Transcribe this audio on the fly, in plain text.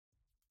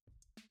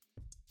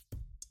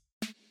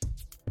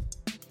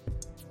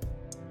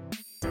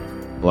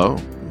Hello,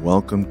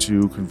 welcome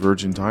to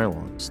Convergent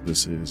Dialogues.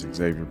 This is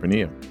Xavier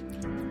Bonilla.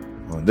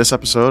 On this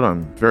episode,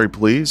 I'm very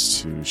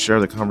pleased to share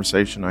the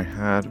conversation I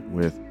had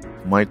with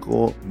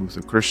Michael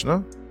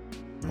Muthukrishna.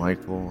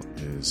 Michael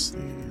is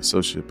the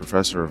Associate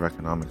Professor of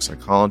Economic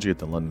Psychology at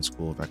the London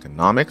School of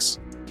Economics.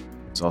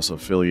 He's also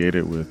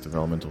affiliated with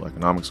Developmental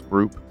Economics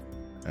Group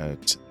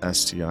at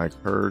STI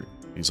Curd.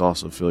 He's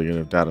also affiliated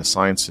with Data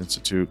Science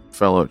Institute,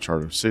 fellow at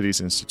Charter Cities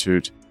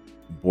Institute,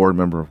 board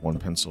member of One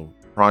Pencil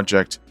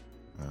Project,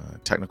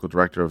 technical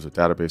director of the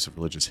Database of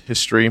Religious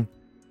History,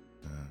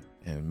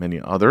 and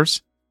many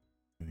others.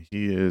 And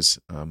he is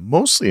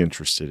mostly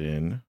interested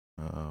in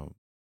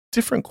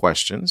different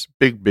questions,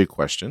 big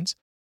questions.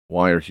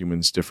 Why are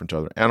humans different to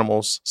other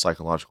animals?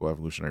 Psychological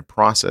evolutionary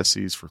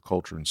processes for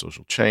culture and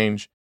social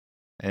change,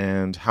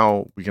 and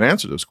how we can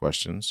answer those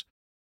questions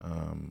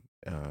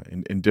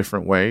in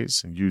different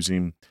ways, and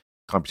using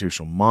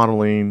computational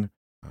modeling,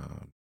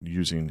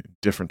 using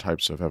different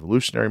types of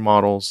evolutionary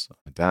models,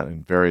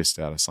 and various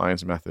data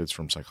science methods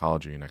from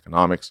psychology and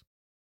economics.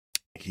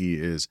 He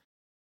is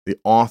the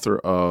author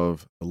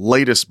of the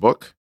latest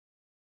book,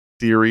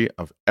 Theory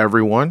of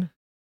Everyone,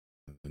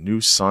 the new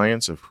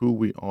science of who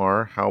we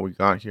are, how we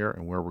got here,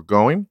 and where we're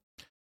going.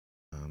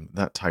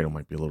 That title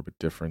might be a little bit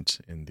different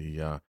in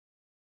the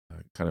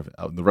kind of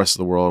out in the rest of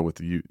the world with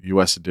the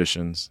U.S.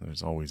 editions.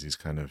 There's always these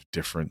kind of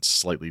different,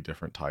 slightly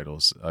different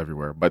titles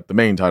everywhere. But the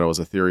main title is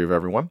A Theory of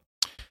Everyone.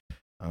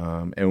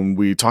 And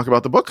we talk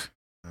about the book.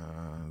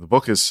 The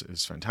book is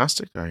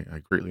fantastic.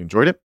 I greatly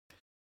enjoyed it.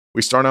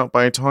 We start out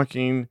by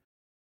talking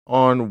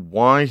on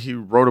why he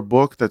wrote a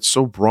book that's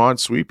so broad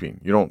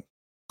sweeping. You don't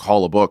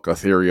call a book A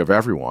Theory of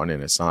Everyone,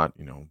 and it's not,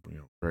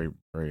 very,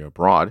 very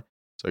broad.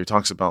 So he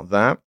talks about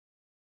that.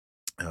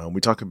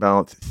 We talk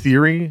about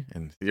theory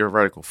and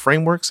theoretical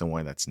frameworks and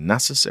why that's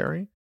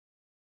necessary.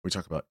 We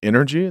talk about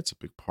energy. It's a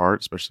big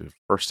part, especially the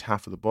first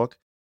half of the book,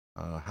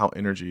 how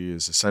energy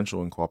is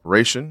essential in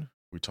cooperation.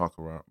 We talk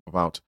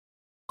about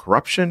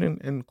corruption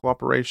in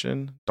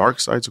cooperation,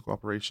 dark sides of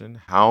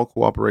cooperation, how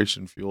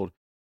cooperation fueled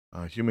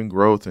human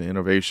growth and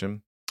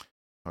innovation.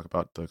 Talk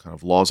about the kind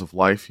of laws of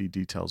life he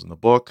details in the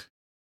book.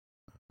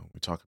 We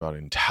talk about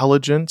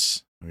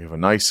intelligence. We have a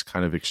nice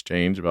kind of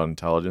exchange about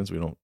intelligence. We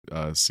don't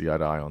see eye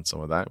to eye on some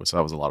of that, so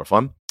that was a lot of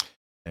fun.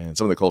 And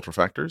some of the cultural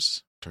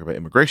factors. Talk about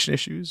immigration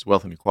issues,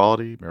 wealth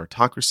inequality,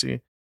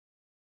 meritocracy,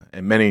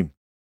 and many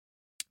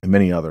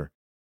other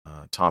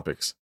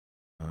topics.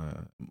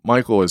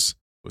 Michael was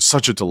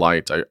such a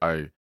delight.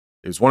 It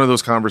was one of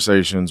those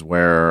conversations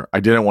where I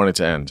didn't want it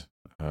to end.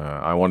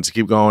 I wanted to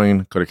keep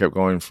going. Could have kept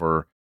going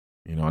for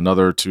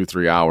another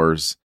 2-3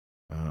 hours.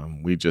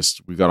 We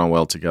got on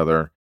well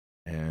together,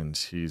 and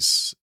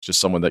he's just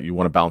someone that you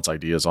want to bounce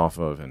ideas off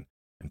of and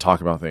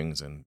talk about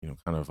things and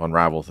kind of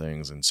unravel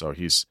things. And so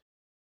he's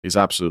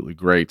absolutely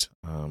great.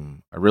 I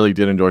really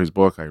did enjoy his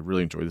book. I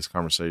really enjoyed this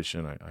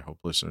conversation. I hope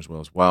listeners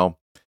will as well.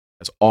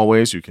 As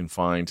always, you can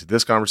find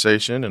this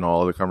conversation and all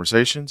other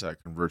conversations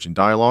at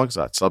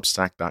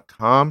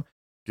convergentdialogues.substack.com.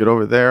 Get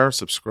over there,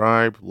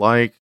 subscribe,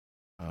 like,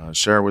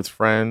 share with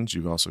friends.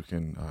 You also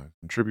can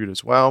contribute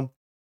as well.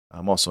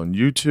 I'm also on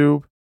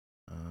YouTube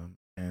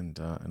and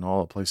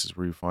all the places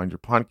where you find your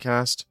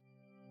podcast.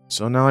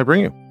 So now I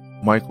bring you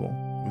Michael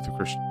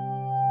Muthukrishna.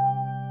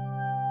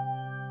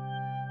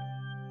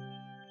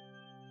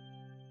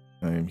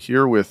 I'm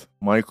here with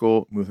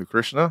Michael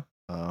Muthukrishna.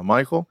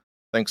 Michael,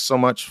 thanks so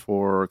much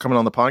for coming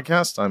on the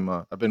podcast.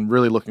 I've been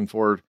really looking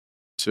forward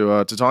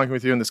to talking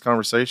with you in this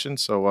conversation.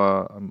 So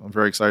I'm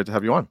very excited to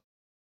have you on.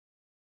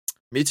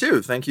 Me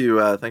too. Thank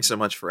you. Thanks so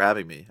much for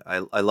having me.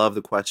 I love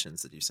the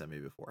questions that you sent me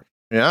before.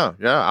 Yeah,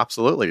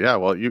 absolutely. Yeah.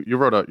 Well, you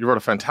wrote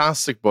a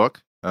fantastic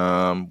book,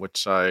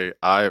 which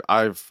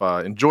I've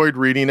enjoyed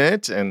reading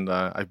it, and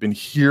I've been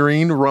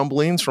hearing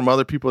rumblings from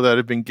other people that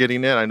have been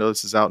getting it. I know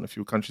this is out in a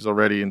few countries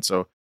already, and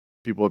so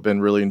people have been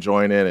really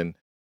enjoying it. And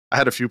I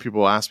had a few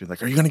people ask me,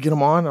 like, "Are you going to get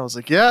him on?" I was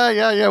like, "Yeah.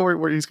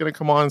 He's going to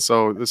come on."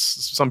 So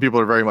some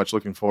people are very much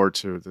looking forward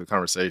to the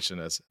conversation,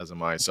 as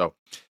am I. So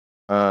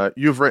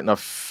you've written a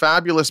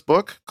fabulous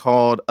book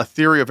called A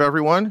Theory of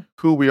Everyone: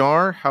 Who We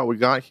Are, How We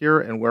Got Here,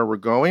 and Where We're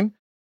Going.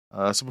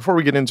 So before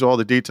we get into all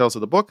the details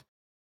of the book,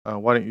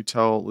 why don't you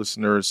tell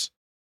listeners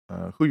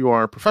who you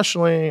are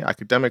professionally,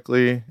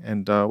 academically,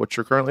 and what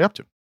you're currently up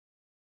to?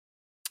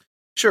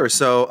 Sure.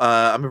 So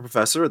I'm a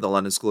professor at the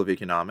London School of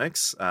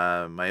Economics.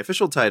 My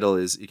official title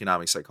is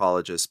economic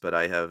psychologist, but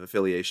I have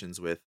affiliations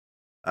with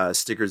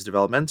Sticker's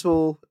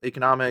Developmental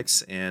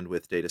Economics and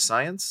with data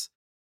science.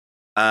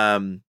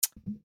 I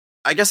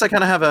guess I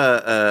kind of have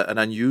an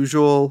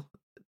unusual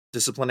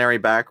disciplinary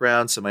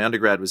background. So my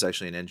undergrad was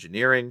actually in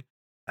engineering,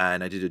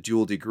 and I did a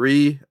dual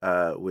degree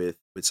with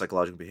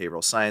psychological and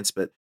behavioral science.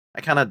 But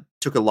I kind of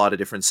took a lot of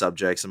different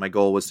subjects, and my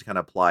goal was to kind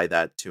of apply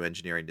that to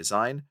engineering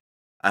design.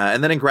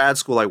 And then in grad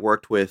school, I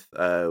worked with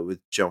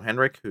Joe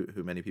Henrich,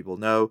 who many people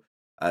know.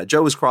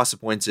 Joe was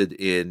cross-appointed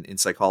in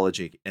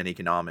psychology and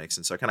economics,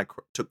 and so I kind of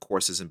took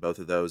courses in both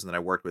of those. And then I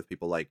worked with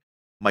people like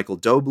Michael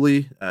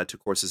Dobley,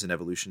 took courses in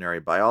evolutionary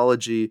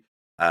biology,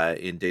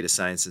 in data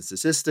science and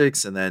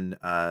statistics, and then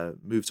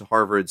moved to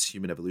Harvard's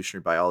Human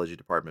Evolutionary Biology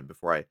department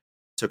before I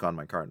took on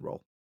my current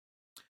role.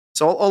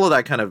 So all of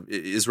that kind of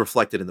is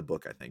reflected in the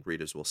book. I think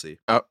readers will see.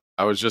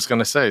 I was just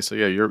gonna say, so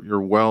yeah,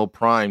 you're well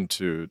primed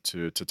to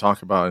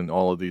talk about in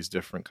all of these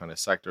different kind of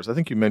sectors. I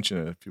think you mentioned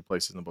it in a few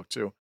places in the book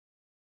too.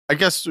 I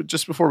guess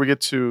just before we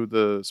get to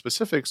the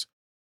specifics,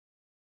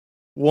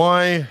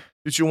 why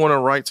did you want to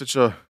write such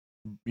a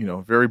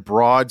very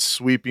broad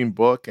sweeping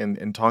book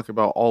and talk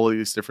about all of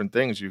these different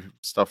things? You have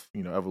stuff,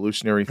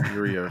 evolutionary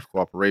theory, you have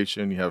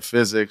cooperation, you have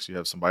physics, you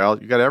have some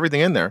biology, you got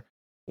everything in there.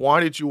 Why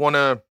did you want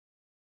to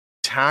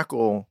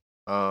tackle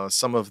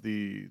some of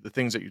the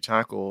things that you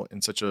tackle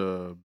in such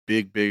a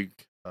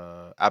big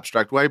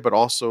abstract way, but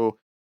also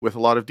with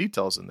a lot of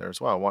details in there as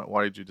well?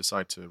 Why did you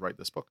decide to write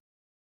this book?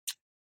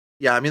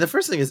 Yeah, I mean, the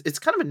first thing is it's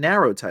kind of a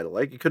narrow title.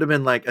 Like it could have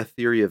been like a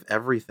theory of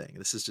everything.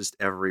 This is just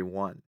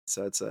everyone.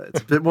 So it's a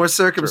bit more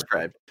Sure.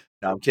 circumscribed.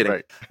 No, I'm kidding.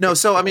 Right. No,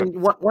 so I mean,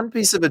 one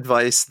piece of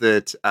advice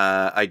that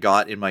I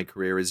got in my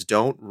career is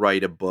don't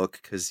write a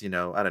book because I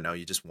don't know,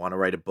 you just want to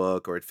write a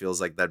book or it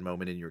feels like that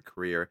moment in your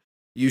career.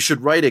 You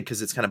should write it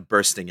because it's kind of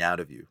bursting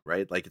out of you,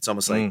 right? Like it's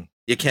almost like Mm.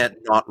 you can't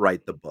not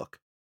write the book,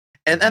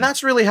 and Mhm.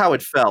 that's really how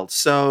it felt.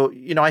 So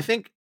I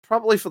think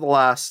probably for the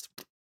last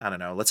I don't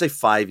know, let's say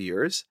 5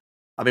 years,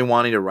 I've been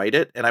wanting to write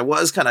it, and I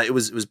was kind of it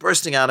was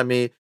bursting out of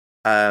me.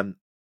 Um,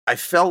 I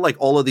felt like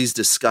all of these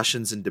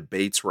discussions and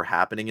debates were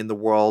happening in the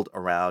world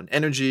around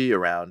energy,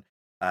 around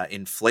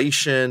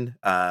inflation,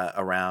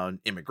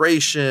 around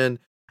immigration.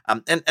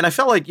 And I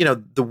felt like,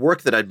 the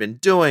work that I'd been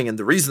doing and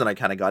the reason that I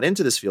kind of got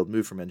into this field,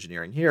 moved from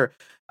engineering here,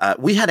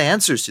 we had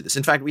answers to this.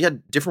 In fact, we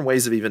had different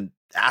ways of even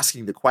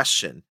asking the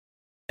question.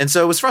 And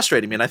so it was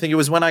frustrating me. And I think it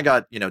was when I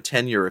got,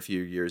 tenure a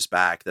few years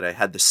back that I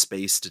had the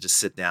space to just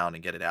sit down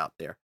and get it out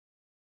there.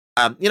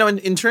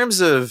 In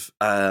terms of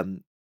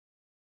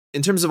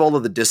all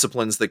of the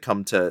disciplines that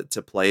come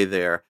to play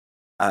there,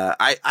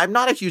 I'm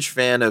not a huge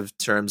fan of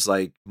terms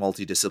like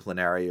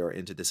multidisciplinary or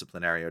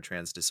interdisciplinary or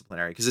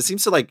transdisciplinary because it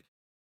seems to like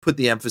put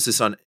the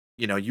emphasis on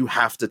you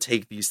have to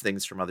take these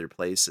things from other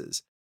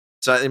places.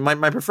 So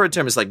my preferred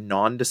term is like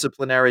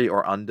non-disciplinary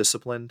or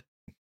undisciplined.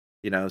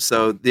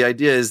 So the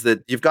idea is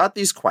that you've got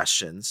these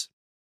questions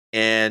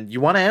and you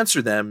want to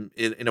answer them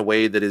in a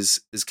way that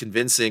is as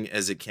convincing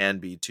as it can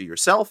be to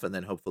yourself and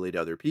then hopefully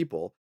to other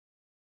people.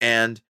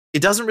 And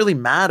it doesn't really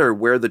matter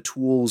where the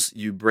tools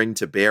you bring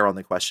to bear on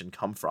the question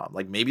come from.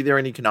 Like maybe they're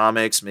in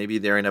economics, maybe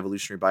they're in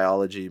evolutionary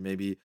biology,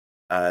 maybe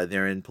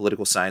they're in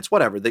political science,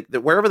 whatever.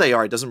 Wherever they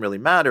are, it doesn't really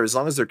matter as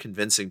long as they're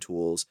convincing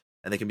tools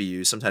and they can be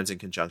used sometimes in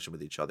conjunction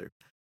with each other.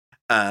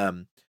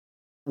 Um,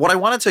 what I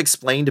wanted to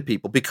explain to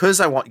people, because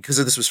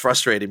this was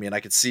frustrating me, and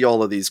I could see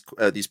all of these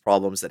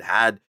problems that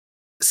had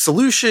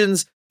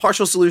solutions,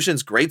 partial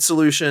solutions, great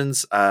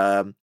solutions,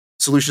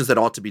 solutions that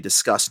ought to be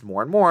discussed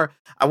more and more.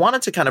 I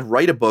wanted to kind of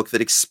write a book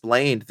that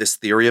explained this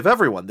theory of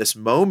everyone, this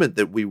moment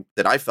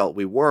that I felt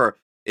we were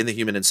in the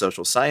human and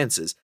social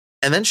sciences,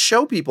 and then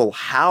show people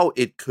how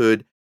it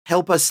could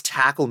help us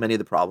tackle many of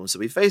the problems that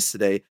we face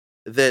today.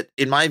 That,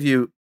 in my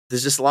view,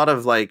 there's just a lot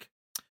of like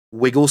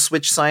wiggle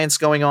switch science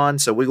going on.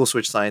 So wiggle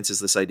switch science is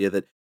this idea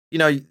that,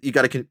 you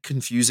got a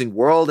confusing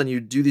world and you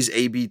do these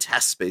A/B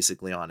tests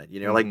basically on it.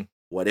 Like, Mhm.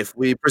 what if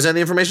we present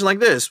the information like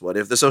this? What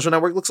if the social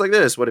network looks like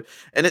this?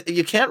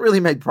 You can't really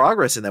make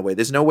progress in that way.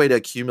 There's no way to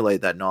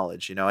accumulate that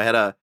knowledge. I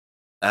had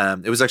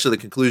it was actually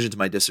the conclusion to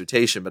my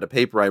dissertation, but a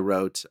paper I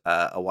wrote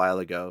a while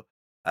ago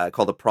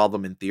called "A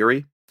Problem in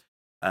Theory"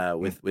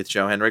 Mm. with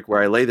Joe Henrik,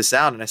 where I lay this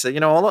out and I said,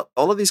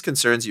 all of these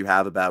concerns you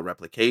have about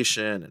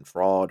replication and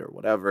fraud or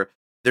whatever,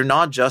 they're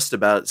not just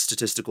about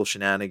statistical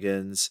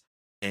shenanigans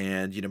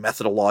and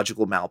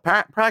methodological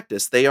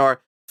malpractice. They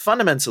are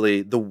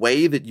fundamentally the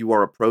way that you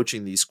are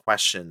approaching these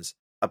questions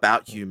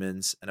about Mm.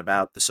 humans and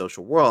about the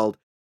social world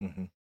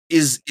Mhm.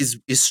 is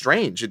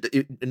strange.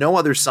 No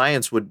other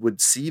science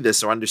would see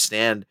this or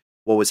understand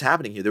what was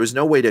happening here. There was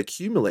no way to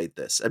accumulate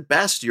this. At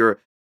best, you're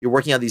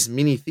working on these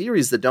mini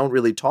theories that don't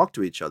really talk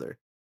to each other.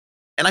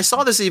 And I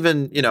saw Mhm. this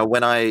even,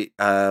 when I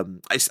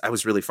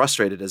was really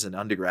frustrated as an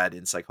undergrad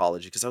in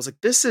psychology because I was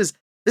like, this is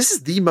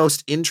the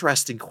most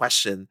interesting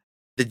question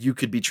that you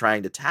could be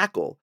trying to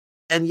tackle.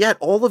 And yet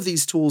all of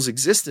these tools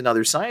exist in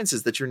other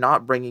sciences that you're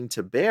not bringing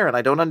to bear, and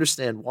I don't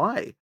understand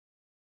why.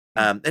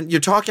 Mm. And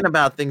you're talking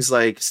about things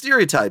like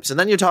stereotypes, and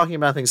then you're talking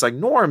about things like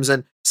norms,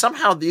 and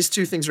somehow these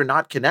two things are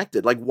not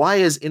connected. Like, why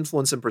is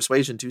influence and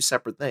persuasion two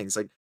separate things?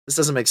 Like, this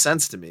doesn't make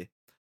sense to me.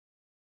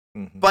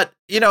 Mhm. But,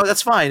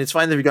 that's fine. It's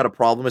fine that you've got a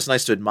problem. It's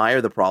nice to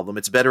admire the problem.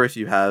 It's better if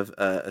you have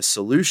a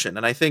solution.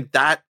 And I think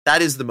that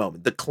is the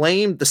moment.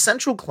 The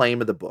central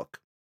claim of the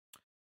book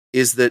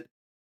is that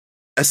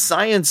a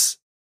science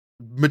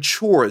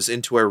matures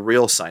into a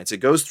real science. It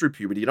goes through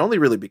puberty. It only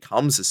really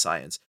becomes a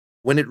science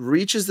when it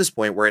reaches this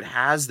point where it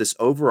has this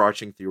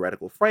overarching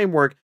theoretical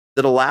framework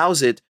that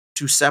allows it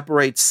to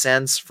separate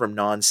sense from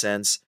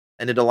nonsense,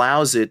 and it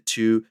allows it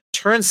to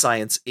turn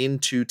science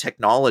into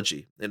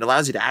technology. It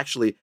allows you to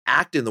actually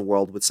act in the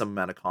world with some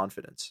amount of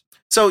confidence.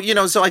 So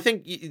I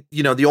think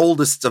the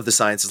oldest of the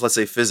sciences, let's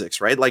say physics,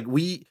 right? Like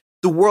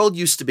the world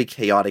used to be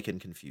chaotic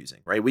and confusing,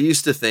 right? We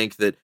used to think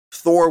that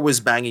Thor was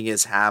banging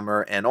his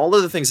hammer and all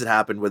of the things that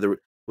happened were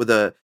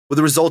the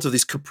result of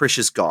these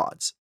capricious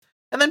gods.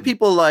 And then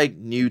people like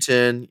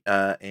Newton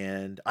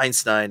and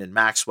Einstein and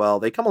Maxwell,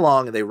 they come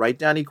along and they write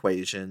down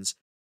equations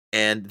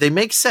and they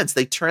make sense.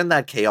 They turn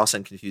that chaos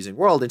and confusing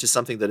world into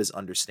something that is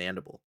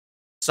understandable.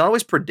 It's not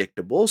always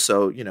predictable.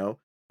 So,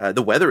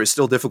 the weather is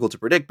still difficult to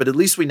predict, but at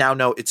least we now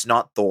know it's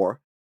not Thor.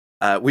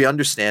 We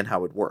understand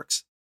how it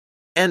works.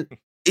 And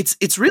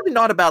it's really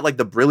not about like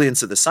the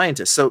brilliance of the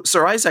scientists. So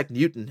Sir Isaac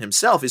Newton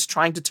himself is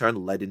trying to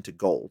turn lead into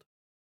gold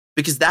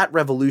because that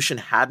revolution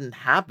hadn't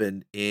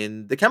happened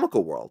in the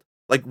chemical world.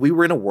 Like we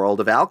were in a world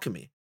of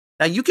alchemy.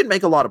 Now you can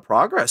make a lot of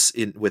progress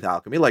with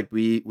alchemy. Like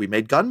we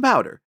made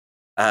gunpowder.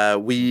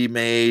 We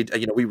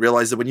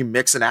realized that when you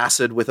mix an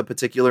acid with a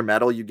particular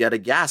metal, you get a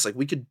gas. Like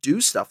we could do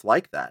stuff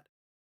like that.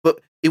 But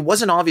it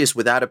wasn't obvious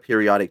without a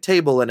periodic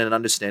table and an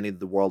understanding that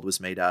the world was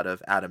made out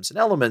of atoms and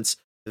elements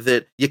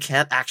that you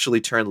can't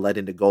actually turn lead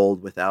into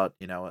gold without,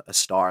 a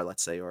star,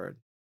 let's say, or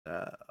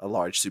a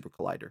large super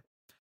collider.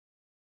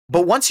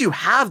 But once you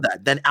have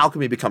that, then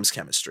alchemy becomes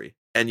chemistry.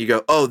 And you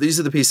go, oh, these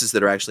are the pieces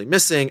that are actually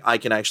missing. I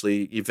can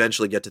actually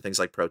eventually get to things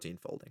like protein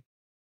folding.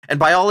 And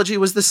biology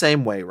was the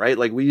same way, right?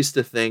 Like we used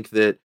to think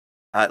that,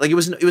 it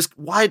was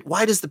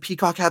why does the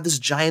peacock have this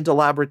giant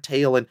elaborate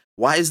tail, and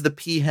why is the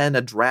peahen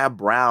a drab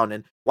brown,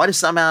 and why do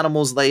some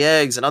animals lay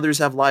eggs and others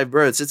have live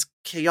births? It's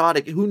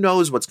chaotic. Who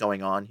knows what's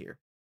going on here?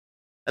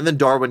 And then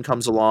Darwin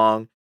comes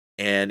along,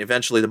 and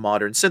eventually the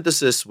modern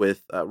synthesis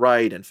with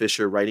Wright and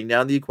Fisher writing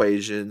down the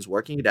equations,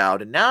 working it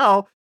out, and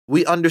now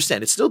we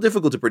understand. It's still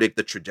difficult to predict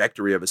the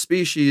trajectory of a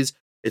species.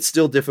 It's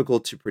still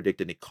difficult to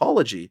predict an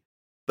ecology,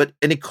 but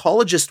an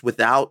ecologist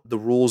without the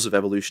rules of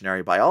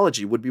evolutionary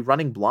biology would be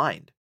running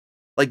blind.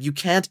 Like you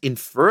can't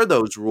infer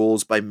those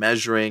rules by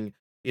measuring,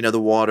 the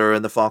water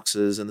and the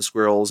foxes and the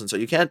squirrels, and so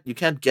you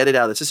can't get it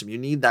out of the system. You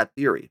need that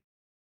theory.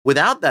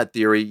 Without that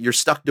theory, you're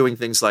stuck doing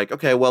things like,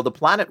 okay, well, the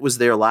planet was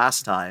there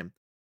last time,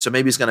 so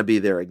maybe it's going to be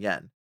there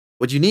again.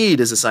 What you need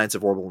is a science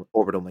of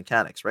orbital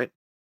mechanics, right?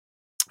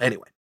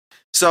 Anyway,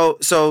 so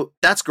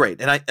that's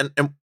great, and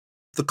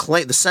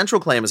the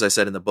central claim, as I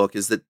said in the book,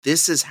 is that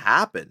this has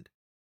happened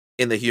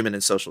in the human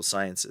and social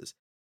sciences,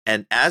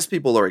 and as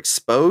people are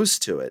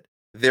exposed to it,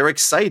 they're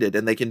excited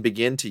and they can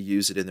begin to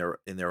use it in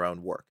their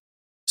own work.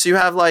 So you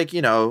have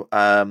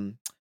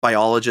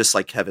biologists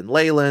like Kevin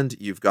Leyland,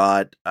 you've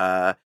got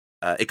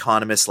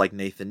economists like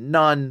Nathan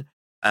Nunn,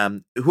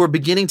 who are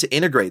beginning to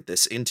integrate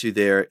this into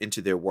their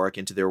work,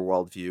 into their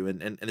worldview,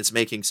 and it's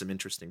making some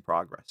interesting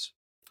progress.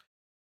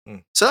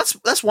 So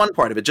that's one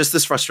part of it, just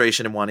this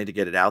frustration and wanting to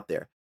get it out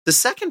there. The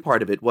second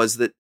part of it was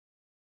that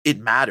it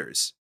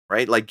matters,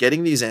 right? Like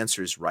getting these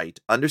answers right,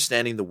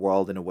 understanding the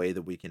world in a way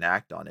that we can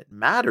act on it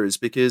matters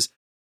because,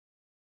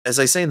 as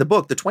I say in the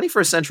book, the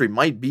 21st century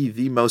might be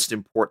the most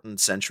important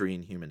century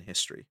in human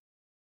history.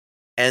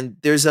 And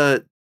there's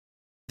a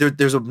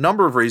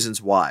number of reasons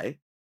why,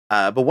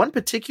 but one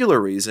particular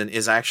reason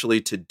is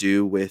actually to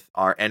do with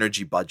our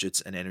energy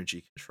budgets and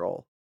energy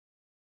control.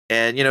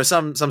 And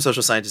some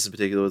social scientists in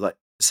particular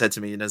said to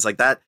me, and it's like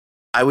that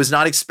I was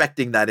not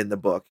expecting that in the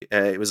book.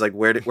 It was like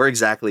where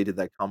exactly did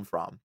that come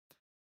from?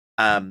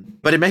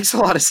 But it makes a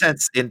lot of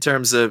sense in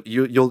terms of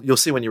you'll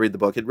see when you read the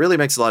book. It really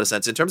makes a lot of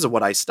sense in terms of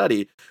what I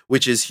study,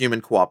 which is human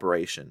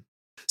cooperation.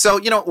 So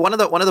one of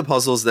the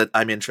puzzles that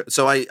I'm interested.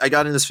 So I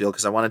got in this field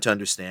because I wanted to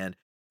understand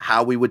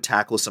how we would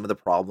tackle some of the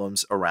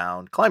problems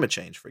around climate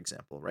change, for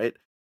example, right?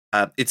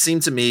 It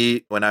seemed to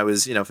me when I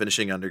was,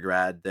 finishing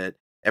undergrad that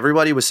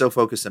everybody was so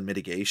focused on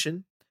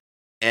mitigation.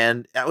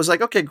 And I was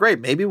like, okay, great.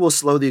 Maybe we'll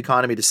slow the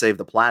economy to save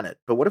the planet.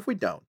 But what if we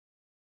don't?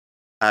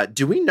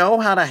 Do we know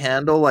how to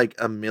handle like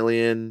 1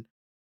 million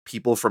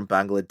people from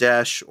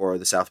Bangladesh or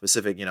the South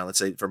Pacific, let's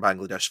say from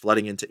Bangladesh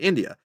flooding into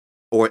India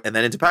and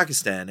then into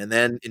Pakistan and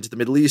then into the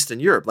Middle East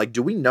and Europe? Like,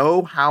 do we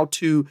know how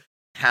to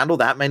handle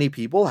that many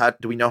people?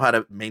 Do we know how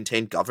to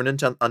maintain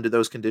governance under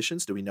those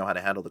conditions? Do we know how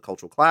to handle the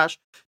cultural clash?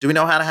 Do we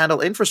know how to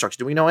handle infrastructure?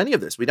 Do we know any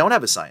of this? We don't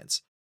have a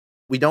science.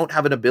 We don't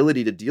have an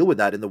ability to deal with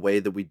that in the way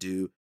that we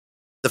do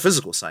the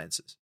physical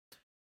sciences.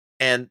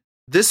 And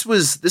this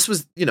was,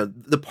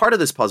 the part of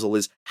this puzzle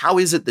is how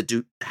is it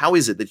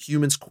that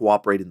humans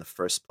cooperate in the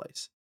first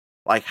place?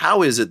 Like,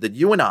 how is it that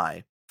you and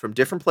I, from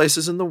different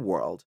places in the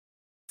world,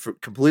 for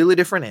completely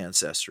different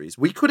ancestries,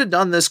 we could have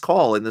done this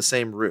call in the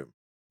same room,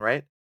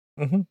 right?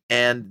 Mm-hmm.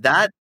 And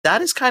that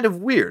is kind of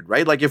weird,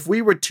 right? Like if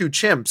we were two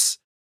chimps,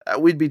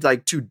 we'd be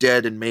like two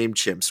dead and maimed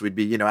chimps. We'd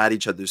be, at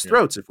each other's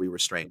throats if we were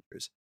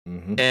strangers.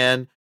 Mm-hmm.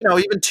 And,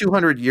 even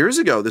 200 years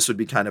ago, this would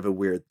be kind of a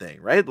weird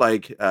thing, right?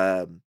 Like,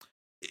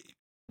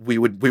 we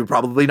would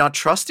probably not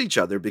trust each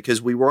other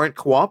because we weren't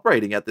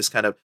cooperating at this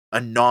kind of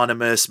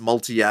anonymous,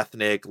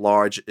 multi-ethnic,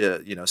 large,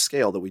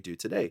 scale that we do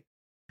today.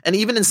 And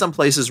even in some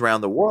places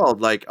around the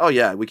world, like, oh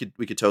yeah, we could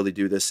totally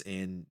do this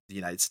in the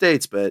United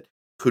States, but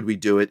could we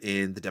do it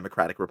in the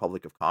Democratic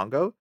Republic of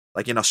Congo?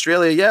 Like in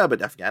Australia, yeah,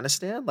 but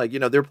Afghanistan, like,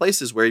 there are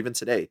places where even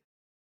today.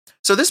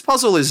 So this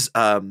puzzle is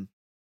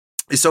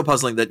so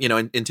puzzling that,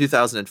 in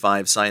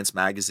 2005, Science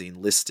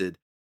Magazine listed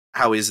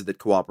how is it that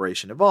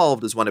cooperation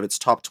evolved is one of its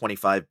top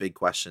 25 big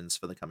questions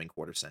for the coming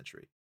quarter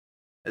century.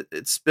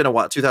 It's been a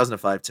while.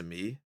 2005 to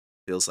me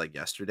feels like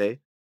yesterday,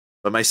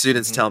 but my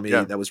students tell me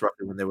Yeah, that was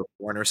roughly when they were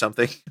born or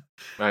something.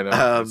 I know.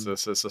 um, It's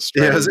a yeah,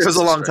 strange, it was it's a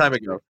a long time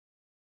strange thing. ago.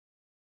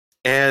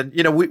 And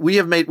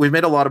we've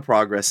made a lot of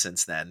progress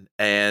since then,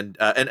 and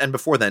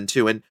before then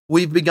too, and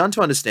we've begun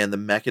to understand the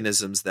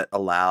mechanisms that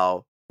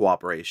allow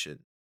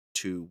cooperation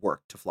to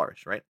work, to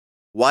flourish. Right?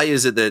 Why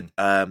is it that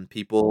Mm,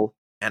 people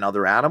and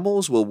other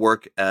animals will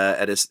work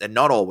and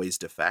not always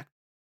defect,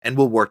 and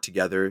will work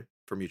together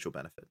for mutual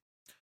benefit?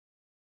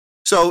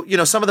 So,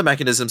 some of the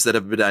mechanisms that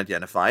have been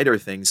identified are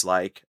things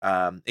like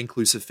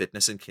inclusive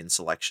fitness and kin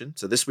selection.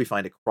 So this we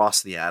find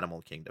across the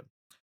animal kingdom.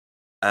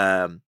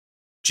 Um,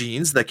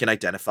 Genes that can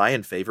identify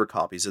and favor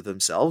copies of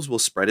themselves will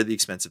spread at the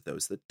expense of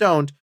those that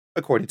don't,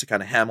 according to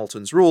kind of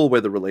Hamilton's rule,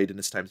 where the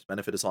relatedness times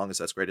benefit, as long as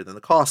that's greater than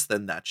the cost,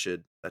 then that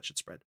should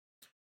spread.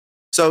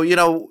 So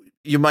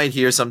you might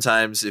hear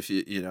sometimes if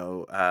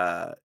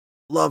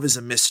love is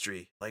a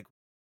mystery. Like,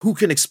 who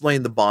can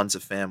explain the bonds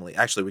of family?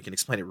 Actually, we can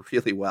explain it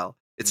really well.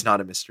 It's mhm,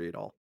 not a mystery at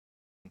all.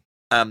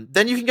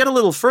 Then you can get a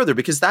little further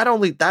because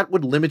that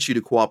would limit you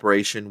to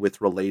cooperation with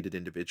related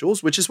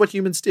individuals, which is what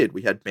humans did.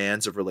 We had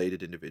bands of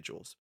related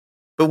individuals.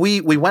 But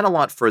we went a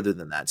lot further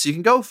than that. So you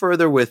can go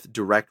further with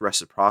direct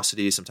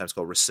reciprocity, sometimes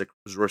called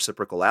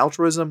reciprocal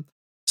altruism.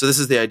 So this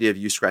is the idea of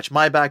you scratch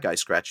my back, I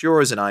scratch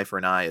yours, an eye for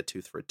an eye, a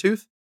tooth for a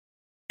tooth.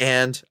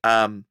 And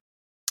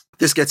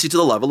this gets you to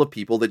the level of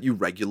people that you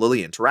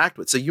regularly interact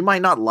with. So you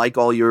might not like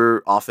all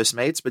your office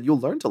mates, but you'll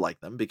learn to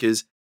like them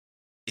because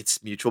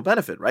it's mutual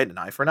benefit, right? An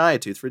eye for an eye, a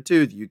tooth for a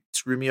tooth. You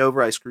screw me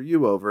over, I screw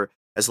you over.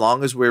 As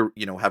long as we're,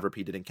 have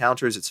repeated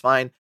encounters, it's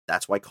fine.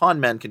 That's why con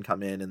men can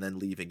come in and then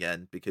leave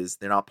again because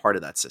they're not part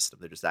of that system.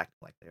 They're just acting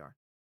like they are.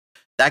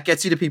 That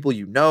gets you to people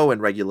you know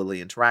and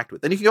regularly interact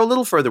with. Then you can go a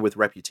little further with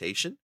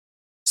reputation.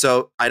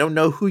 So I don't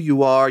know who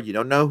you are. You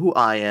don't know who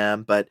I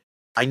am, but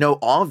I know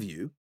of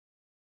you.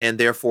 And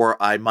therefore,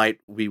 I might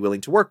be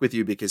willing to work with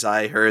you because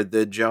I heard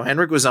that Joe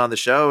Henrik was on the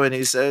show and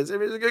he says, hey,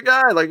 he's a good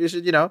guy. Like, you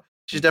should mhm,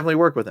 definitely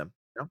work with him.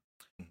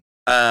 mhm.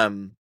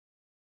 Um,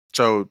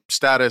 So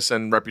status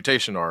and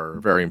reputation are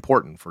very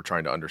important for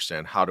trying to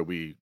understand how do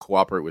we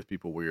cooperate with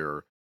people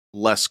we're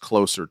less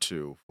closer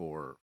to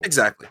for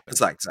exactly.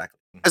 whatever thing. Exactly.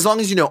 Mhm, As long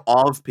as you know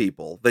of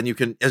people, then you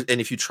can,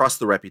 and if you trust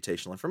the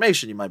reputational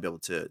information, you might be able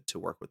to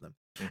work with them.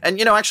 mhm,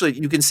 And actually,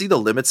 you can see the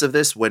limits of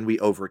this when we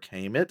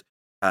overcame it.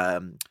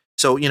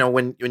 So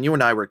when you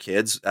and I were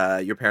kids,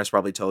 your parents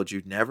probably told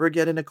you never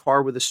get in a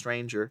car with a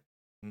stranger,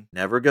 mhm.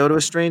 never go to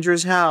a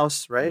stranger's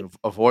house, right?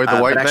 Avoid the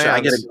But white actually, I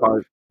get in vans.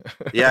 cars.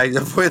 Yeah,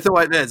 avoid the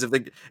white vans.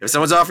 If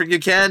someone's offering you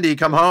candy,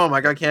 come home.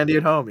 I got candy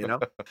at home.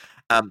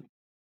 Um,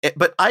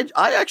 but I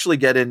actually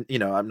get in.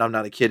 I'm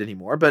not a kid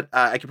anymore, but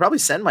I could probably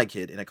send my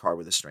kid in a car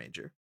with a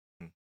stranger.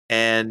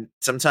 And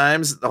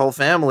sometimes the whole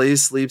family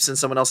sleeps in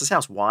someone else's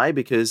house. Why?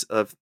 Because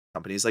of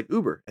companies like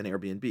Uber and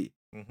Airbnb.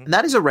 Mhm, And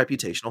that is a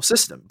reputational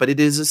system, but it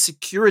is a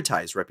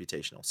securitized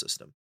reputational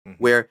system mhm,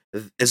 where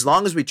as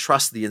long as we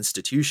trust the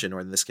institution, or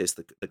in this case,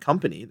 the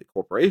company, the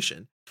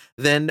corporation,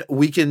 then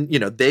we can,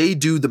 they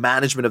do the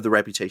management of the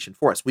reputation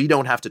for us. We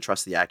don't have to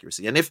trust the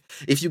accuracy. And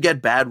if you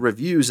get bad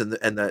reviews and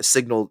the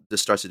signal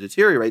just starts to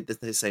deteriorate,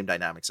 the same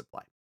dynamics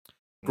apply.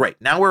 mhm,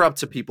 Great. Now we're up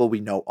to people we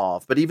know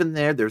of, but even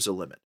there's a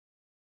limit.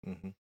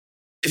 mhm,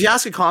 If you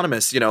ask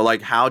economists,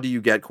 like how do you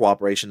get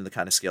cooperation in the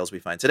kind of scales we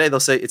find today, they'll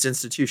say it's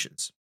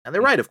institutions. And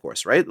they're mhm. right, of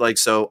course, right? Like,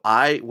 so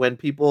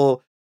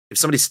if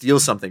somebody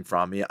steals something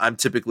from me, I'm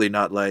typically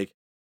not like,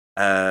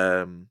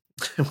 um,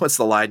 what's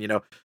the line?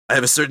 I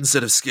have a certain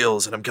set of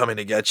skills and I'm coming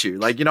to get you.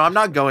 Like, I'm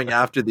not going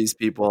after these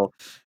people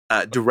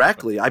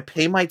directly. I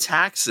pay my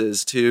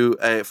taxes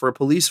for a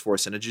police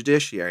force and a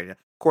judiciary, and a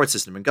court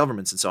system and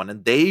governments and so on,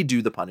 and they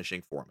do the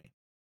punishing for me.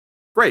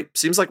 Great.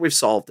 Seems like we've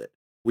solved it.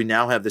 We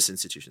now have this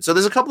institution. So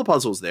there's a couple of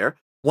puzzles there.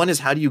 One is,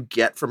 how do you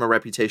get from a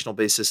reputational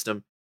based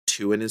system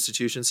to an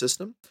institution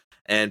system?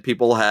 And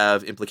people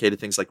have implicated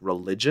things like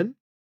religion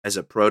as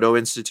a proto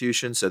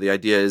institution. So the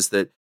idea is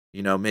that,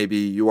 maybe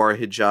you are a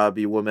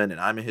hijabi woman and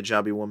I'm a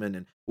hijabi woman,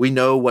 and we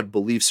know what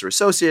beliefs are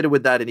associated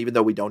with that. And even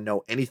though we don't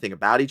know anything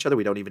about each other,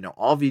 we don't even know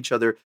of each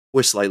other,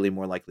 we're slightly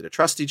more likely to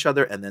trust each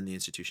other. And then the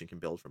institution can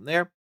build from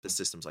there. The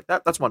systems like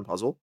that. That's one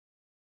puzzle.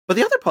 But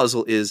the other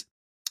puzzle is,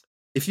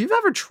 if you've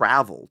ever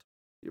traveled,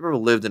 if you've ever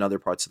lived in other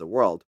parts of the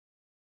world,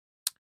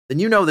 then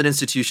you know that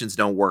institutions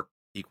don't work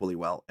equally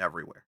well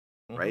everywhere,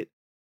 Mhm, right?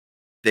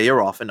 They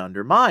are often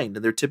undermined,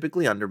 and they're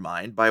typically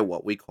undermined by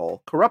what we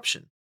call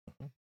corruption.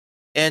 mhm,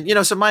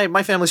 And so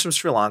my family's from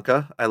Sri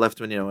Lanka. I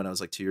left when I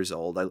was like 2 years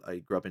old. I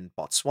grew up in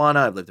Botswana.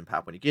 I've lived in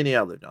Papua New Guinea.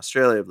 I've lived in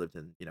Australia. I've lived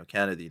in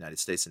Canada, the United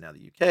States, and now the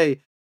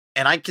UK.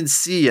 And I can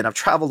see, and I've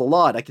traveled a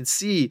lot. I can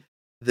see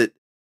that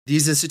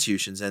these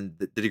institutions and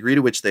the degree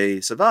to which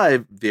they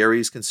survive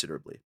varies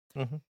considerably.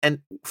 mhm.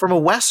 And from a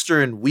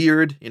Western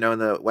weird, in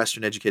the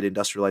Western educated,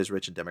 industrialized,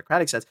 rich, and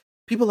democratic sense,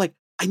 people are like,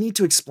 I need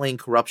to explain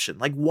corruption.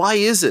 Like, why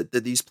is it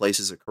that these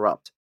places are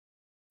corrupt?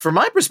 From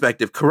my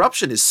perspective,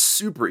 corruption is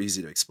super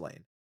easy to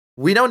explain.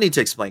 We don't need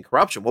to explain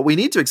corruption. What we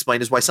need to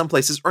explain is why some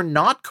places are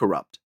not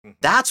corrupt. Mhm.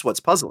 That's what's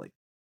puzzling.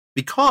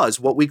 Because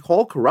what we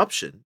call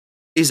corruption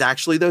is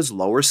actually those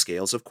lower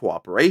scales of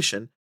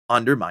cooperation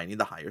undermining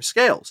the higher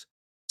scales.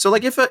 So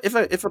like if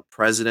a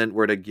president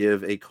were to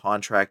give a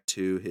contract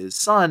to his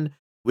son,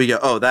 we go,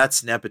 "Oh,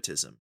 that's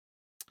nepotism."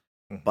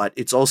 Mhm. But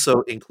it's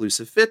also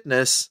inclusive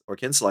fitness or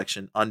kin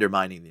selection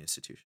undermining the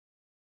institution.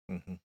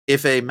 Mhm.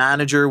 If a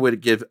manager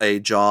would give a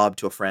job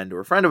to a friend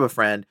or a friend of a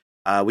friend,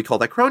 we call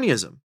that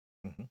cronyism.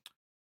 Mhm.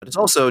 But it's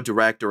also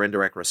direct or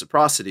indirect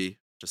reciprocity,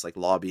 just like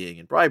lobbying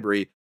and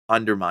bribery,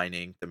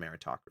 undermining the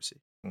meritocracy.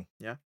 Mm.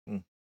 Yeah.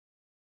 Mm.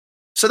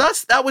 So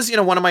that was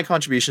one of my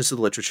contributions to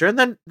the literature, and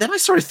then I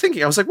started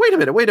thinking. I was like, wait a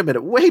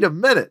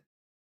minute.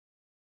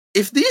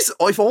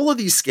 If all of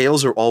these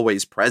scales are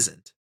always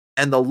present,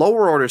 and the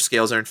lower order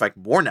scales are in fact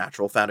more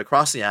natural, found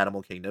across the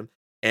animal kingdom,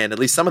 and at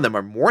least some of them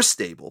are more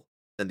stable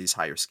than these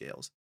higher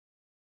scales,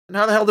 and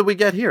how the hell did we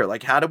get here?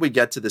 Like, how did we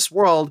get to this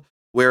world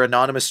where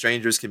anonymous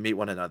strangers can meet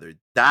one another?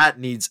 That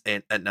needs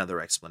another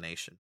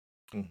explanation.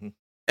 Mhm.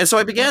 And so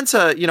I began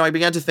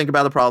to think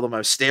about the problem. I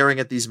was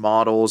staring at these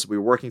models. We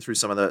were working through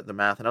some of the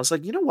math, and I was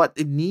like, you know what?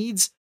 It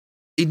needs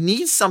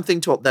something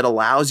that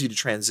allows you to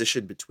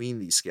transition between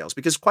these scales,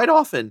 because quite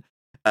often,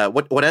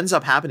 what ends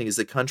up happening is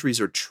that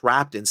countries are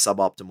trapped in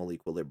suboptimal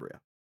equilibria,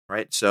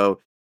 right? So,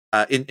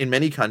 in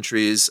many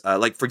countries,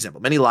 like for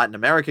example, many Latin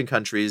American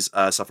countries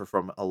suffer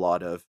from a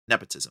lot of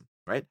nepotism,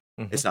 right?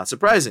 Mhm. It's not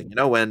surprising,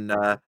 when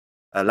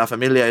la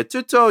familia es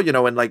tutto,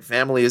 when like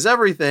family is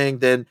everything,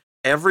 then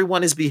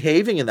everyone is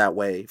behaving in that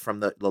way, from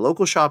the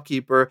local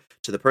shopkeeper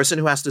to the person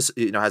who has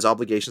to has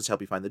obligations to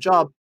help you find the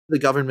job, the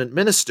government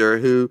minister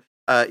who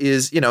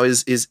is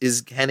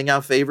handing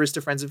out favors to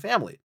friends and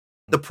family.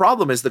 The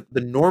problem is the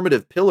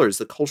normative pillars,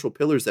 the cultural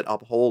pillars that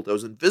uphold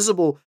those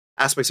invisible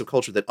aspects of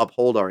culture that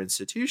uphold our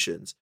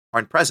institutions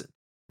aren't present,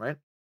 right?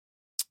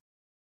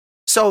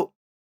 So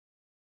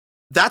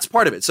that's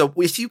part of it. So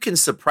if you can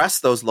suppress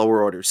those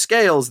lower order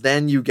scales,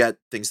 then you get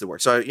things that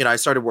work. So I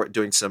started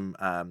doing some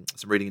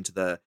reading into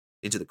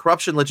the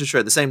corruption literature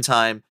at the same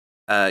time.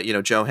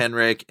 Joe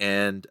Henrik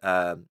and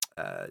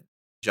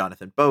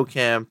Jonathan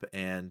Beaucamp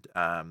and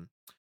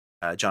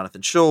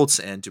Jonathan Schultz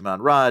and Duman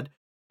Rad,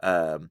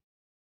 um,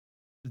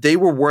 they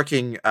were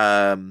working.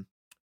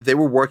 They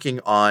were working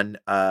on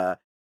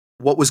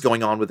what was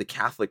going on with the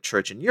Catholic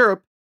Church in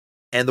Europe,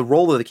 and the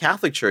role that the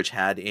Catholic Church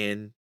had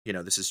in,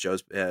 this is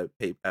Joe's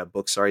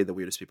book, sorry, The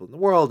Weirdest People in the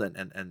World, and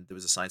there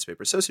was a science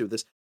paper associated with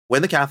this.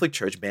 When the Catholic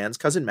Church bans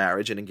cousin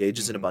marriage and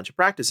engages in a Mhm. bunch of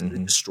practices, it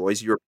Mhm.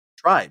 destroys European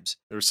tribes,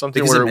 There was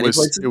something because where in it many was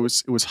places, it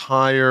was it was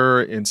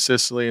higher in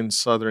Sicily and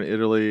southern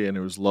Italy, and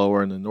it was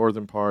lower in the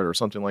northern part, or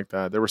something like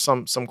that. There was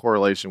some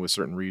correlation with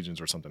certain regions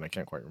or something. I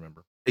can't quite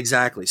remember.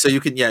 exactly. So you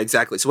can, yeah,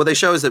 exactly. So what they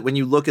show is that when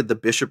you look at the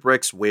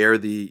bishoprics where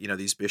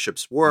these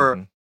bishops were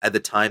Mhm. at the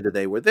time that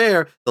they were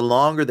there, the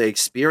longer they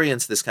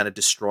experience this kind of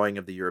destroying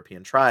of the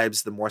European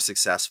tribes, the more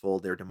successful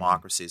their Mhm.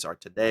 democracies are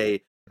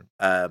today.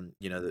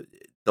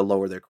 The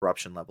lower their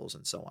corruption levels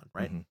and so on,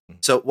 right? Mhm. Mhm.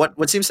 So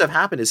what seems to have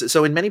happened is that,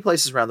 so in many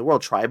places around the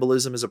world,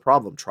 tribalism is a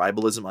problem.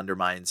 Tribalism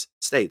undermines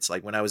states.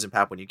 Like when I was in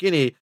Papua New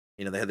Guinea,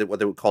 they had what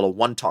they would call a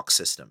one talk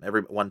system.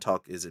 Every one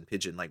talk is in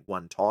pidgin, like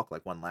one talk,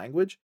 like one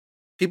language.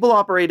 People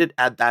operated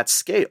at that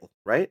scale,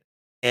 right?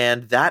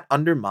 And that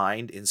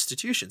undermined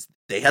institutions.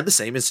 They had the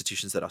same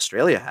institutions that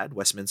Australia had,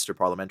 Westminster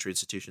parliamentary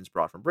institutions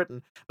brought from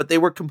Britain, but they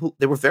were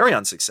very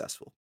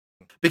unsuccessful.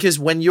 Because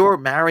when you're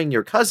marrying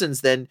your cousins,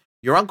 then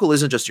your uncle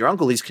isn't just your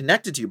uncle, he's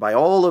connected to you by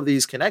all of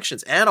these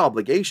connections and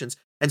obligations.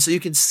 And so you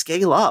can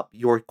scale up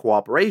your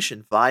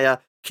cooperation via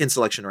kin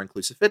selection or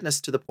inclusive fitness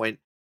to the point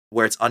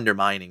where it's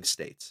undermining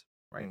states,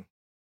 right? Mm.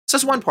 So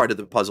that's one part of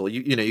the puzzle.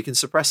 You can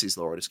suppress these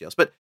lower order scales.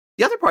 But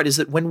the other part is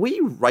that when we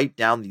write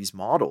down these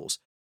models,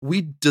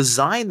 we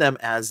design them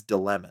as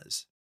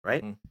dilemmas,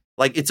 right? Mhm.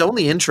 Like it's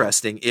only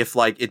interesting if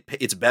like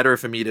it's better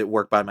for me to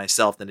work by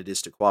myself than it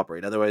is to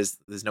cooperate. Otherwise,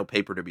 there's no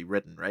paper to be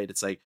written, right?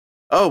 It's like,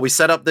 oh, we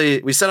set up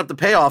the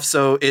payoff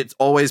so it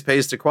always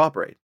pays to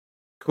cooperate.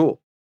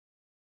 Cool.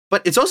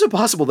 But it's also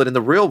possible that in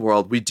the real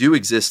world we do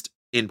exist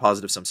in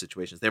positive sum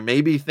situations. There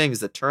may be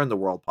things that turn the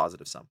world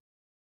positive sum.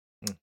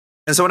 Mm.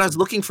 And so when I was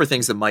looking for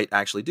things that might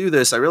actually do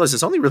this, I realized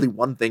there's only really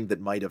one thing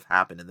that might have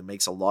happened and that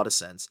makes a lot of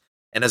sense.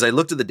 And as I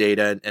looked at the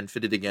data and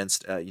fit it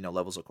against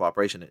levels of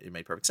cooperation, it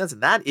made perfect sense.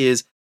 And that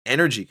is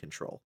energy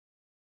control.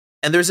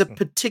 And there's a Mm.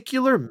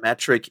 particular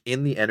metric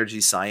in the energy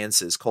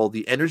sciences called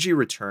the energy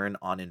return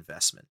on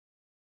investment.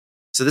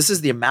 So this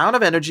is the amount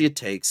of energy it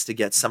takes to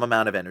get some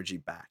amount of energy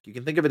back. You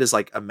can think of it as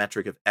like a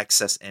metric of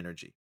excess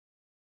energy.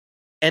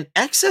 And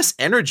excess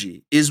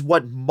energy is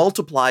what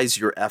multiplies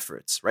your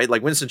efforts, right?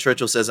 Like Winston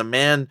Churchill says, a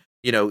man,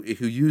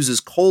 who uses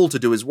coal to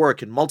do his work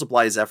can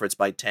multiply his efforts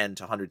by 10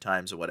 to 100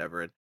 times or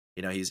whatever. And,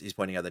 he's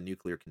pointing out that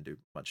nuclear can do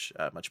much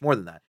more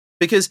than that.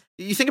 Because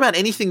you think about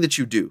anything that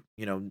you do,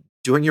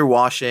 doing your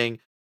washing,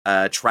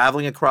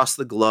 traveling across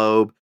the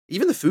globe,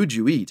 even the food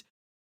you eat,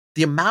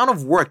 the amount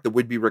of work that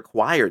would be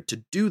required to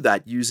do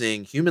that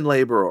using human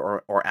labor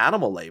or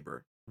animal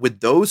labor with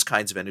those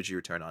kinds of energy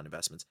return on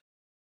investments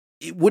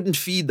it wouldn't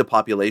feed the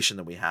population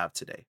that we have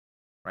today,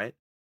 right?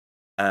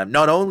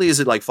 Not only is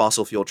it like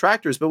fossil fuel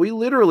tractors, but we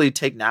literally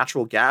take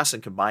natural gas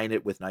and combine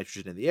it with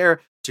nitrogen in the air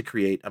to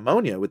create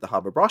ammonia with the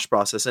Haber-Bosch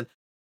process. And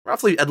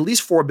roughly at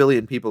least 4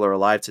 billion people are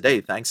alive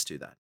today thanks to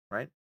that,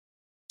 right?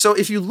 So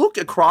if you look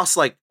across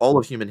like all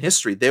of human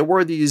history, there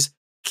were these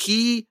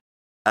key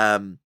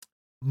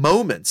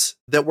moments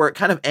that were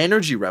kind of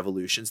energy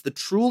revolutions that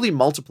truly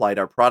multiplied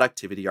our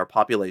productivity, our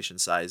population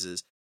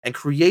sizes, and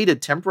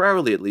created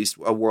temporarily at least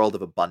a world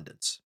of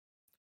abundance.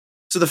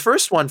 So the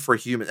first one for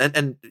human,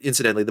 and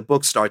incidentally, the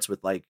book starts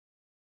with like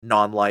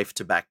non-life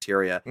to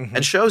bacteria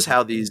and shows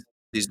how these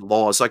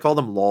laws. So I call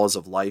them laws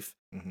of life.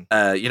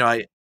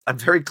 I'm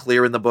very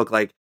clear in the book.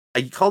 Like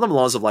I call them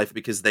laws of life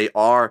because they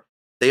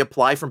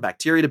apply from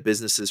bacteria to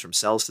businesses, from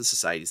cells to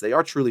societies. They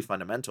are truly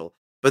fundamental,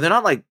 but they're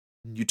not like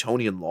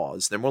Newtonian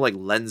laws. They're more like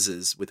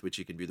lenses with which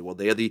you can view the world.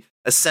 They are the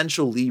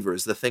essential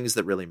levers, the things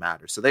that really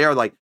matter. So they are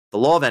like the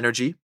law of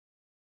energy,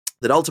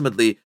 that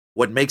ultimately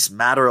what makes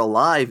matter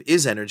alive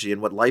is energy,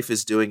 and what life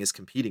is doing is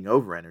competing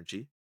over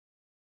energy.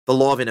 The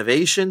law of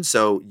innovation,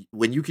 so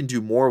when you can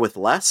do more with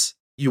less,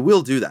 you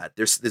will do that.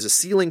 There's a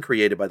ceiling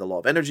created by the law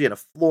of energy and a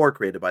floor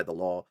created by the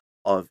law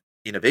of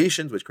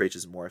innovations, which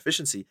creates more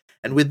efficiency.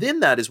 And within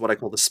that is what I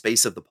call the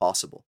space of the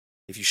possible.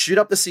 If you shoot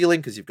up the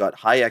ceiling because you've got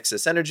high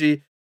excess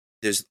energy,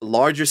 there's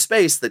larger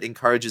space that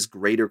encourages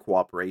greater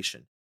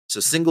cooperation. So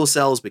single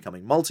cells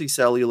becoming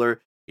multicellular,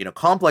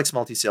 complex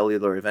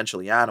multicellular,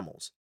 eventually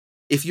animals.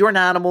 If you're an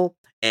animal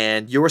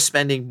and you're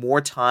spending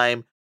more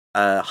time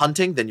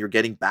hunting than you're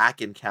getting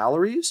back in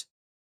calories,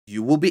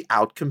 you will be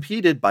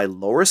outcompeted by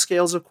lower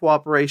scales of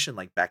cooperation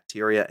like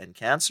bacteria and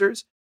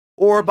cancers,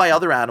 or by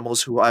other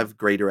animals who have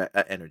greater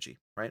energy,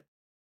 right?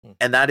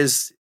 And that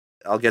is,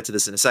 I'll get to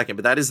this in a second,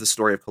 but that is the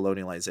story of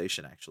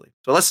colonialization, actually.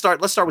 So let's start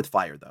with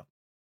fire, though.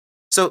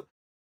 So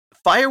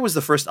fire was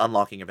the first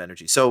unlocking of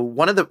energy. So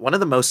one of the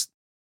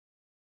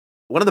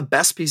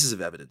best pieces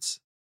of evidence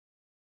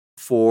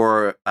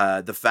for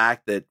the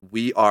fact that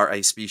we are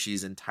a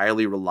species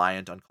entirely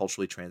reliant on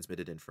culturally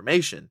transmitted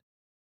information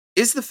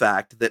is the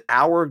fact that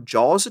our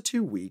jaws are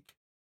too weak,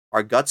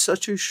 our guts are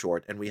too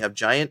short, and we have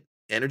giant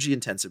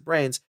energy-intensive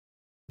brains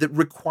that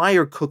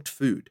require cooked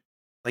food.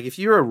 Like if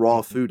you're a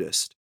raw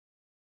foodist,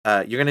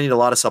 you're going to need a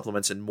lot of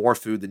supplements and more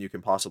food than you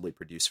can possibly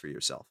produce for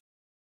yourself.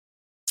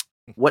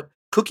 What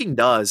cooking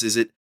does is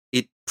it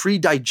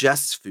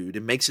pre-digests food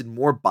and makes it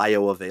more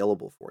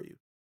bioavailable for you,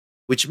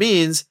 which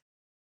means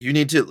you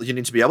need to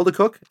be able to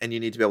cook and you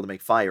need to be able to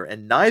make fire.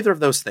 And neither of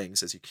those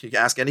things, as you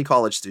ask any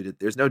college student,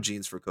 there's no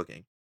genes for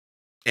cooking.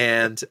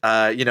 And,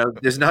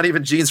 there's not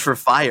even genes for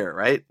fire,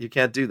 right? You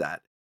can't do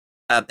that.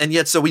 And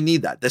yet, so we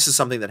need that. This is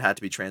something that had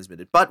to be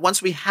transmitted. But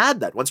once we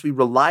had that, once we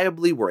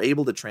reliably were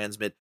able to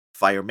transmit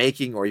fire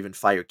making or even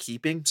fire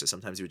keeping, so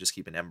sometimes you would just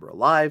keep an ember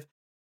alive,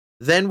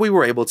 then we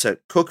were able to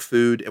cook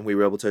food and we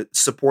were able to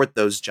support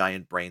those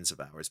giant brains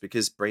of ours,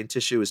 because brain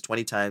tissue is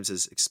 20 times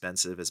as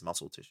expensive as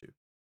muscle tissue.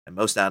 And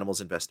most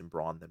animals invest in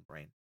brawn than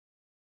brain.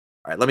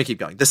 All right, let me keep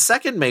going. The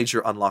second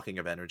major unlocking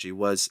of energy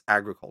was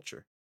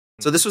agriculture.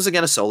 So this was,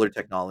 again, a solar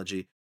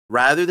technology.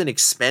 Rather than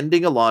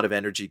expending a lot of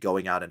energy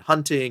going out and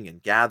hunting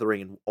and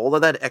gathering and all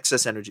of that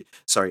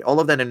all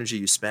of that energy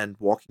you spend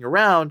walking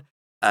around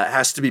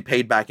has to be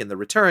paid back in the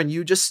return.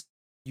 You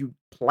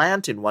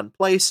plant in one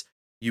place.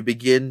 You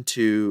begin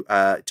to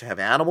have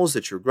animals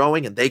that you're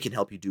growing, and they can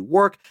help you do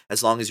work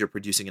as long as you're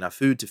producing enough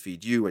food to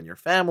feed you and your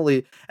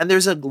family. And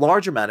there's a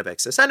large amount of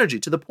excess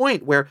energy, to the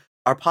point where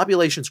our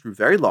populations grew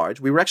very large.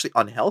 We were actually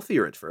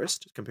unhealthier at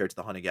first compared to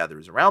the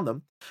hunter-gatherers around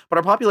them, but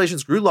our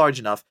populations grew large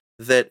enough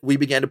that we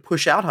began to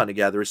push out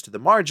hunter-gatherers to the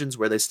margins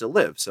where they still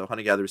live. So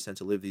hunter-gatherers tend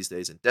to live these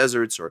days in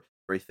deserts or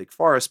very thick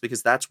forests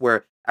because that's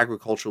where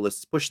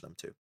agriculturalists push them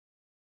to.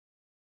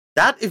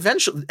 That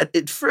eventually,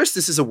 at first,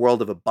 this is a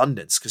world of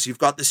abundance because you've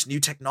got this new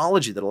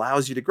technology that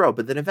allows you to grow,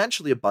 but then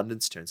eventually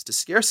abundance turns to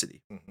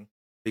scarcity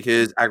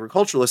because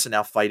agriculturalists are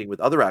now fighting with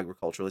other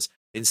agriculturalists,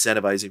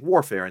 incentivizing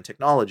warfare and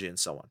technology and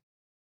so on.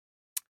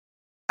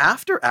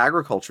 After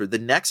agriculture, the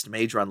next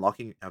major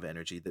unlocking of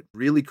energy that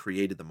really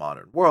created the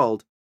modern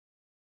world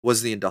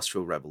was the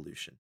Industrial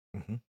Revolution.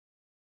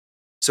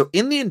 So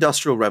in the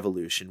Industrial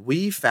Revolution,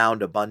 we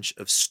found a bunch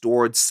of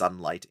stored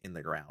sunlight in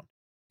the ground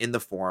in the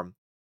form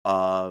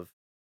of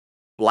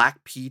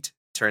black peat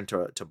turned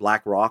to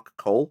black rock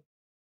coal,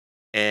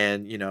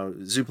 and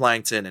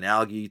zooplankton and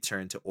algae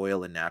turned to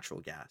oil and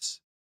natural gas.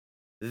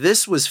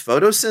 This was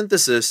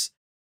photosynthesis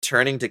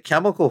turning to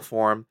chemical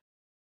form,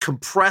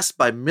 compressed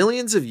by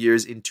millions of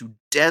years into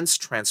dense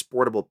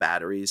transportable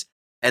batteries,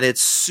 and it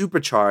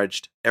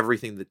supercharged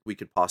everything that we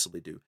could possibly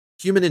do.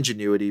 Human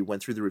ingenuity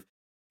went through the roof.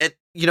 And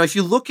if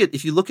you look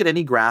at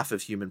any graph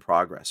of human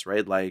progress,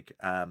 right, like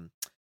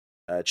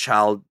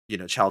child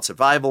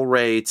survival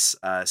rates,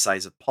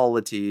 size of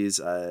polities,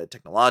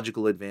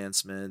 technological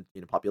advancement,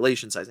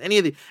 population size,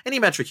 any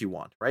metric you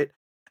want, right?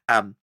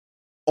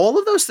 All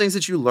of those things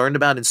that you learned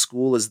about in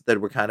school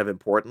that were kind of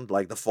important,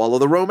 like the fall of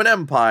the Roman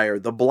Empire,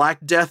 the Black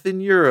Death in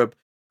Europe,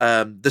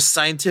 the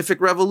scientific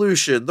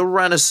revolution, the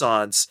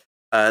Renaissance,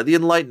 the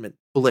Enlightenment,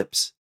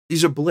 blips.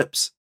 These are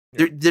blips.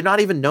 Yeah. They're not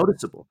even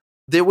noticeable.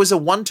 There was a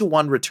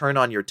one-to-one return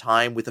on your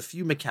time with a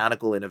few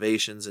mechanical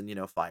innovations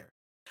and, fire.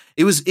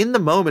 It was in the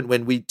moment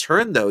when we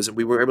turned those and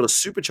we were able to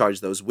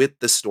supercharge those with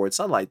the stored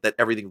sunlight that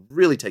everything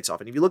really takes off.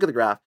 And if you look at the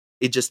graph,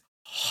 it just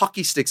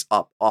hockey sticks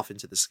up off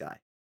into the sky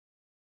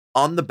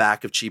on the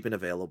back of cheap and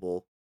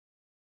available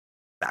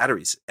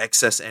batteries,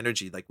 excess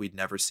energy like we'd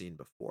never seen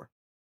before.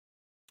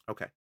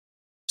 Okay.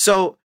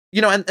 So,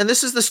 and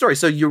this is the story.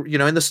 So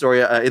in the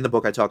story, in the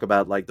book, I talk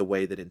about like the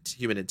way that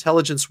human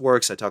intelligence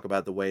works. I talk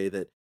about the way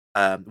that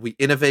we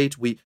innovate.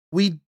 We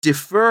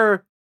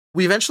defer.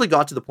 We eventually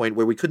got to the point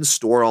where we couldn't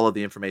store all of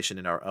the information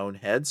in our own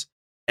heads,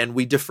 and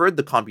we deferred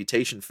the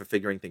computation for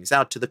figuring things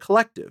out to the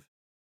collective.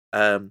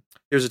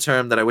 Here's a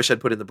term that I wish I'd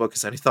put in the book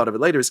because I only thought of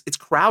it later. It's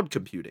crowd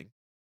computing.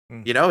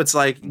 It's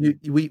like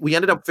we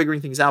ended up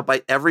figuring things out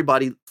by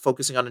everybody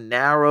focusing on a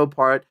narrow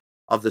part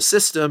of the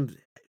system,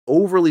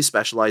 overly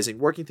specializing,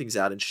 working things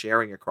out and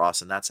sharing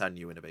across. And that's how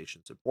new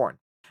innovations are born.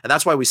 And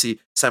that's why we see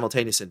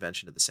simultaneous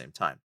invention at the same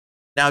time.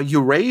 Now,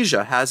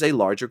 Eurasia has a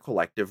larger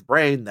collective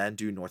brain than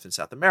do North and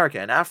South America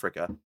and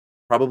Africa,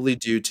 probably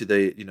due to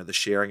the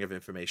sharing of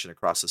information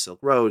across the Silk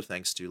Road,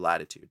 thanks to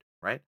latitude,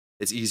 right?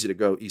 It's easy to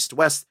go east to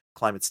west.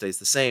 Climate stays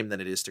the same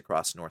than it is to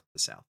cross north to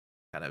south,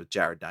 kind of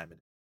Jared Diamond.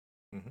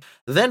 Mm-hmm.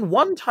 Then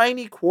one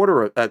tiny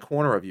corner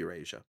of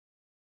Eurasia,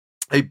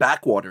 a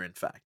backwater, in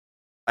fact.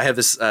 I have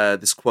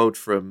this quote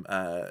from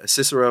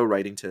Cicero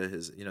writing to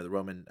his, the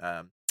Roman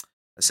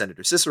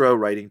Senator Cicero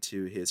writing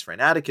to his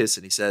friend Atticus,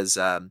 and he says,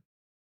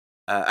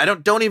 "I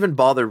don't even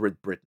bother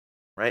with Britain,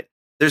 right?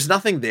 There's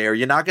nothing there.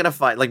 You're not gonna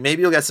find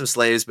maybe you'll get some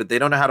slaves, but they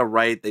don't know how to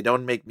write. They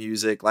don't make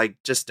music.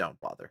 Just don't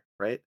bother,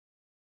 right?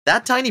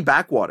 That tiny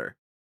backwater,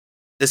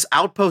 this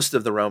outpost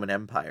of the Roman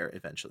Empire,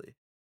 eventually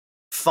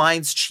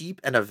finds cheap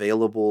and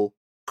available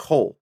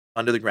coal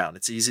under the ground.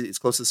 It's easy. It's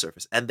close to the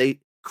surface, and they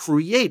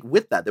create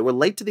with that. They were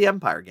late to the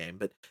empire game,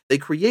 but they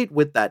create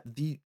with that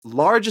the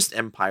largest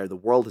empire the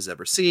world has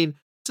ever seen,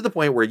 to the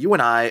point where you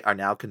and I are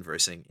now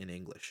conversing in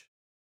English,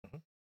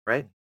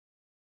 right?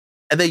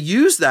 And they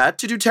used that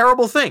to do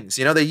terrible things.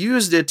 They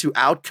used it to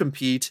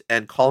outcompete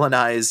and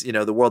colonize,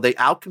 the world. They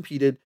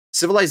outcompeted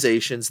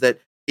civilizations that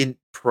in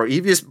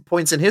previous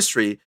points in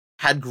history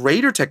had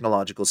greater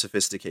technological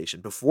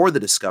sophistication before the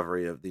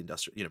discovery of the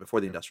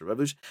before the Industrial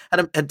Revolution.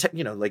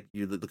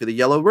 You look at the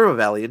Yellow River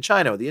Valley in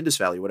China, or the Indus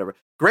Valley, whatever,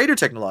 greater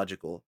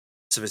technological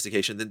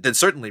sophistication than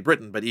certainly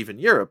Britain, but even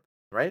Europe,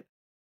 right?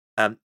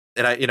 And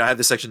I have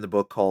this section in the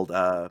book called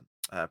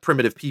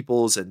Primitive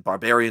Peoples and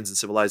Barbarians and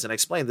Civilized, and I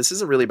explain this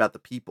isn't really about the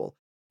people.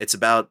 It's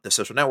about the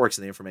social networks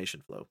and the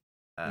information flow.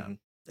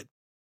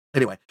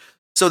 Anyway,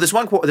 so this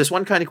one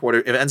kind of quarter,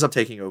 it ends up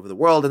taking over the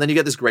world, and then you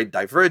get this great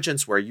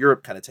divergence where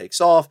Europe kind of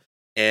takes off,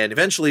 and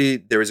eventually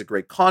there is a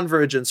great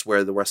convergence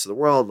where the rest of the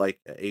world, like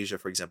Asia,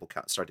 for example,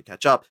 start to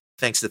catch up,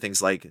 thanks to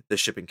things like the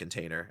shipping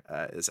container,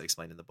 as I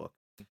explained in the book.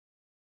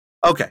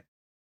 Okay,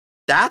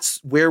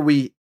 that's where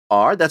we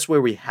are. That's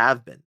where we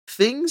have been.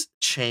 Things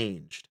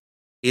changed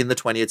in the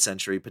 20th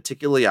century,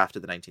 particularly after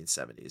the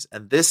 1970s.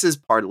 And this is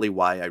partly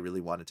why I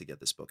really wanted to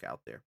get this book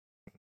out there.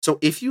 So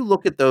if you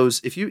look at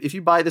those, if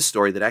you buy the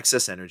story that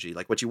excess energy,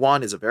 what you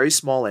want is a very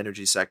small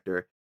energy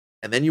sector,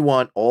 and then you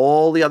want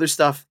all the other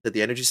stuff that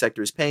the energy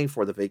sector is paying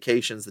for, the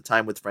vacations, the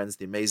time with friends,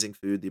 the amazing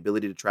food, the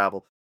ability to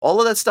travel, all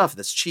of that stuff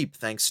that's cheap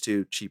thanks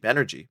to cheap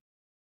energy.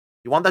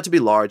 You want that to be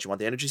large. You want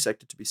the energy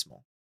sector to be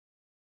small.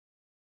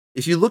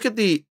 If you look at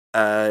the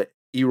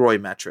EROI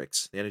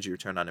metrics, the energy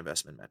return on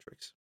investment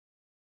metrics,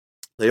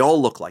 they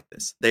all look like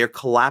this. They are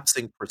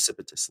collapsing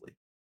precipitously.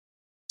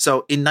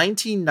 So in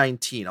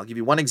 1919, I'll give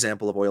you one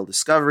example of oil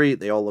discovery.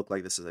 They all look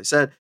like this, as I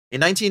said.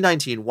 In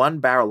 1919, 1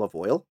 barrel of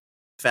oil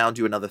found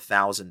you another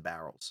 1,000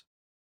 barrels.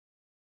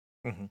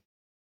 Mm-hmm.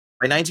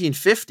 By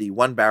 1950,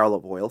 1 barrel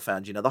of oil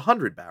found you another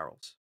 100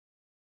 barrels.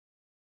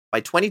 By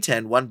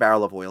 2010, 1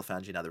 barrel of oil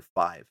found you another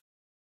 5.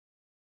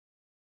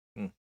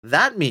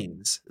 That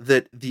means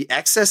that the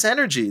excess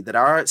energy that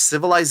our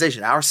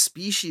civilization, our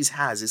species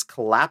has is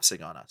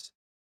collapsing on us.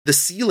 The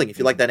ceiling, if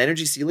you like, that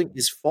energy ceiling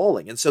is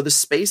falling. And so the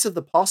space of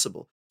the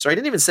possible. So I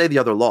didn't even say the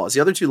other laws. The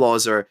other two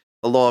laws are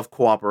the law of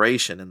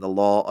cooperation and the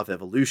law of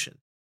evolution.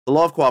 The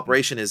law of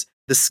cooperation is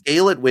the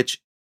scale at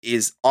which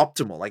is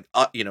optimal,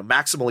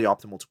 maximally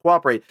optimal to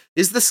cooperate,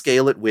 is the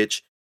scale at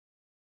which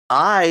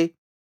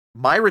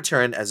my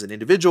return as an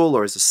individual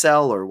or as a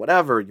cell or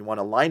whatever, you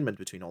want alignment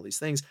between all these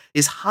things,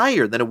 is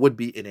higher than it would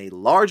be in a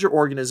larger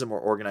organism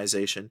or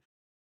organization,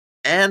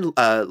 and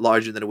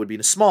larger than it would be in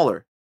a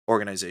smaller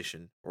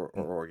organization or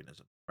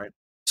organism, right?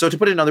 So to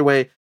put it another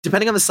way,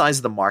 depending on the size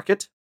of the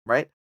market,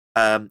 right?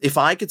 If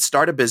I could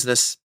start a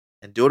business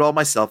and do it all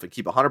myself and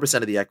keep 100%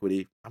 of the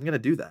equity, I'm going to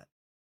do that.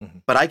 Mm-hmm.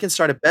 But I can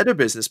start a better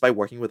business by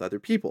working with other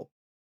people.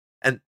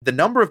 And the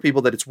number of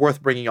people that it's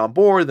worth bringing on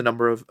board, the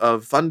number of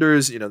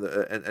funders,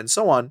 and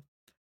so on,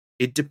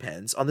 it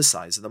depends on the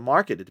size of the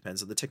market. It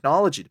depends on the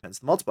technology. It depends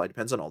on the multiply. It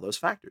depends on all those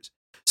factors.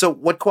 So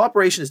what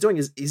cooperation is doing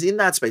is in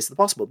that space of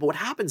the possible. But what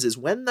happens is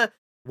when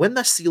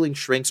the ceiling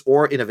shrinks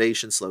or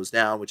innovation slows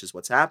down, which is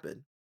what's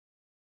happened,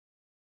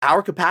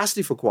 our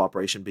capacity for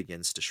cooperation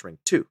begins to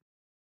shrink too.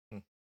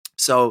 Mm.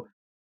 So,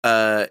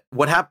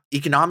 what happened?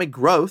 Economic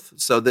growth.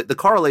 So the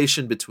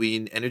correlation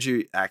between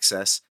energy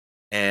access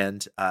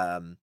and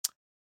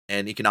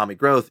economic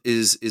growth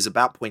is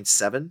about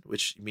 0.7,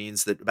 which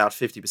means that about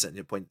 50%.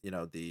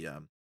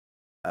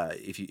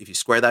 If you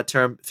square that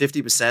term,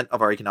 50%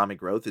 of our economic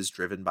growth is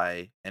driven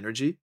by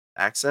energy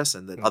access,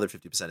 and the Mm. other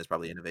 50% is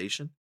probably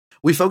innovation.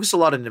 We focus a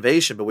lot on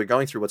innovation, but we're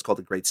going through what's called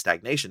the Great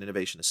Stagnation.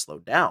 Innovation has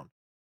slowed down,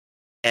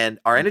 and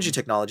our energy Mhm.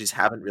 technologies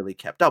haven't really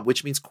kept up,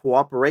 which means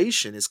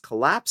cooperation is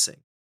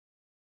collapsing.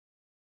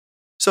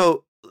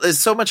 So there's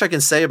so much I can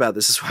say about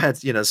this. This is why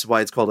this is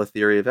why it's called a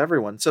theory of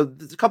everyone. So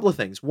there's a couple of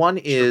things. One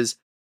Sure. is,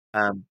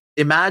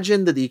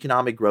 imagine that the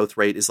economic growth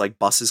rate is like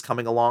buses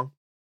coming along,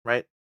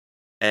 right?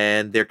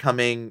 And they're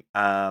coming,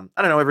 I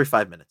don't know, every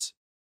 5 minutes.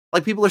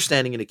 Like people are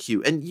standing in a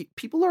queue, and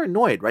people are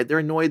annoyed, right? They're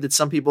annoyed that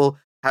some people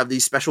have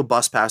these special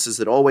bus passes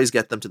that always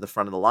get them to the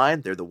front of the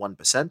line. They're the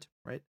 1%,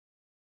 right?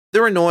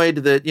 They're annoyed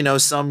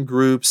that some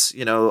groups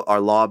are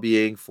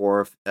lobbying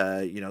for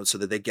so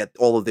that they get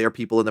all of their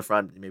people in the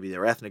front. Maybe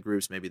they're ethnic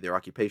groups, maybe they're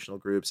occupational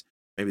groups,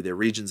 maybe they're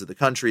regions of the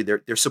country.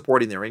 They're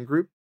supporting their in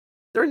group.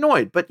 They're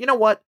annoyed, but you know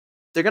what?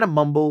 They're gonna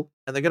mumble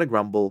and they're gonna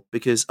grumble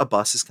because a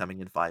bus is coming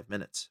in 5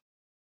 minutes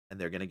and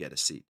they're gonna get a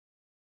seat.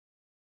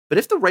 But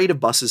if the rate of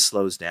buses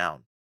slows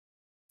down,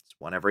 it's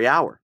one every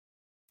hour,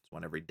 it's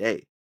one every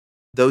day.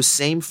 Those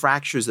same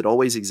fractures that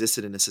always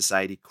existed in a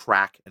society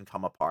crack and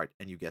come apart,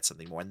 and you get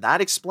something more. And that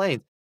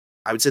explains,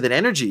 I would say, that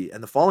energy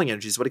and the falling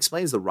energy is what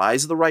explains the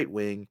rise of the right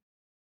wing.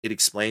 It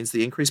explains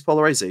the increased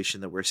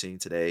polarization that we're seeing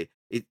today.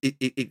 It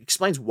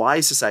explains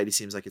why society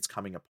seems like it's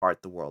coming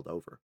apart the world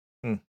over.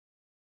 Mm.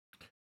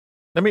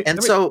 Let me And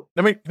let me so,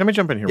 let me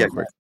jump in here yeah, real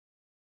quick.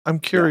 I'm yeah,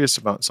 curious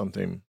about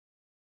something.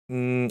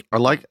 I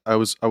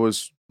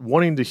was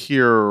wanting to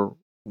hear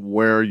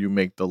where you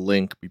make the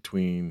link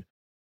between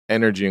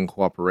energy and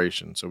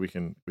cooperation, so we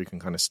can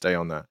kind of stay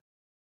on that.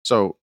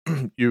 So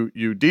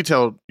you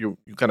detailed you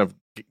kind of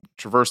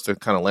traversed the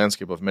kind of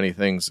landscape of many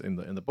things in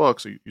the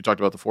book. So you talked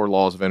about the four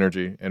laws of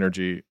energy,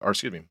 or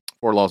excuse me,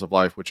 four laws of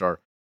life, which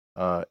are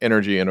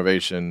energy,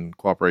 innovation,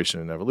 cooperation,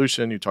 and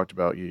evolution. You talked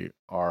about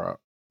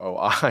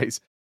EROIs,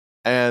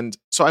 and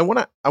so I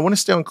want to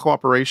stay on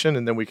cooperation,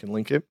 and then we can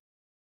link it.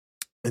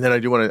 And then I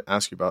do want to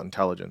ask you about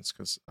intelligence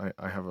because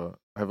I have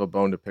a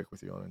bone to pick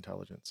with you on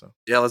intelligence. So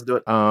yeah, let's do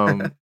it.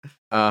 um,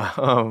 uh,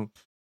 um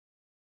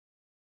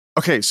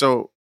okay,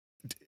 so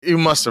you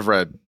must have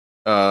read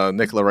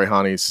Nicola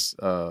Raihani's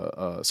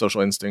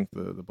Social Instinct,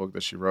 the book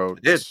that she I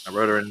wrote did. I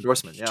wrote her an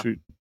endorsement. Yeah, 2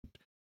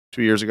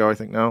 years ago, I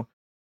think now.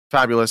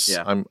 Fabulous.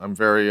 yeah, I'm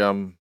very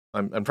I'm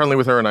friendly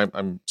with her, and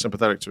I'm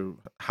sympathetic to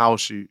how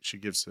she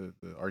gives the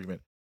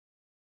argument.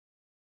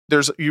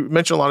 You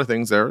mentioned a lot of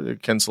things there.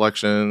 Ken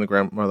selection, the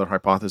grandmother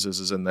hypothesis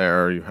is in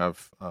there. You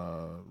have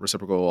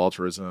reciprocal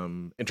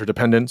altruism,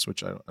 interdependence,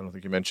 which I don't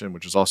think you mentioned,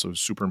 which is also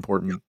super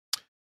important.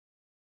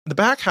 The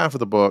back half of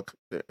the book,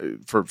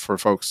 for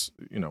folks,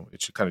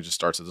 it kind of just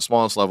starts at the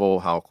smallest level,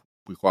 how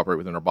we cooperate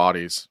within our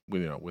bodies,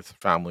 with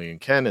family and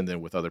kin, and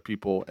then with other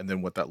people, and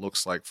then what that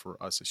looks like for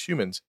us as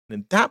humans. And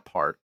then that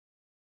part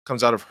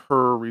comes out of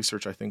her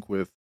research, I think,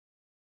 with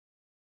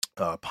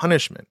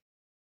punishment.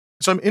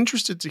 So I'm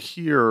interested to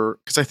hear,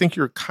 because I think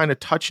you're kind of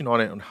touching on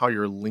it on how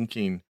you're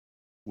linking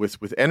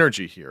with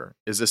energy here,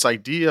 is this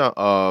idea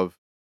of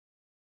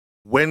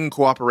when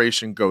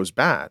cooperation goes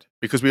bad,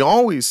 because we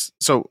always,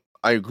 so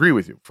I agree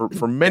with you, for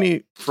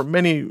many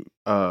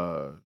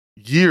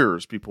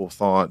years people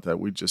thought that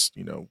we just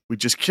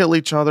kill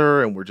each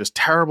other and we're just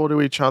terrible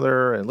to each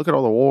other, and look at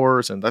all the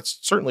wars, and that's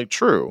certainly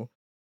true.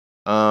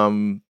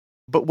 But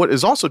what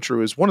is also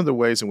true is one of the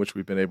ways in which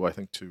we've been able, I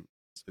think, to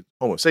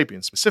Homo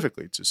sapiens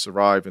specifically to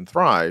survive and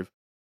thrive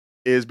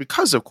is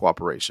because of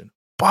cooperation.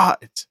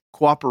 But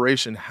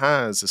cooperation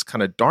has this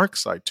kind of dark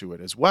side to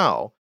it as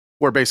well,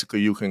 where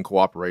basically you can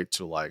cooperate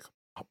to like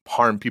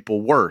harm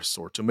people worse,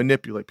 or to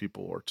manipulate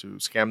people, or to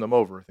scam them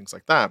over, things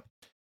like that.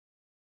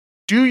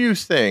 Do you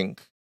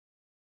think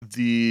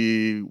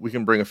we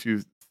can bring a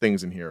few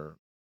things in here?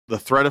 The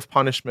threat of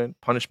punishment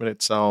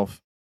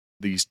itself,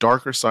 these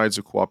darker sides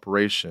of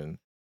cooperation,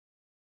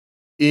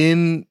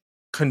 in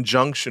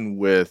conjunction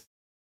with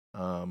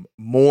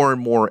more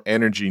and more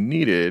energy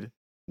needed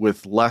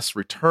with less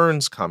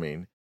returns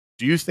coming,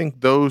 do you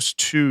think those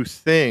two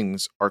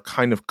things are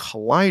kind of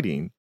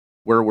colliding,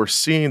 where we're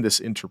seeing this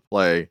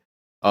interplay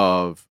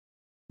of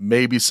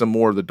maybe some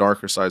more of the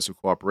darker sides of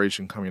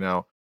cooperation coming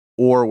out,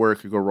 or where it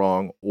could go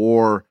wrong,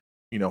 or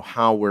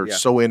how we're yeah.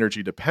 so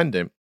energy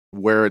dependent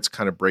where it's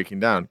kind of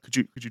breaking down? Could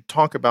you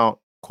talk about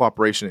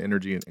cooperation and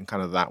energy in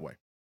kind of that way?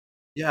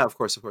 Yeah, of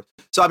course, of course.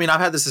 So, I mean, I've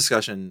had this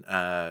discussion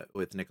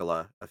with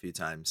Nicola a few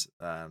times.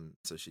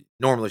 So she's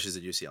at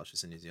UCL.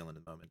 She's in New Zealand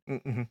at the moment.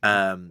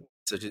 Mm-hmm.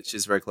 So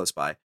she's very close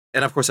by.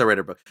 And of course, I read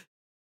her book.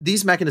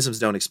 These mechanisms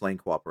don't explain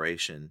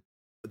cooperation.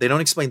 They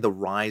don't explain the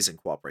rise in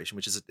cooperation,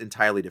 which is an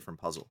entirely different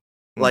puzzle.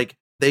 Like,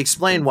 they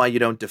explain why you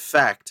don't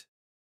defect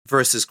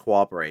versus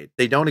cooperate.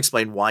 They don't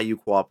explain why you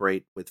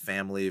cooperate with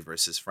family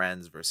versus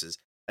friends versus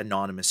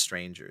anonymous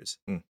strangers.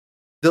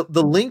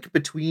 the link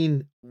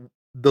between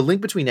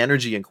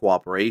energy and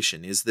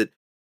cooperation is that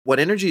what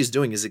energy is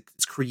doing is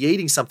it's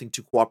creating something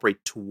to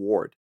cooperate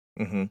toward.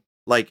 Mm-hmm.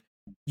 Like,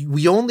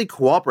 we only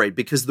cooperate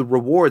because the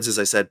rewards, as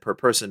I said, per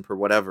person, per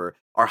whatever,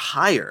 are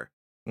higher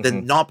Mm-hmm.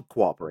 than not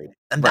cooperating.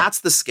 And Right.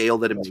 that's the scale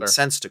that it That's makes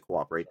fair. sense to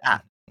cooperate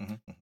at. Mm-hmm.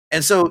 Mm-hmm.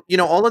 And so,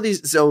 all of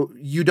these, so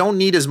you don't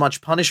need as much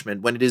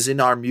punishment when it is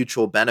in our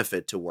mutual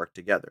benefit to work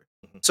together.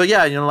 Mm-hmm. So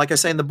yeah, like I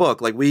say in the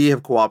book, like, we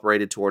have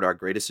cooperated toward our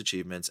greatest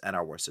achievements and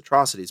our worst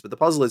atrocities. But the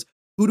puzzle is,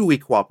 who do we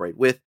cooperate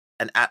with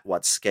and at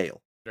what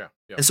scale? Yeah.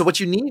 Yeah. And so what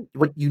you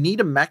need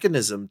a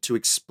mechanism to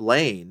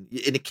explain,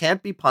 and it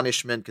can't be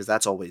punishment because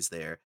that's always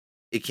there.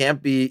 It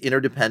can't be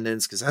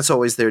interdependence because that's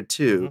always there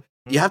too.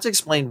 Mm-hmm. You have to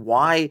explain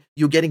why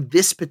you're getting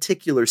this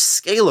particular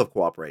scale of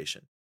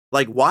cooperation.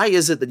 Like, why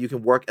is it that you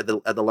can work at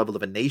the level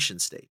of a nation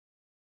state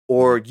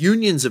or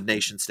unions of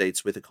nation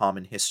states with a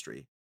common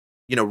history,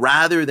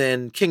 rather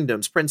than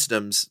kingdoms,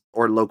 princedoms,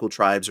 or local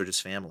tribes, or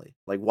just family?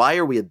 Like, why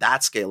are we at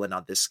that scale and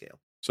not this scale?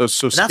 So And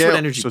that's what scale.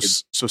 energy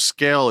gives. So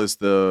scale is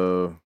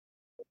the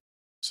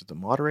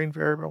moderating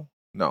variable?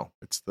 No,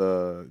 it's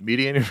the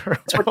mediating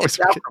variable. It's what I gets always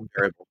the forget. outcome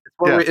variable.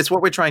 Yeah. It's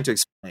what we're trying to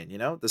explain.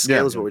 The scale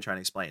Yeah. is what Yeah. we're trying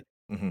to explain.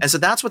 Mm-hmm. And so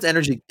that's what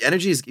energy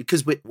is,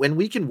 because when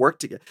we can work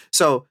together.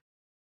 So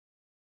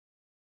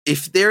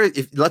if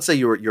let's say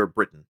you're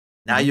Britain,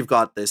 now Mhm.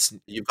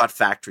 you've got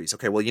factories.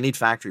 Okay, well, you need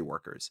factory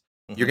workers.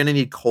 You're Mhm. going to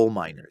need coal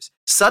miners.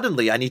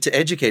 Suddenly, I need to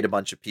educate a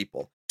bunch of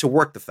people to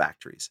work the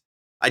factories.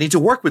 I need to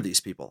work with these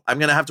people. I'm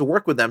going to have to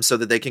work with them so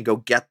that they can go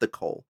get the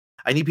coal.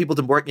 I need people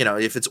to work,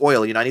 if it's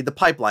oil, I need the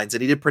pipelines. I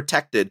need it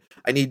protected.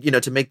 I need,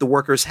 to make the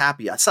workers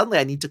happy. Suddenly,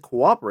 I need to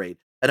cooperate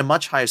at a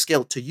much higher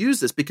scale to use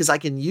this, because I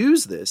can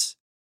use this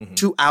Mhm.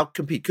 to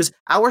outcompete. Because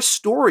our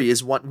story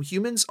is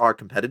humans are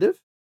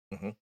competitive,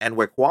 Mhm. and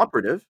we're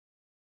cooperative,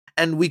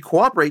 and we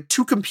cooperate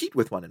to compete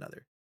with one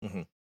another.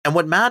 Mhm. And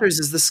what matters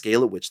is the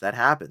scale at which that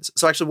happens.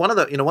 So actually, one of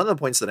the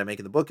points that I make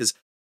in the book is,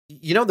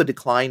 the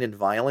decline in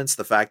violence,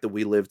 the fact that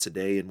we live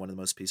today in one of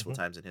the most peaceful Mhm.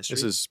 times in This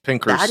history. is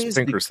That is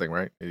Pinker's thing,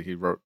 right? He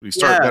wrote, we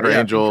start Better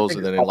Angels and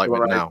Pinker then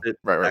Enlightenment popularized Now.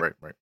 it.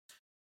 Right.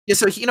 Yeah,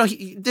 so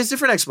there's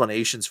different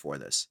explanations for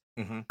this.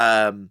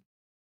 Mm-hmm.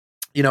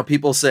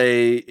 People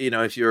say,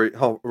 if you're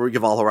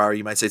Yuval Harari,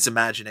 you might say it's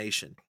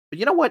imagination. But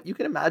you know what? You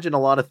can imagine a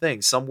lot of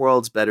things. Some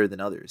worlds better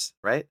than others,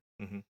 right?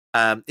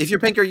 Mm-hmm. If you're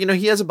Pinker,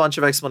 he has a bunch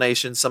of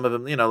explanations. Some of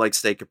them, like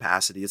state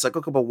capacity. It's like,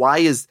 okay,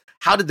 but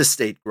how did the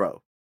state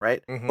grow,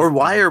 right? Mm-hmm. Or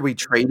why are we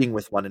trading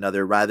with one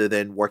another rather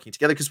than working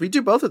together? Because we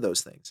do both of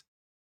those things,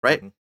 right?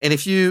 Mm-hmm. And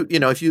if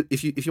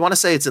you want to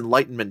say it's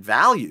Enlightenment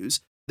values,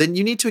 then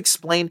you need to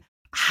explain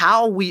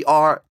how we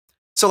are.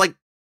 So, like,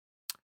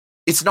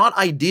 it's not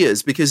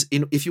ideas, because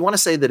if you want to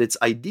say that it's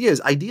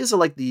ideas are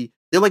like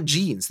they're like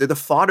genes. They're the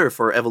fodder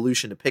for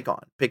evolution to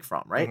pick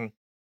from, right? Mm-hmm.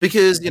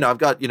 Because I've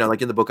got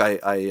like in the book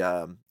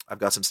I've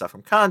got some stuff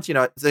from Kant.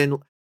 Then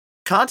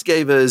Kant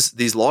gave us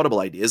these laudable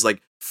ideas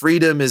like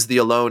freedom is the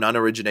alone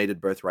unoriginated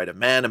birthright of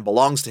man and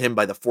belongs to him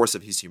by the force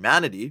of his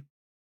humanity.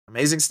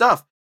 Amazing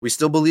stuff. We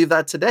still believe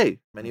that today.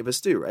 Many of us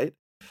do, right?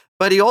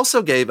 But he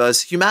also gave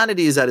us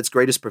humanity is at its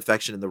greatest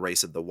perfection in the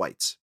race of the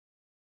whites.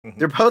 Mm-hmm.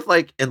 They're both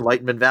like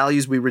Enlightenment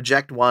values. We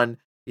reject one,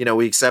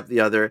 we accept the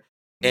other.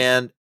 Mm-hmm.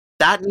 And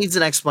that needs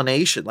an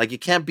explanation. Like,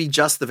 it can't be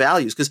just the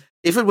values, because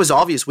if it was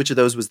obvious which of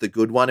those was the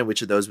good one and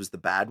which of those was the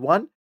bad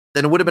one,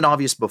 then it would have been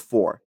obvious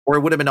before, or it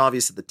would have been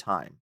obvious at the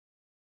time.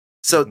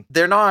 So Mm-hmm.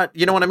 they're not,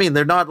 you know what I mean?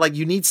 They're not like,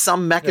 you need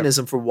some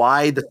mechanism for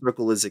why the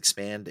circle is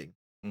expanding.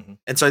 Mm-hmm.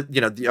 And so,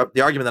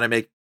 the argument that I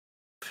make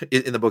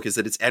in the book is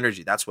that it's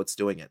energy. That's what's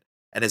doing it.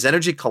 And as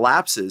energy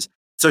collapses,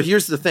 so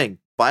here's the thing.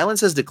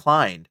 Violence has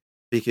declined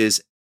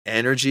because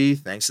energy,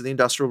 thanks to the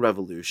Industrial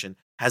Revolution,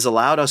 has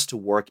allowed us to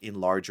work in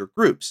larger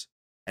groups.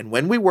 And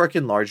when we work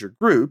in larger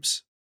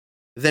groups,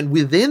 then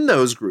within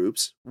those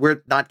groups,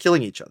 we're not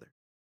killing each other.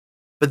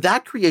 But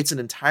that creates an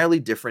entirely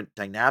different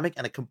dynamic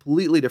and a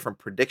completely different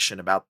prediction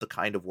about the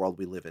kind of world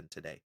we live in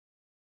today.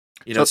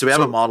 So we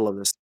have a model of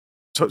this.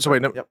 So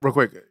wait, real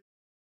quick.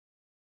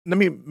 Let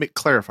me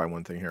clarify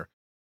one thing here.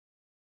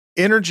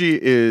 Energy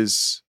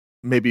is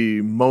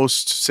maybe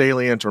most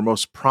salient or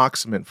most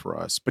proximate for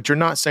us, but you're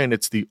not saying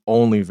it's the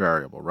only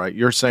variable, right?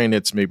 You're saying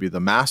it's maybe the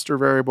master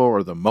variable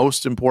or the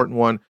most important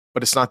one,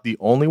 but it's not the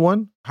only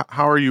one.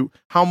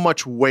 How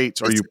much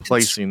weight are you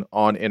placing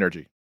on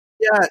energy?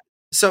 Yeah.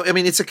 So, I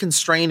mean, it's a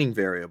constraining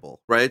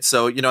variable, right?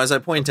 So, as I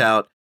point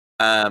out,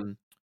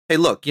 hey,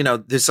 look,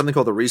 there's something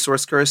called the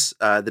resource curse.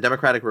 The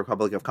Democratic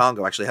Republic of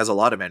Congo actually has a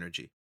lot of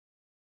energy.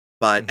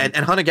 But, and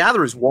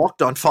hunter-gatherers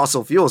walked on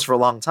fossil fuels for a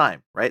long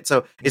time, right?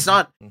 So it's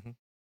not,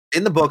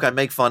 in the book, I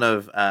make fun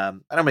of, I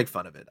don't make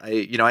fun of it.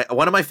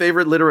 One of my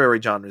favorite literary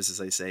genres,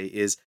 as I say,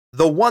 is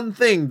the one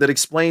thing that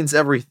explains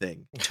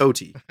everything,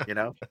 TOTI,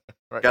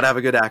 Right. Got to have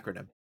a good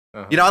acronym.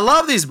 I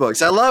love these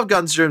books. I love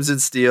Guns, Germs,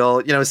 and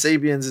Steel.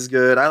 Sapiens is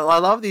good. I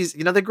love these.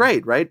 They're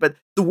great, right? But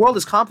the world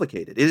is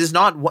complicated. It is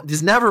not.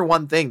 There's never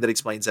one thing that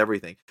explains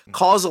everything.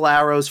 Causal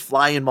arrows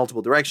fly in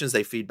multiple directions.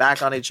 They feed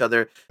back on each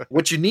other.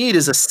 What you need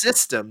is a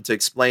system to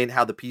explain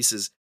how the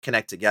pieces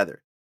connect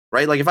together.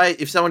 right? Like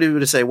if somebody were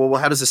to say, well,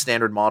 how does the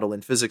standard model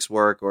in physics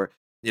work, or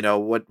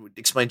what would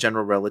explain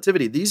general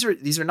relativity?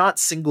 These are not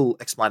single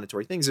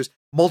explanatory things. There's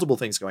multiple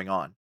things going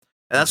on,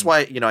 and that's Hmm. why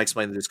I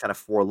explained that there's kind of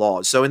four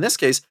laws. So in this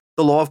case,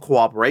 the law of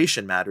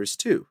cooperation matters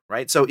too,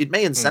 right? So it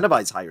may Mm.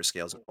 incentivize higher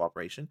scales of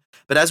cooperation,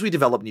 but as we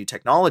develop new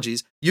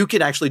technologies, you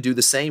can actually do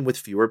the same with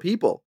fewer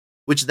people,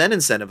 which then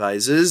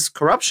incentivizes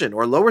corruption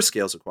or lower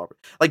scales of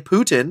cooperation. Like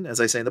Putin, as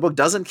I say in the book,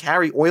 doesn't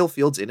carry oil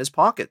fields in his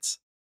pockets.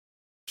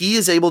 He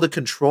is able to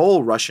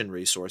control Russian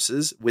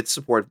resources with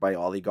support by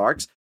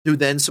oligarchs who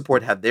then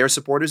have their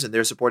supporters and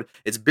their support.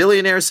 It's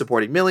billionaires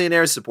supporting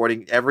millionaires,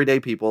 supporting everyday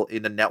people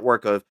in a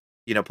network of,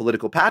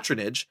 political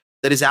patronage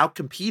that is out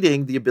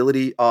competing the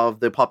ability of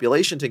the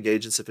population to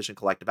engage in sufficient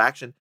collective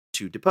action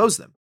to depose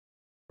them,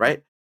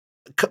 right?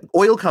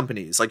 Oil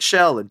companies like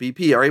Shell and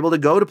BP are able to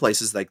go to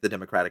places like the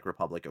Democratic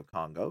Republic of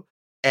Congo,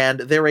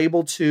 and they're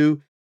able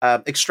to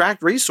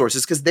extract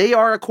resources because they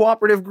are a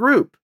cooperative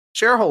group,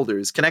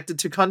 shareholders connected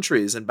to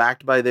countries and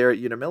backed by their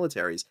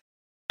militaries,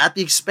 at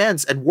the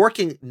expense and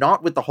working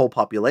not with the whole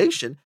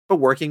population, but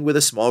working with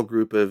a small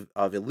group of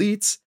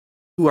elites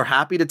who are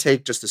happy to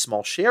take just a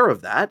small share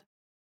of that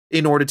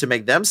in order to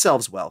make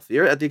themselves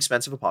wealthier at the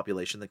expense of a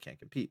population that can't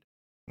compete.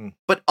 Mm.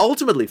 But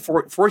ultimately,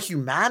 for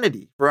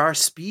humanity, for our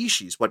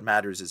species, what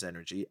matters is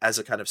energy as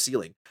a kind of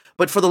ceiling.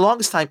 But for the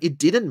longest time, it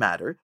didn't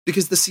matter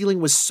because the ceiling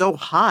was so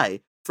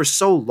high for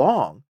so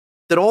long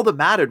that all that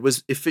mattered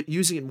was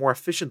using it more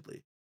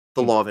efficiently,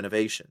 the Mm. law of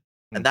innovation.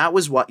 Mm. And that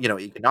was what,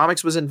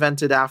 economics was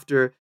invented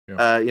after,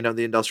 Yeah.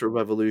 the Industrial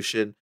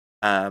Revolution,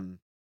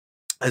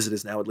 as it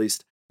is now at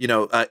least.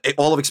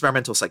 All of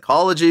experimental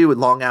psychology,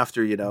 long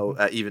after,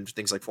 even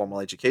things like formal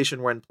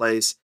education were in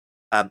place.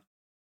 Um,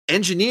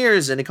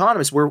 Engineers and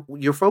economists,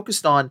 you're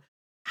focused on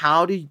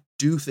how to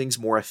do things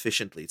more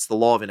efficiently. It's the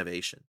law of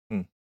innovation.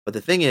 Mm. But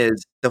the thing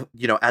is,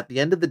 at the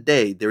end of the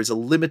day, there is a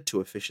limit to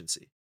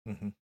efficiency.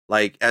 Mm-hmm.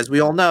 Like, as we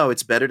all know,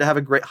 it's better to have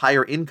a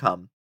higher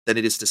income than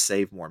it is to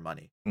save more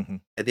money. Mm-hmm.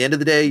 At the end of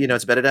the day,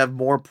 it's better to have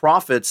more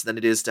profits than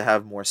it is to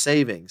have more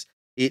savings.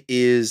 It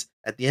is,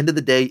 at the end of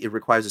the day, it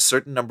requires a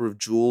certain number of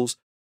joules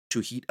to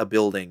heat a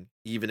building,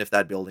 even if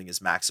that building is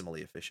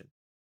maximally efficient.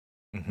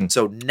 Mm-hmm.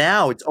 So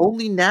now, it's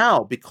only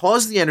now,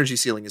 because the energy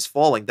ceiling is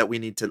falling, that we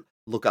need to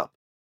look up,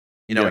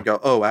 Yeah. and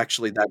go, oh,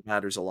 actually, that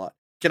matters a lot.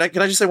 Can I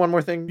just say one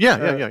more thing? Yeah.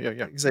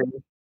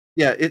 Xavier?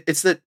 Yeah,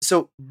 it's that.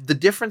 So the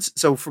difference.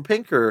 So for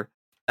Pinker,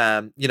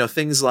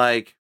 things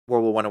like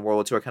World War I and World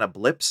War II are kind of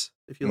blips,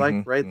 if you like,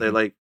 Mm-hmm. right? They're Mm-hmm.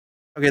 like,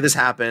 okay, this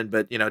happened,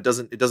 but it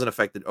doesn't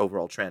affect the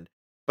overall trend.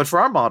 But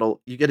for our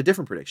model, you get a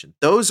different prediction.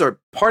 Those are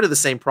part of the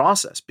same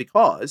process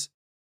because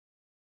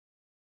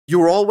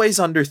you're always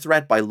under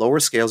threat by lower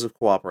scales of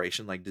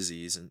cooperation, like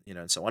disease and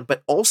so on.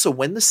 But also,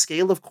 when the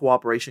scale of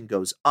cooperation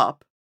goes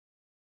up,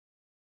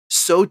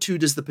 so too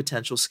does the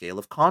potential scale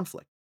of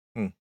conflict.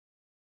 Mm.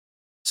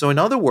 So, in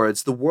other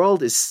words, the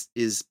world is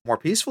more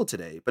peaceful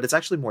today, but it's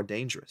actually more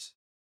dangerous.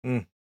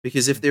 Mm.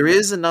 Because if there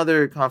is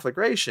another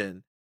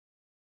conflagration,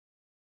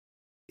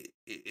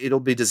 it'll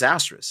be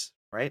disastrous,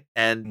 right?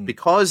 And Mm.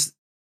 because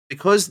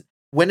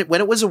when it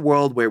was a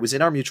world where it was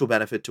in our mutual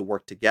benefit to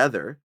work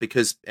together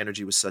because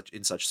energy was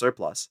in such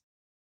surplus,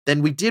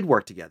 then we did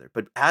work together.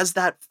 But as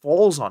that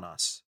falls on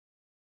us,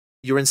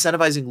 you're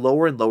incentivizing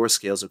lower and lower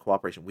scales of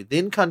cooperation.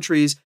 Within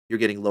countries, you're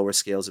getting lower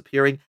scales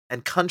appearing,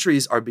 and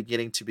countries are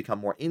beginning to become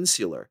more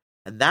insular.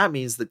 And that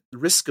means the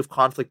risk of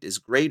conflict is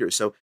greater.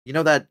 So,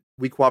 that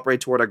we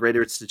cooperate toward our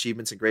greatest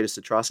achievements and greatest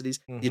atrocities.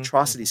 The Mm-hmm.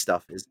 atrocity Mm-hmm.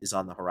 stuff is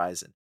on the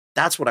horizon.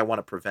 That's what I want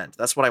to prevent.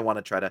 That's what I want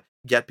to try to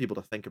get people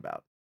to think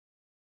about.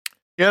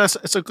 Yeah,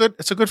 it's a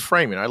good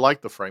framing. I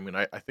like the framing.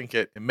 I think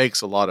it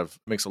makes a lot of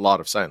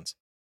sense.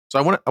 So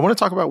I want to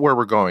talk about where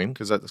we're going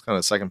because that's kind of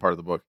the second part of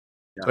the book.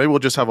 Yeah. So maybe we'll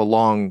just have a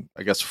long,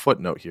 I guess,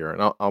 footnote here,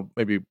 and I'll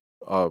maybe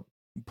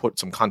put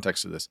some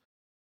context to this.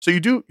 So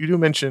you do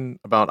mention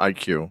about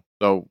IQ.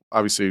 So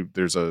obviously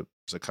there's a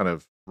kind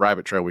of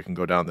rabbit trail we can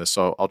go down this.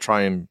 So I'll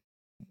try and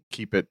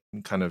keep it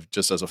kind of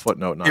just as a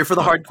footnote, Here for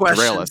the hard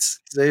derail us. questions,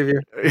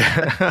 Xavier.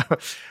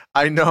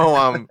 I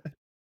know.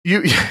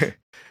 You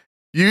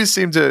you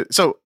seem to.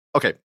 So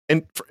okay,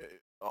 and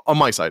on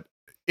my side,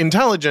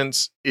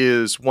 intelligence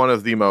is one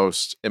of the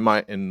most, in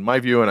my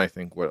view, and I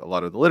think what a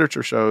lot of the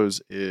literature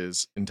shows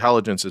is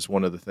intelligence is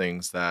one of the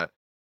things that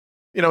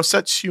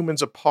sets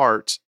humans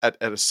apart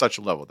at such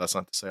a level. That's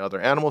not to say other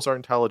animals are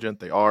intelligent.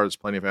 They are. There's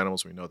plenty of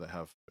animals we know that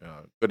have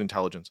good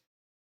intelligence.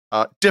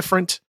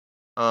 Different,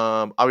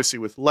 obviously,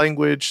 with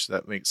language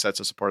that sets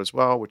us apart as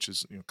well, which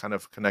is kind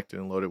of connected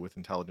and loaded with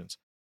intelligence.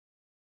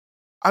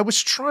 I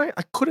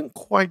couldn't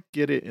quite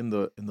get it in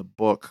the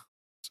book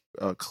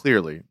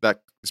clearly.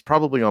 That is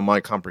probably on my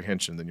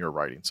comprehension than your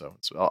writing, so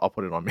I'll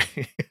put it on me.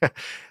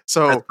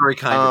 So That's very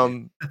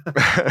kind of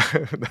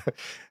you.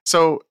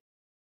 So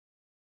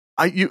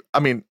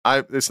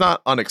it's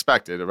not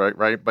unexpected,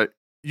 right? But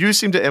you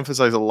seem to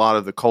emphasize a lot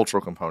of the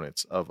cultural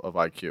components of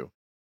IQ,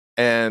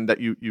 and that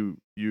you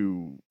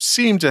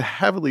seem to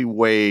heavily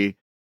weigh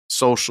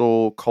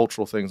social,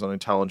 cultural things on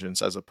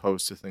intelligence as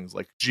opposed to things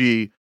like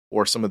G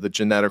or some of the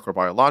genetic or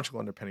biological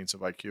underpinnings of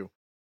IQ.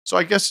 So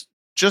I guess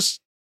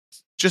just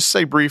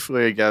say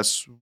briefly, I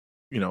guess,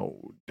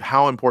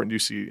 how important do you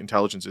see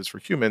intelligence is for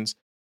humans,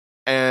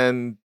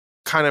 and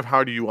kind of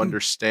how do you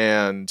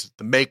understand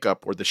the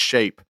makeup or the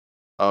shape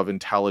of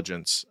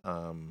intelligence,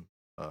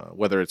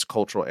 whether it's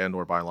cultural and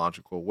or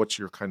biological? What's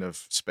your kind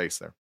of space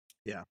there?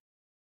 Yeah.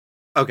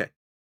 Okay.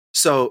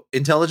 So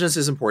intelligence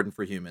is important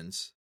for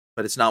humans,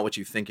 but it's not what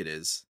you think it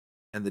is,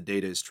 and the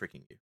data is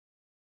tricking you.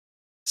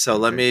 So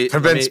let Okay. me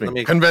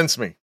Convince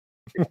me.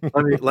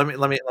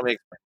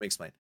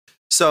 explain.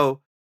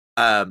 So,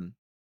 where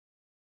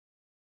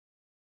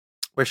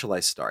shall I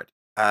start?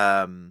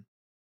 All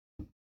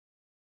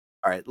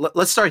right,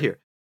 let's start here.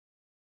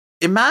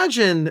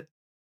 Imagine.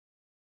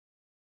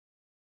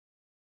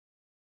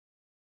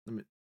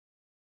 Just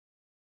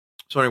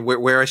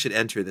wondering where I should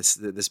enter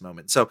this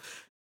moment. So,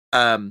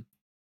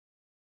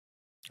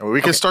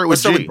 We can start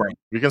with G.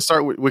 We can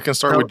start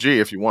with G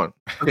if you want.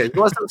 Okay,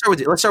 well, let's start with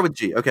G. Let's start with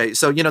G. Okay,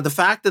 so the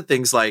fact that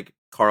things like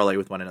correlate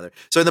with one another.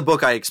 So in the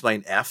book, I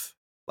explain F.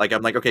 Like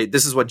I'm like, okay,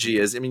 this is what G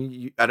is. I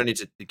mean, I don't need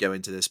to go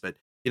into this, but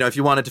if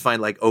you wanted to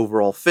find like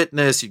overall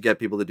fitness, you get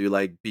people to do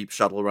like beep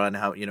shuttle run,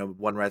 how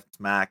 1 rep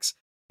max,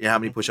 how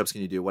many push-ups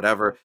can you do,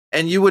 whatever,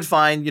 and you would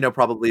find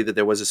probably that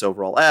there was this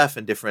overall F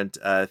and different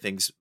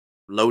things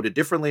loaded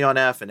differently on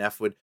F, and F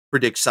would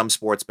predict some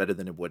sports better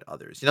than it would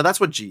others. That's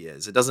what G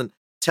is. It doesn't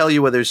tell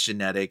you whether it's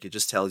genetic. It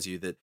just tells you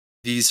that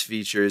these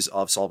features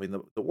of solving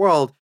the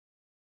world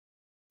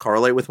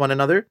correlate with one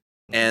another,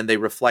 and they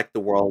reflect the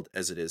world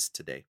as it is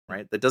today,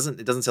 right? It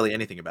doesn't tell you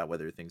anything about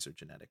whether things are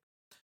genetic.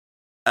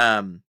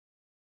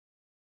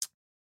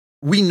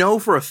 We know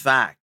for a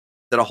fact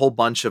that a whole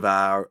bunch of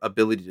our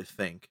ability to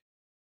think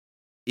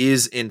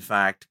is in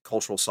fact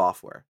cultural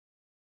software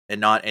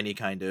and not any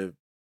kind of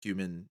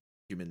human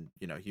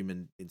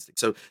instinct.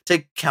 So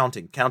take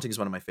counting. Counting is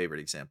one of my favorite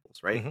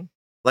examples, right? Mm-hmm.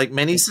 Like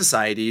many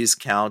societies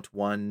count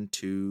 1,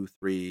 2,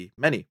 3,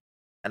 many.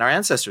 And our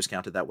ancestors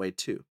counted that way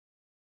too.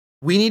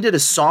 We needed a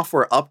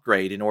software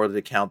upgrade in order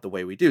to count the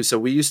way we do. So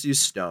we used to use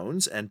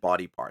stones and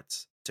body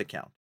parts to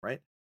count, right?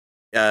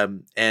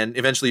 And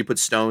eventually you put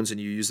stones and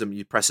you use them,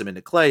 you press them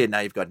into clay, and now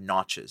you've got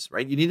notches,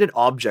 right? You needed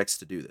objects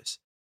to do this.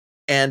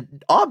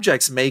 And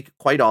objects make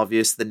quite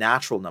obvious the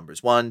natural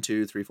numbers, 1,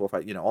 2, 3, 4,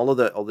 5, all of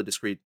the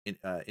discrete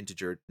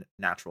integer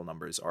natural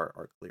numbers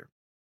are clear.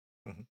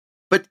 Mm-hmm.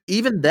 But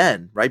even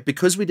then, right,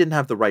 because we didn't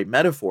have the right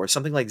metaphor,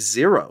 something like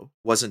 0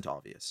 wasn't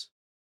obvious.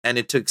 And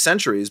it took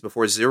centuries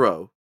before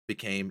 0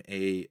 became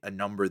a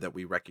number that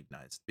we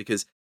recognized,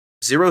 because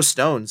 0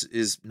 stones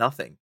is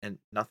nothing, and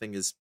nothing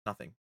is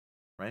nothing,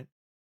 right?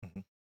 Mm-hmm.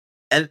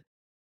 And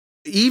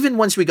even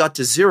once we got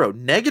to 0,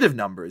 negative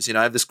numbers,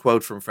 I have this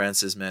quote from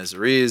Francis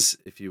Mazaries,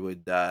 if you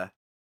would,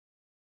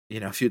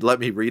 if you'd let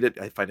me read it,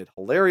 I find it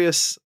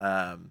hilarious.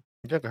 Yeah,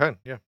 go ahead.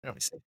 Yeah. Let me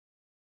see.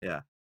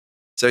 Yeah.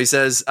 So he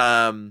says,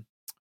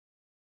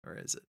 where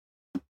is it?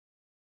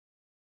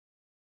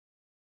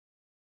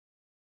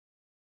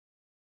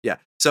 Yeah.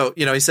 So,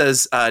 he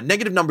says,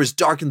 negative numbers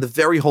darken the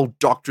very whole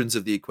doctrines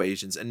of the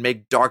equations and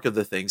make dark of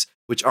the things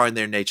which are in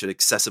their nature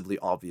excessively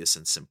obvious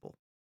and simple,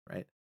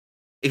 right?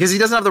 Because he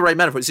doesn't have the right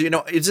metaphor. So,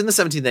 it's in the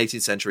 17th and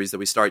 18th centuries that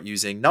we start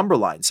using number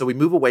lines. So we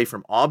move away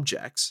from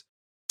objects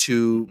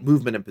to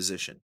movement and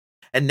position.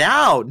 And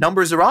now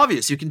numbers are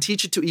obvious. You can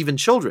teach it to even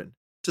children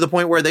to the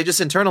point where they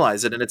just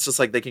internalize it, and it's just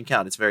like they can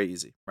count. It's very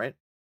easy, right?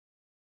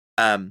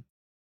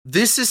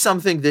 This is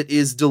something that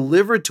is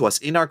delivered to us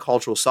in our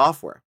cultural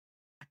software.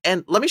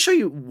 And let me show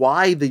you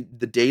why the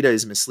data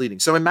is misleading.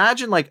 So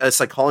imagine like a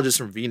psychologist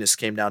from Venus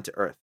came down to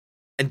Earth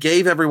and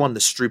gave everyone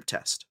the Stroop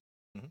test.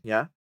 Mm-hmm.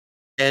 Yeah.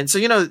 And so,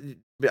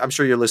 I'm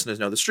sure your listeners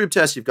know the Stroop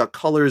test. You've got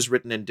colors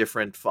written in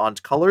different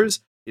font colors,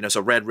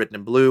 so red written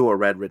in blue or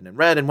red written in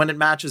red. And when it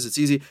matches, it's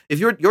easy. If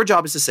your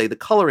job is to say the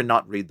color and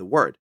not read the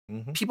word,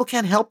 mm-hmm. people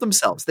can't help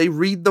themselves. They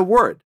read the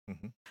word.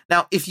 Mm-hmm.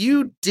 Now, if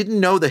you didn't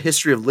know the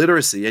history of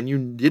literacy and you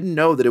didn't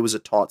know that it was a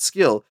taught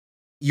skill,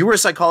 you were a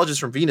psychologist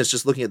from Venus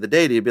just looking at the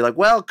data, you'd be like,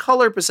 well,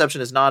 color perception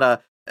is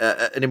not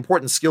an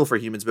important skill for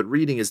humans, but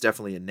reading is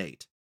definitely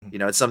innate.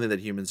 Mm-hmm. It's something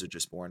that humans are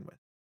just born with.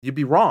 You'd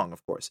be wrong,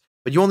 of course,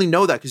 but you only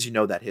know that because you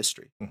know that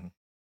history. Mm-hmm.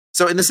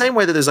 So in the same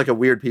way that there's like a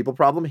weird people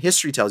problem,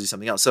 history tells you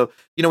something else. So,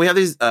 we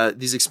have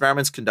these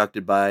experiments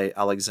conducted by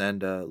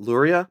Alexander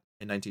Luria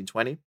in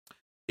 1920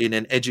 in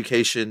an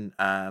education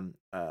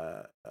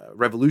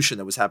revolution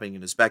that was happening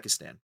in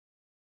Uzbekistan.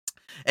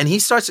 And he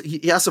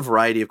asks a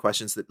variety of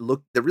questions that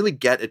really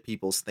get at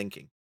people's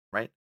thinking,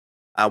 right?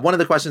 One of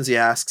the questions he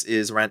asks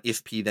is around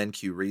if P then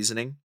Q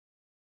reasoning.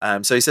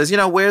 So he says,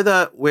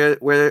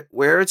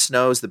 where it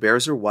snows, the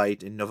bears are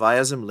white. In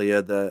Novaya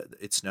Zemlya,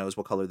 it snows.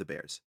 What color are the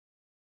bears?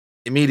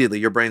 Immediately,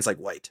 your brain's like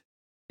white.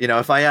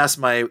 If I asked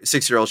my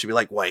 6-year-old, she'd be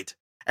like white.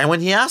 And when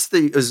he asked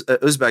the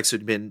Uzbeks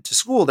who'd been to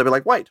school, they'd be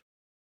like white.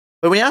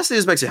 But when he asked the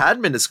Uzbeks who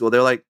hadn't been to school,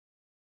 they're like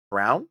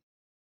brown.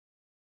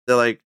 They're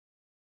like,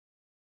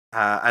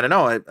 I don't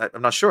know.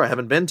 I'm not sure. I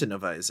haven't been to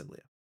Novaya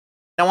Zemlya.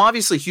 Now,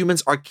 obviously,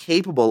 humans are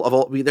capable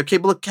of they're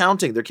capable of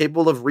counting. They're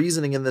capable of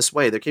reasoning in this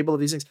way. They're capable of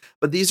these things.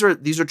 But these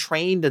are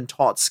trained and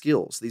taught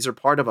skills. These are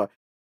part of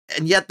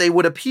and yet they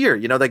would appear,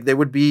 like they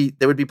would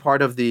be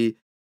part of the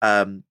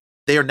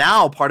They are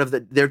now part of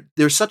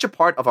they're such a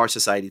part of our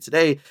society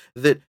today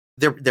that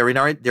they're in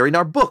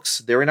our books,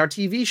 they're in our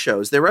TV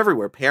shows, they're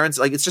everywhere. Parents,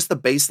 like, it's just the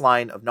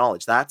baseline of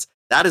knowledge. That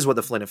is what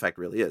the Flynn effect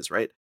really is,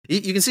 right?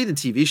 You can see it in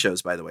TV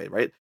shows, by the way,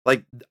 right?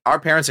 Like, our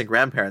parents and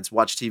grandparents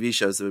watch TV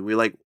shows that we're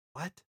like,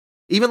 what?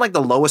 Even like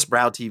the lowest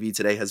brow TV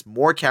today has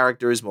more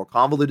characters, more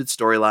convoluted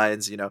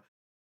storylines.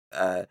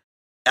 Uh,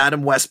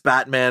 Adam West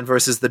Batman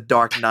versus the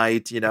Dark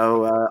Knight.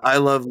 I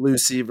Love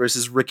Lucy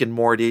versus Rick and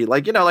Morty.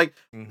 Like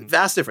Mm-hmm.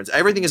 vast difference.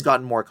 Everything has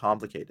gotten more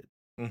complicated,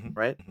 Mm-hmm.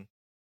 right? Mm-hmm.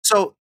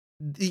 So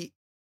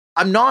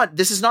I'm not.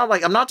 This is not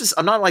like I'm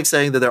not like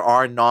saying that there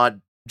are not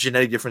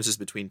genetic differences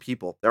between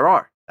people. There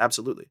are,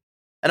 absolutely.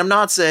 And I'm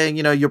not saying,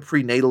 your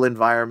prenatal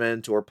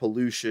environment or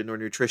pollution or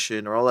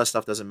nutrition or all that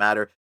stuff doesn't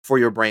matter for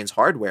your brain's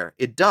hardware.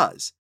 It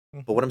does.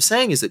 But what I'm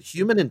saying is that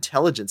human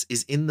intelligence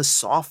is in the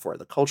software,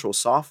 the cultural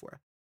software.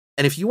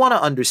 And if you want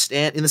to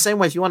understand, in the same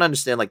way, if you want to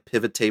understand like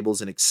pivot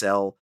tables in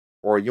Excel,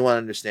 or you want to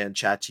understand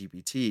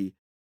ChatGPT,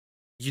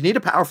 you need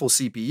a powerful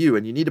CPU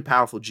and you need a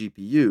powerful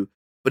GPU.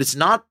 But it's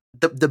not,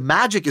 the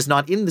magic is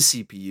not in the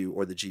CPU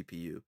or the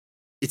GPU.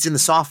 It's in the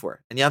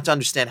software. And you have to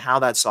understand how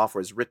that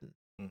software is written,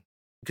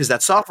 because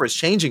that software is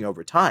changing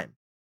over time.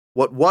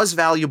 What was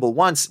valuable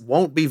once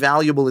won't be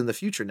valuable in the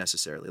future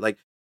necessarily. Like,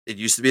 it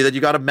used to be that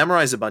you got to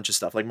memorize a bunch of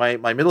stuff. Like, my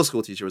middle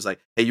school teacher was like,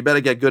 hey, you better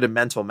get good at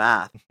mental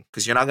math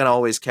because you're not going to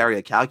always carry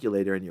a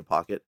calculator in your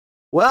pocket.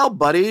 Well,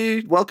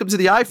 buddy, welcome to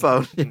the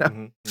iPhone.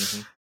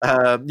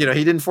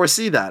 He didn't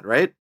foresee that,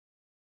 right?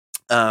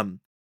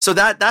 So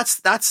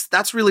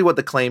that's really what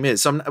the claim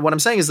is. So what I'm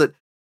saying is that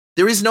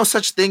there is no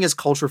such thing as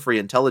culture-free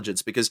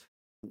intelligence, because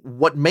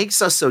what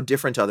makes us so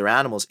different to other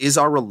animals is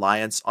our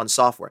reliance on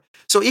software.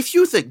 So if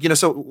you think,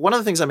 so one of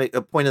the things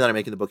a point that I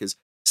make in the book is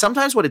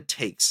sometimes what it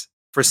takes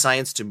for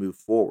science to move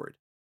forward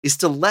is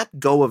to let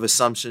go of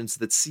assumptions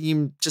that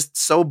seem just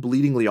so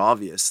bleedingly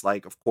obvious.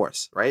 Like, of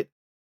course, right?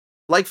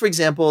 Like, for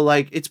example,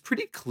 like, it's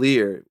pretty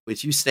clear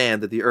if you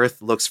stand that the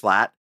Earth looks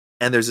flat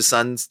and there's a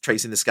sun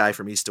tracing the sky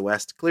from east to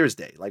west, clear as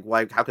day. Like,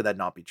 how could that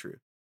not be true?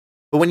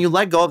 But when you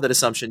let go of that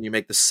assumption, you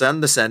make the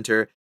sun the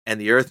center and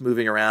the Earth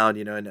moving around,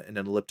 in an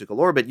elliptical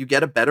orbit, you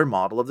get a better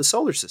model of the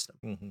solar system.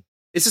 Mm-hmm.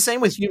 It's the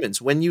same with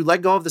humans. When you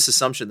let go of this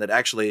assumption that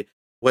actually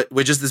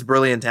we're just this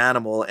brilliant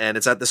animal and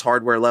it's at this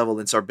hardware level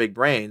and it's our big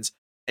brains,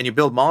 and you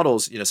build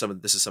models,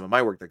 this is some of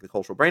my work, like the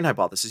cultural brain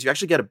hypothesis, you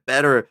actually get a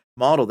better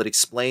model that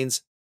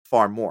explains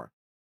far more.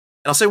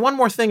 And I'll say one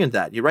more thing in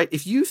that. You're right.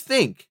 If you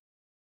think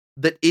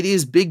that it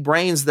is big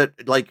brains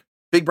that, like,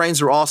 big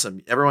brains are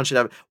awesome, everyone should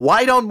have,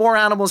 why don't more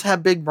animals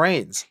have big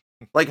brains?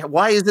 Like,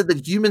 why is it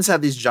that humans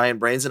have these giant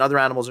brains and other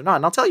animals are not?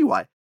 And I'll tell you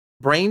why.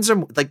 Brains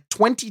are like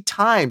 20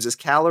 times as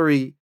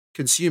calorie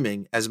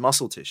consuming as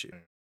muscle tissue,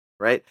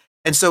 right?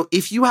 And so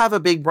if you have a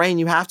big brain,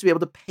 you have to be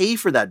able to pay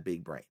for that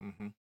big brain.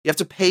 Mm-hmm. You have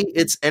to pay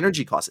its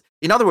energy costs.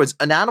 In other words,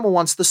 an animal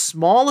wants the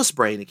smallest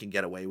brain it can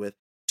get away with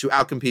to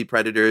outcompete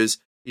predators,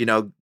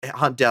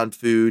 hunt down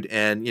food,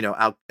 and,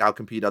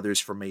 outcompete others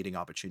for mating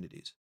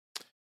opportunities.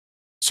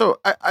 So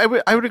I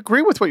would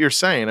agree with what you're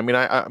saying.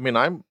 I mean,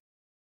 I'm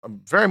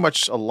very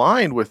much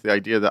aligned with the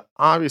idea that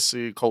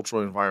obviously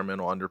cultural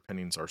environmental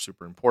underpinnings are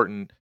super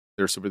important.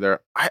 They're super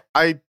there.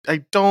 I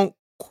don't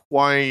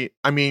quite,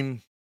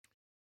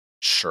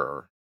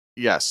 sure.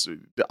 Yes.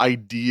 The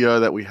idea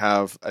that we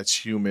have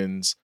as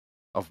humans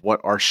of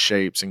what are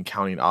shapes and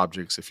counting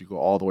objects, if you go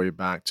all the way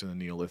back to the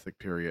Neolithic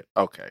period.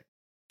 Okay.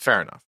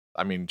 Fair enough.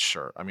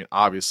 Sure.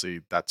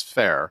 Obviously that's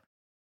fair,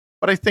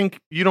 but I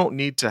think you don't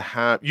need to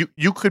have,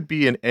 you could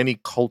be in any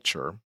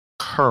culture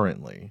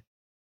currently.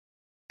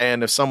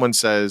 And if someone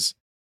says,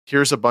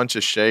 here's a bunch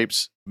of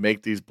shapes,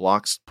 make these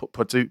blocks,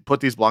 put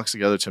these blocks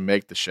together to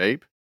make the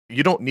shape,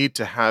 you don't need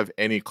to have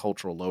any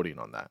cultural loading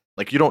on that.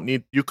 Like,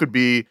 you could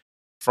be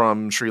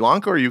from Sri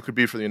Lanka or you could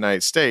be from the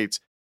United States.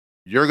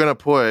 You're going to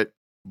put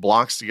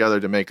blocks together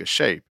to make a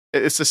shape.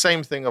 It's the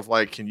same thing of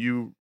like, can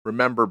you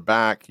remember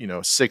back,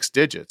 6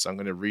 digits? I'm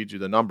going to read you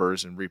the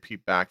numbers and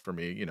repeat back for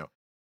me.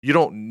 You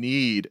don't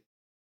need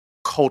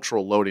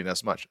cultural loading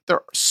as much.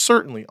 There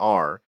certainly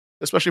are,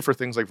 especially for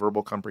things like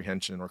verbal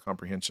comprehension or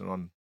comprehension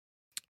on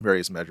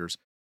various measures.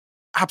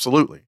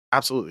 Absolutely.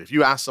 Absolutely. If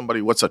you ask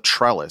somebody what's a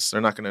trellis,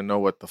 they're not going to know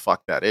what the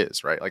fuck that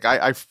is, right? Like,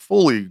 I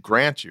fully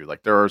grant you,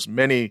 like, there's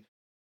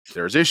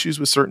issues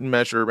with certain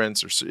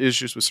measurements or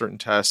issues with certain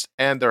tests,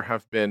 and there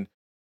have been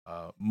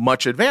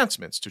much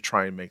advancements to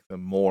try and make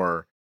them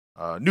more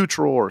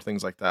neutral or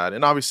things like that.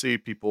 And obviously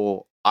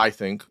people, I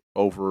think,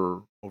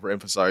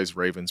 overemphasize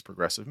Raven's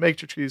progressive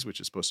matrices, which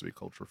is supposed to be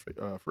culture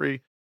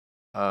free.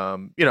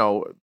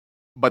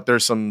 But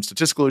there's some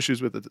statistical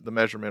issues with the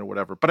measurement or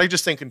whatever. But I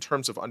just think in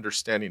terms of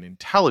understanding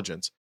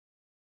intelligence,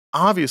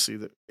 obviously,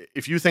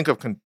 if you think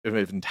of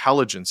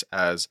intelligence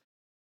as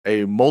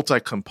a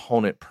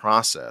multi-component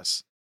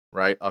process,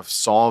 right, of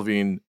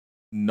solving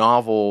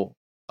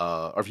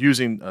of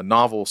using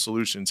novel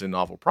solutions in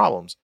novel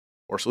problems,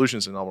 or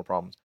solutions in novel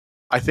problems,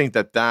 I think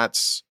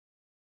that's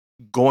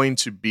going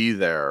to be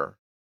there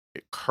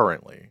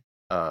currently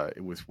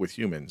with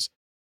humans.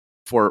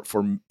 for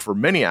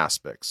many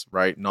aspects,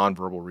 right?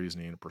 Nonverbal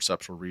reasoning,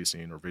 perceptual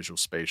reasoning, or visual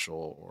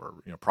spatial, or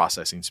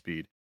processing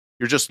speed.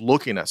 You're just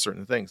looking at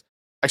certain things.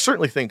 I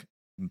certainly think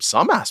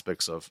some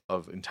aspects of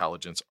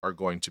intelligence are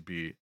going to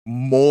be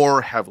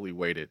more heavily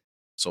weighted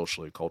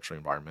socially,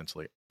 culturally,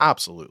 environmentally.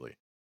 Absolutely.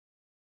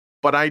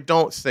 But I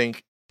don't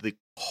think the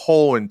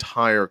whole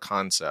entire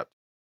concept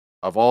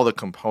of all the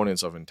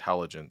components of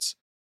intelligence,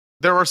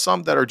 there are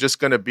some that are just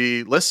going to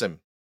be, listen,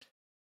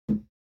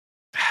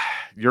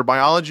 your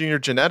biology and your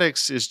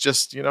genetics is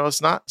just,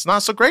 it's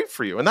not so great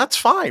for you, and that's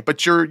fine.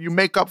 But you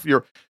make up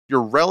your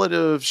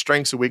relative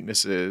strengths and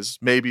weaknesses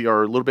maybe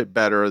are a little bit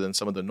better than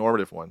some of the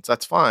normative ones.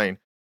 That's fine.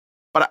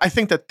 But I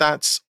think that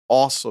that's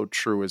also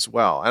true as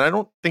well. And I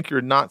don't think you're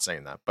not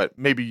saying that, but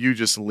maybe you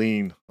just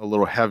lean a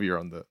little heavier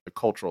on the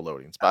cultural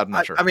loadings. But I'm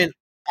not sure. I mean,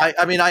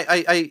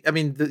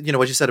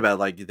 what you said about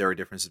like there are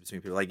differences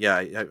between people. Like,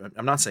 yeah,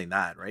 I'm not saying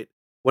that, right?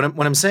 What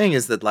I'm saying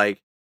is that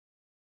like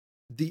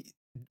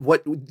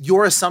what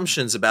your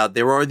assumptions about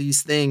there are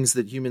these things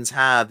that humans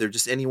have, they're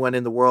just anyone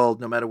in the world,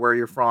 no matter where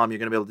you're from, you're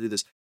going to be able to do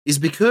this, is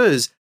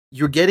because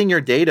you're getting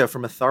your data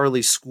from a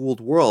thoroughly schooled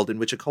world in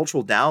which a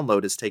cultural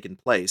download has taken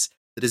place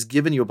that has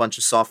given you a bunch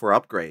of software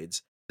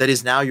upgrades that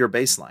is now your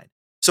baseline.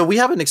 So we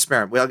have an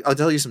experiment. Well, I'll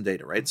tell you some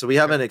data, right? So we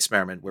have an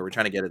experiment where we're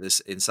trying to get at this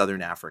in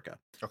Southern Africa.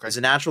 Okay. There's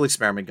a natural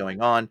experiment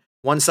going on.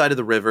 One side of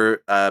the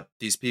river,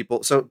 these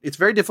people. So it's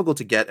very difficult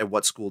to get at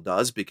what school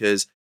does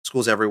because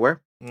schools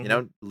everywhere.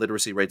 Mhm.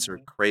 Literacy rates are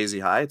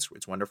crazy high.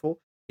 It's wonderful.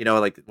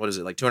 Like what is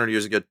it? Like 200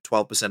 years ago,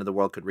 12% of the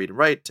world could read and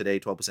write. Today,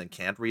 12%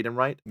 can't read and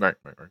write. Right.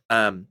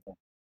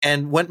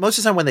 And most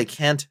of the time when they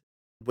can't,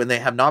 when they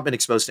have not been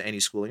exposed to any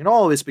schooling at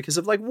all, it's because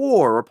of like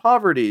war or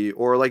poverty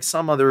or like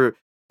some other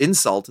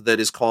insult that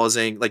is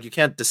causing, like, you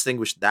can't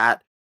distinguish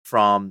that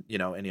from,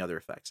 any other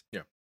effects.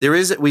 Yeah.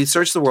 We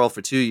searched the world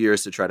for 2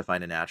 years to try to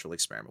find a natural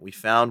experiment. We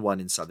found one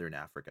in Southern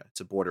Africa. It's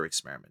a border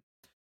experiment.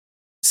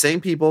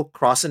 Same people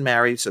cross and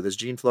marry. So there's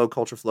gene flow,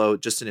 culture flow,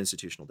 just an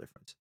institutional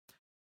difference.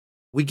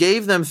 We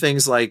gave them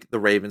things like the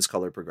Ravens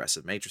color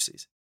progressive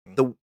matrices.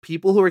 The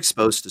people who are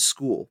exposed to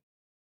school,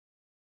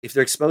 if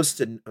they're exposed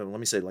to, let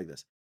me say it like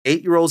this,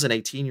 8-year-olds and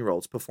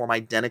 18-year-olds perform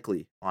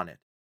identically on it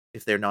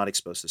if they're not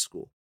exposed to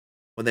school.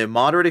 When they have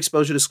moderate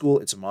exposure to school,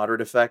 it's a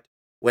moderate effect.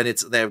 When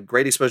they have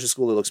great exposure to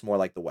school, it looks more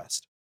like the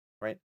West,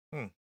 right?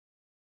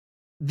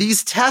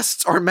 These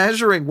tests are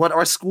measuring what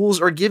our schools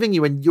are giving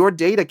you, and your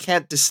data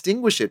can't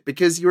distinguish it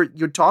because you're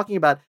talking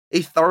about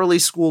a thoroughly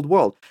schooled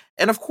world.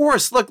 And of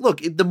course,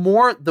 look, the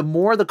more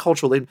the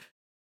cultural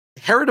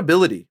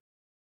heritability.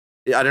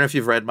 I don't know if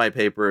you've read my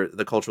paper,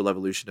 The Cultural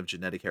Evolution of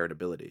Genetic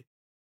Heritability,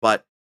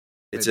 but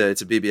it's a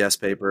BBS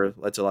paper.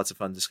 Lots of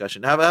fun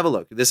discussion. Have a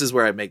look. This is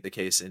where I make the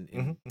case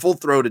in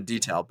full-throated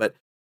detail, but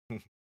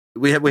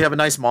we have a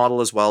nice model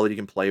as well that you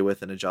can play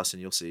with and adjust,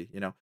 and you'll see,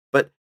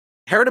 But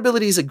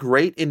heritability is a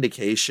great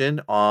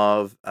indication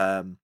of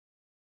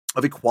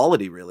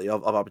equality, really,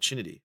 of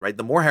opportunity, right?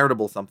 The more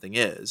heritable something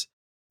is,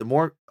 the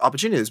more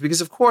opportunity is,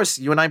 because of course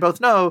you and I both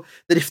know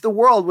that if the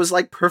world was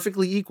like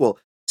perfectly equal,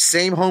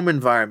 same home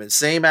environment,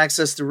 same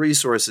access to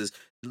resources,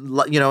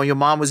 your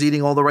mom was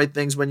eating all the right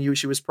things when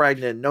she was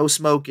pregnant, no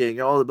smoking,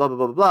 all the blah, blah,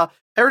 blah, blah, blah,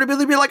 heritability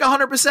would be like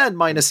 100%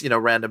 minus,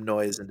 random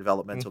noise and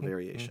developmental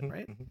variation,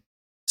 right?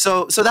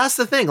 So that's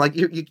the thing. Like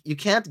you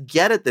can't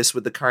get at this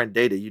with the current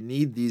data. You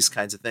need these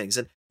kinds of things.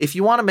 And if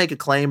you want to make a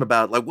claim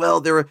about like,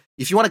 well,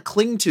 if you want to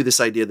cling to this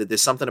idea that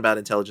there's something about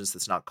intelligence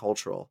that's not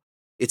cultural,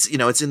 it's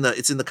in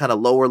the kind of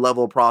lower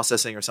level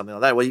processing or something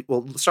like that. Well,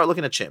 we'll start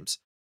looking at chimps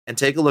and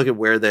take a look at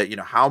where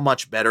how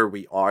much better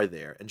we are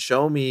there, and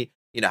show me,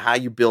 how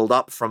you build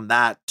up from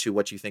that to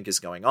what you think is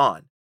going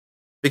on.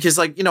 Because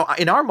in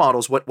our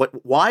models,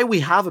 why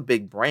we have a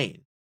big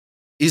brain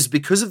is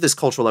because of this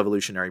cultural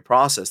evolutionary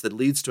process that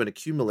leads to an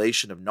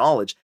accumulation of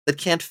knowledge that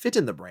can't fit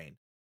in the brain,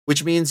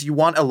 which means you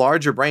want a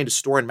larger brain to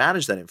store and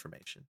manage that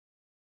information.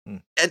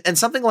 And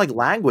something like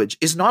language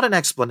is not an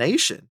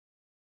explanation.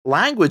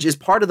 Language is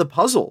part of the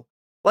puzzle.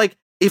 Like,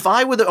 if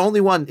I were the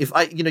only one,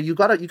 you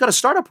gotta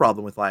start a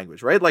problem with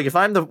language, right? Like, if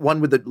I'm the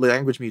one with the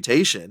language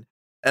mutation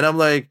and I'm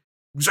like,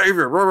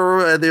 Xavier,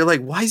 and they're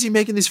like, why is he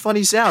making these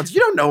funny sounds? You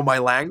don't know my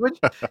language.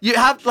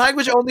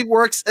 Language only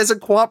works as a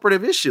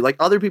cooperative issue. Like,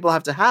 other people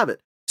have to have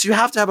it. So you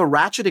have to have a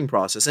ratcheting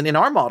process. And in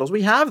our models,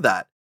 we have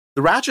that.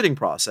 The ratcheting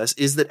process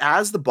is that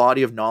as the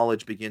body of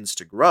knowledge begins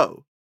to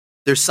grow,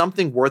 there's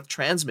something worth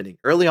transmitting.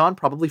 Early on,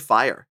 probably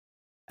fire.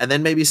 And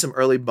then maybe some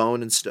early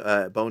bone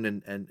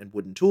and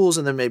wooden tools,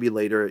 and then maybe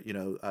later,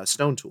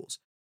 stone tools.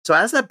 So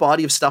as that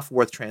body of stuff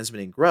worth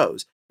transmitting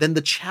grows, then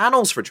the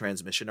channels for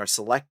transmission are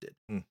selected,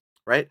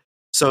 right?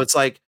 So it's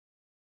like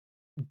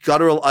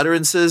guttural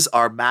utterances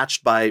are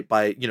matched by.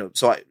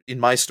 So in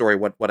my story,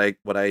 what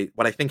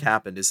I think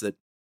happened is that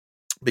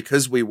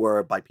because we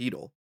were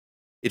bipedal,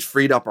 it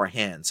freed up our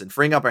hands, and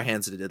freeing up our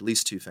hands did at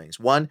least two things.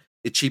 One,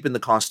 it cheapened the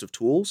cost of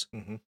tools,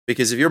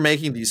 because if you're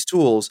making these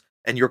tools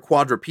and you're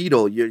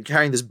quadrupedal, you're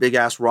carrying this big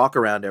ass rock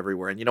around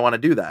everywhere, and you don't want to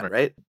do that,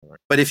 right?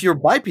 But if you're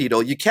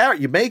bipedal, you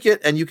make it,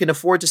 and you can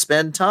afford to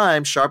spend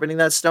time sharpening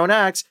that stone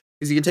axe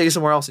because you can take it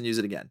somewhere else and use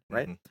it again,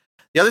 right?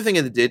 The other thing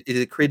it did is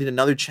it created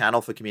another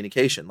channel for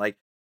communication. Like,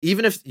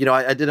 even if,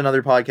 I did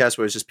another podcast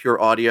where it's just pure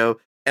audio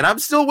and I'm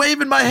still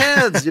waving my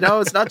hands,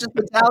 it's not just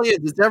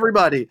Italians, it's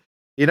everybody.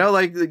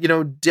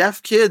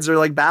 Deaf kids are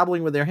like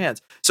babbling with their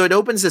hands. So it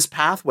opens this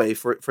pathway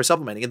for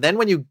supplementing. And then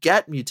when you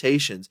get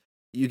mutations,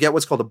 you get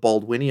what's called a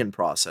Baldwinian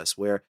process,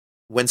 where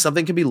when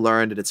something can be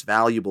learned and it's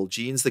valuable,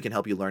 genes that can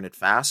help you learn it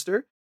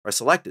faster are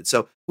selected.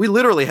 So we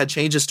literally had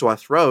changes to our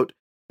throat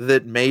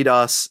that made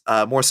us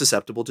more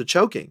susceptible to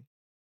choking.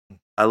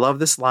 I love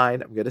this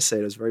line. I'm going to say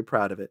it. I was very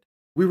proud of it.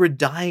 We were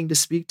dying to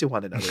speak to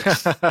one another.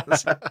 That's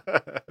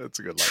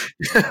a good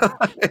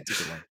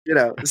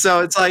line.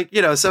 So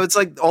it's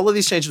like all of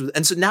these changes.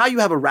 And so now you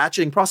have a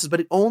ratcheting process, but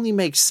it only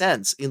makes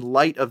sense in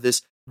light of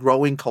this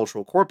growing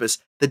cultural corpus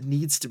that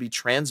needs to be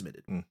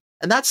transmitted.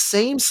 And that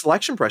same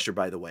selection pressure,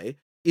 by the way,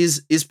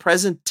 is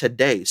present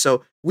today.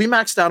 So we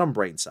maxed out on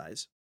brain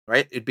size,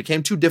 right? It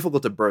became too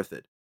difficult to birth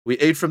it. We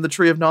ate from the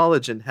tree of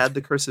knowledge and had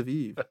the curse of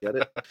Eve. Get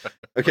it?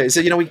 Okay,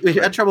 so we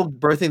had trouble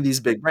birthing these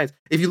big brains.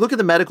 If you look at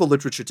the medical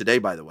literature today,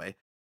 by the way,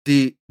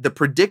 the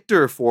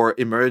predictor for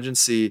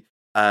emergency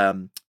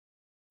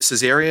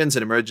cesareans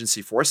and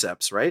emergency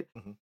forceps, right,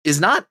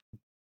 is not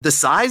the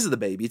size of the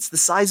baby; it's the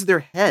size of their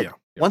head. Yeah.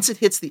 Once it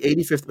hits the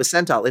 85th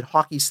percentile, it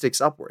hockey sticks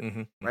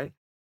upward, right?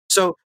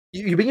 So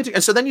you begin to,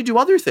 and so then you do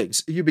other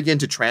things. You begin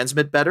to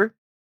transmit better.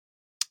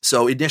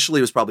 So initially,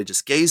 it was probably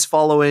just gaze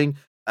following.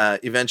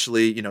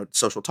 Eventually,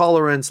 social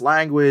tolerance,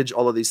 language,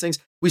 all of these things.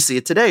 We see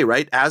it today,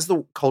 right? As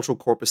the cultural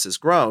corpus has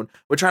grown,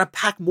 we're trying to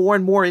pack more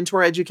and more into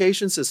our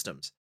education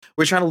systems.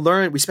 We're trying to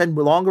learn. We spend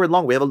longer and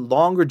longer. We have a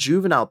longer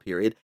juvenile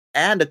period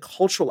and a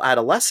cultural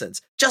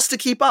adolescence just to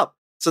keep up.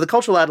 So the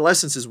cultural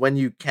adolescence is when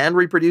you can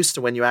reproduce to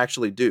when you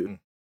actually do.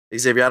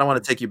 Xavier, I don't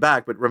want to take you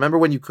back, but remember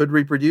when you could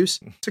reproduce?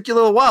 It took you a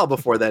little while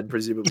before then,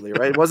 presumably,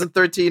 right? It wasn't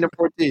 13 or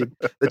 14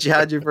 that you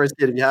had your first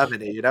kid, if you have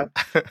any,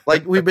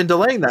 Like, we've been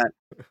delaying that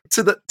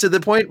to the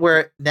point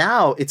where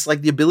now it's like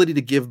the ability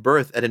to give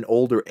birth at an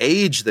older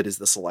age that is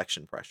the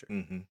selection pressure.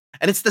 And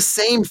it's the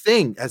same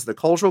thing. As the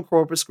cultural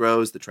corpus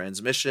grows, the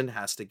transmission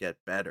has to get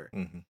better,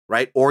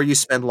 right? Or you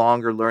spend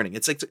longer learning.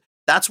 It's like,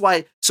 that's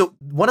why. So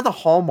one of the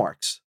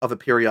hallmarks of a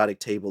periodic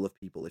table of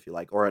people, if you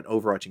like, or an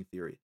overarching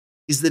theory,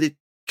 is that it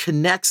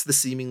connects the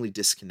seemingly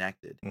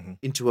disconnected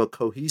into a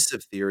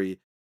cohesive theory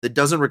that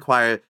doesn't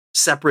require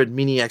separate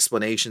mini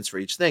explanations for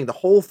each thing. The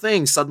whole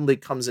thing suddenly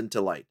comes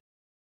into light.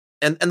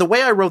 And the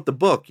way I wrote the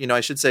book,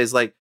 I should say, is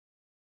like,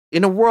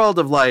 in a world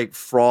of like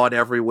fraud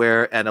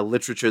everywhere and a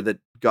literature that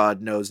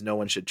God knows no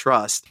one should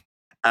trust,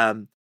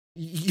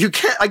 you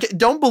can't.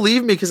 Don't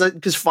believe me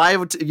because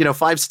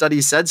five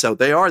studies said so.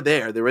 They are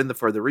there. They're in the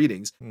further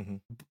readings.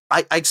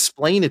 I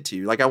explain it to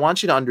you. Like, I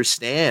want you to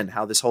understand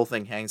how this whole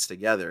thing hangs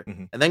together,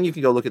 and then you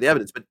can go look at the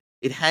evidence. But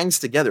it hangs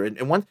together.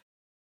 And one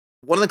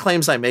of the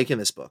claims I make in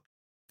this book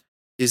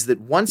is that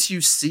once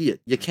you see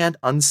it, you can't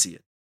unsee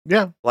it.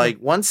 Yeah. Like,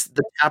 once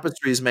the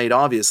tapestry is made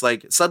obvious,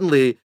 like,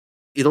 suddenly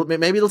it'll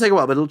take a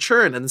while, but it'll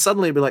churn, and then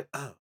suddenly it'll be like,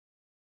 oh,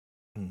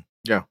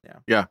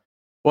 yeah.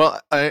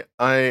 Well,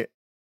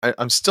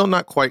 I'm still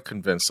not quite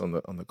convinced on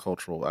the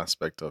cultural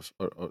aspect of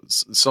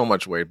so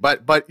much weight,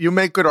 but you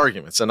make good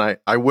arguments, and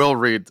I will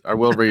read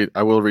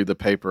the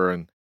paper,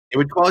 and it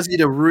would cause you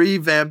to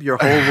revamp your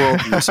whole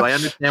worldview. So I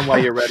understand why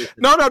you're ready.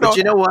 No. But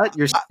you know what?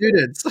 You're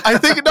students. I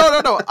think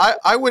no.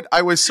 I would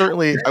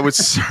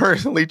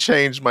certainly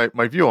change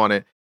my view on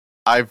it.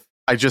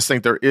 I just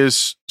think there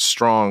is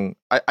strong.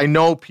 I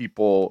know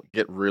people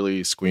get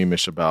really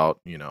squeamish about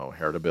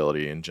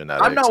heritability and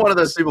genetics. I'm not one of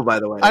those people, by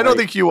the way. I don't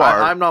think you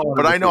are. I'm not one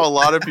but of those I know people. a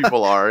lot of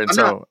people are, and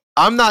so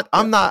I'm not.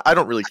 I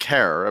don't really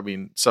care. I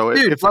mean, so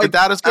Dude, if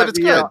that is good, it's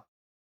good.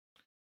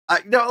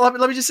 Let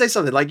me just say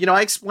something. Like,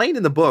 I explained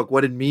in the book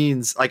what it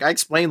means. Like, I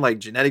explained like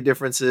genetic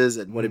differences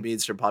and what it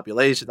means for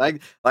population.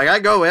 I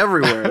go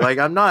everywhere. Like,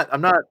 I'm not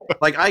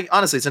like,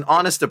 honestly, it's an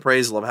honest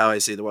appraisal of how I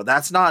see the world.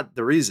 That's not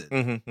the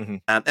reason.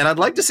 And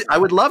I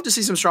would love to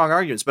see some strong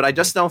arguments, but I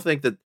just don't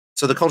think that.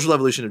 So the cultural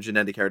evolution of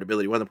genetic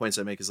heritability, one of the points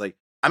I make is like,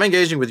 I'm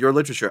engaging with your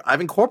literature.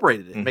 I've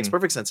incorporated it. It makes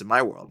perfect sense in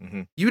my world.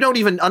 You don't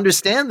even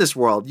understand this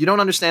world. You don't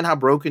understand how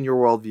broken your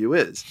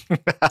worldview is.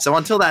 So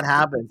until that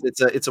happens,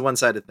 it's a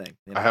one-sided thing.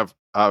 I have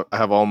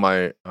all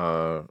my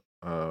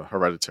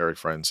hereditary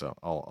friends. So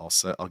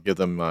I'll give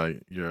them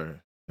the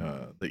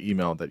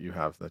email that you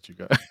have that you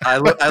got. I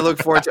look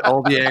forward to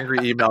all the angry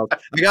emails.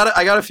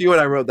 I got a few when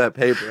I wrote that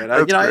paper, and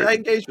I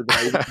engaged with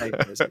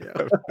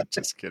them.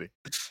 Just kidding.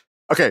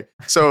 Okay,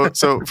 so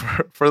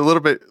for a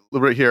little bit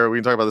here, we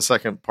can talk about the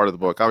second part of the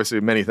book. Obviously,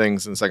 many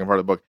things in the second part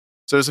of the book.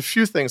 So there's a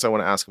few things I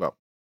want to ask about.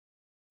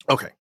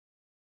 Okay,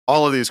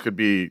 all of these could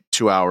be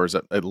 2 hours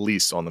at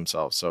least on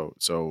themselves.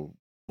 So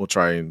we'll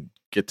try and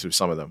get to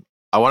some of them.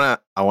 I want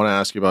to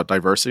ask you about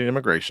diversity and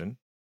immigration,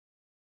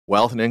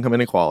 wealth and income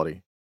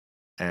inequality,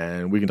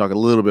 and we can talk a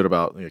little bit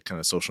about kind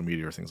of social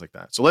media or things like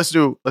that. So let's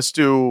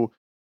do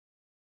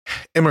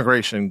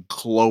immigration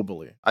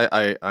globally.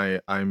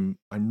 I'm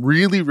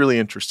really, really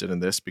interested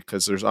in this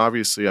because there's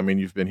obviously,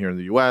 you've been here in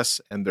the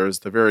US, and there's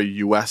the very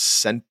US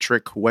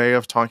centric way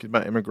of talking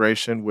about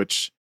immigration,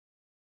 which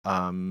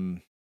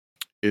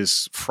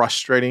is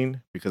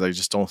frustrating because I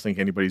just don't think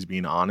anybody's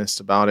being honest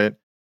about it.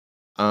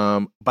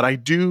 But I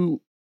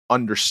do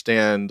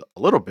understand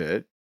a little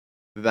bit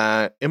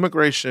that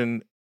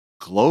immigration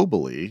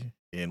globally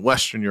in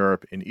Western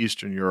Europe, in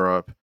Eastern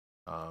Europe,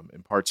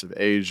 in parts of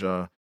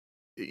Asia,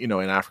 in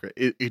Africa,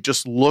 it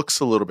just looks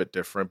a little bit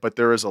different, but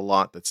there is a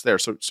lot that's there.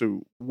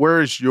 So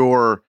where is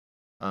your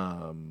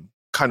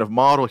kind of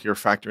model here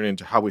factoring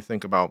into how we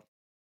think about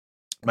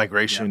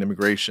migration,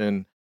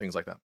 immigration, things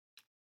like that?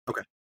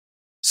 Okay.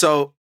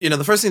 So,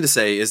 the first thing to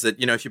say is that,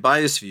 if you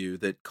buy this view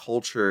that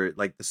culture,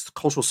 like this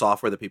cultural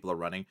software that people are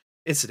running,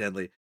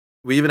 incidentally,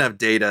 we even have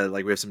data,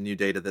 like we have some new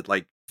data that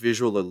like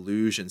visual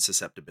illusion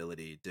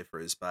susceptibility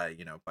differs by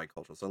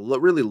culture. So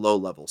really low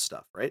level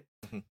stuff, right?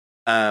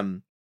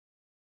 Mhm.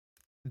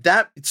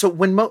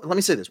 Let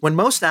me say this, when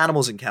most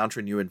animals encounter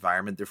a new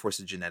environment, they're forced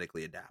to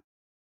genetically adapt,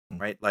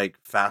 right? Like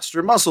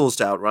faster muscles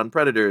to outrun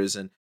predators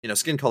and,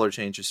 skin color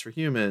changes for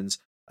humans,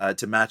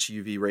 to match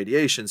UV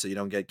radiation so you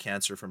don't get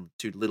cancer from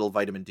too little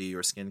vitamin D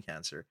or skin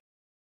cancer.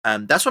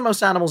 That's what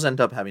most animals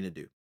end up having to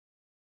do.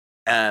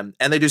 And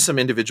they do some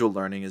individual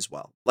learning as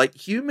well. Like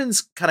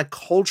humans kind of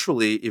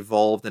culturally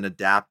evolved and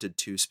adapted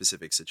to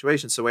specific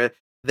situations. So where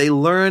they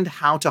learned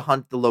how to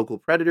hunt the local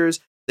predators.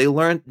 They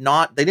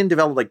didn't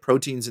develop like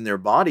proteins in their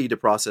body to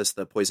process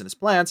the poisonous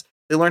plants.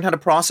 They learned how to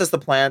process the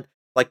plant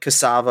like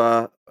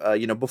cassava,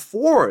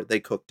 before they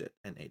cooked it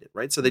and ate it,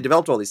 right? So they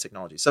developed all these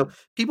technologies. So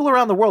people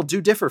around the world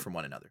do differ from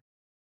one another.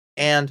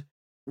 And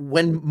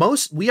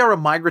we are a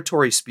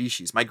migratory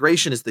species.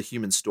 Migration is the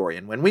human story.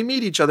 And when we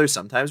meet each other,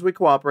 sometimes we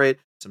cooperate,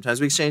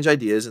 sometimes we exchange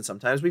ideas, and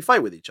sometimes we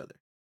fight with each other,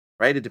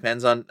 right? It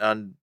depends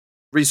on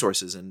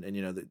resources and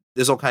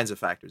there's all kinds of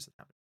factors that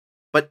happen.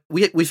 But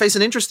we face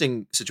an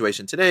interesting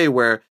situation today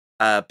where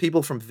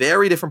people from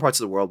very different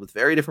parts of the world with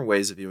very different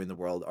ways of viewing the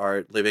world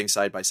are living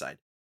side by side.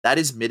 That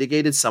is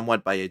mitigated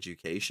somewhat by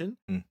education.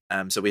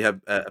 So we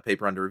have a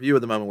paper under review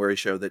at the moment where we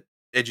show that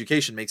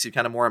education makes you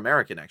kind of more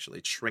American, actually.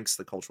 It shrinks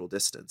the cultural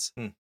distance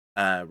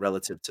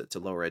relative to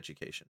lower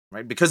education,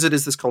 right? Because it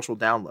is this cultural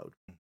download,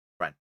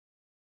 right?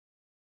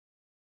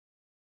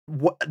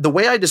 The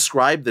way I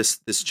describe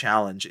this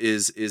challenge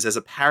is as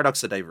a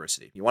paradox of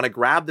diversity. You want to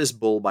grab this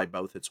bull by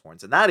both its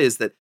horns, and that is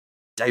that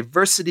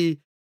diversity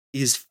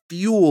is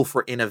fuel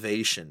for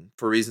innovation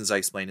for reasons I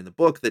explained in the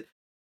book, that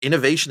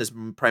innovation is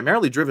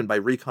primarily driven by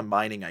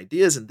recombining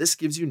ideas, and this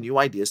gives you new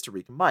ideas to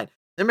recombine.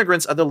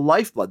 Immigrants are the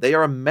lifeblood. They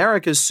are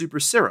America's super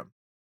serum.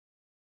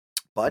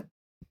 But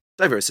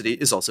diversity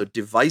is also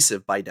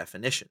divisive by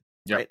definition,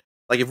 right?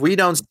 Like if we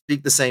don't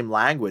speak the same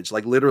language,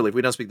 like literally, if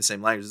we don't speak the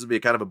same language, this would be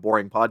kind of a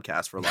boring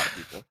podcast for a lot of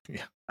people.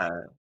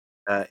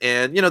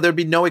 And there'd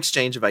be no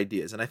exchange of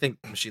ideas. And I think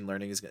machine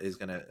learning is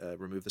going to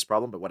remove this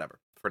problem, but whatever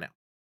for now.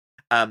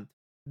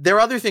 There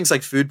are other things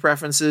like food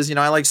preferences.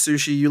 I like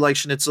sushi, you like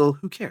schnitzel.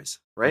 Who cares,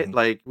 right? Mhm.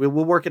 Like we'll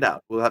work it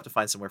out. We'll have to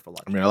find somewhere for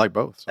lunch. I mean, I like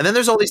both. And then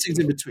there's all these things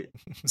in between.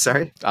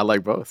 Sorry? I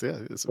like both. Yeah,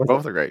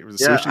 both are great.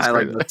 Yeah, Sushi's I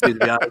like great. both too, to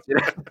be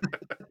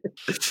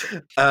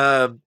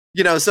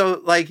honest.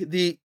 So like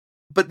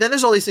but then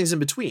there's all these things in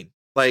between,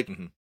 like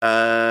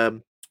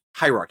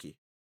hierarchy,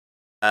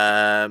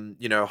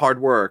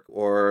 hard work,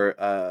 or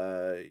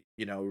the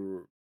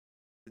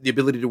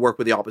ability to work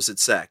with the opposite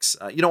sex.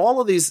 All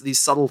of these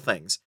subtle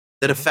things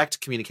that affect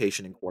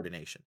communication and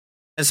coordination.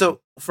 And so,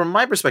 from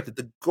my perspective,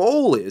 the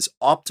goal is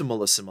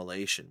optimal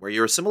assimilation, where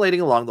you're assimilating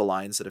along the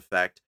lines that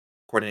affect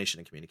coordination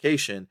and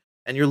communication,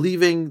 and you're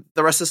leaving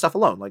the rest of the stuff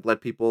alone. Like,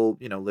 let people,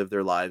 live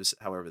their lives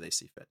however they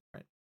see fit,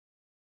 right?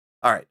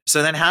 All right.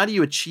 So then how do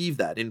you achieve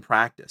that in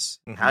practice?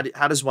 How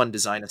does one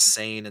design a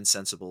sane and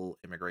sensible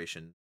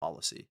immigration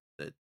policy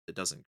that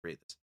doesn't create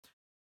this?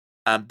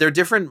 There are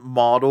different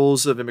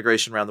models of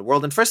immigration around the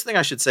world. And first thing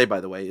I should say,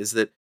 by the way, is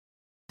that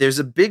there's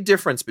a big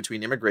difference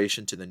between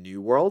immigration to the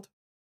New World,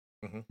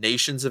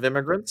 nations of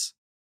immigrants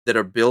that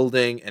are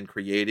building and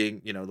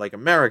creating, like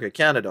America,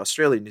 Canada,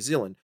 Australia, New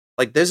Zealand.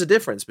 Like there's a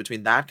difference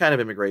between that kind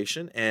of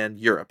immigration and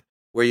Europe,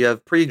 where you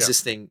have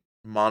pre-existing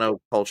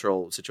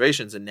monocultural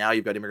situations, and now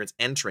you've got immigrants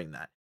entering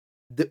that.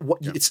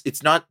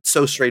 It's not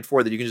so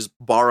straightforward that you can just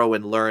borrow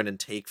and learn and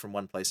take from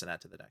one place and add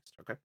to the next.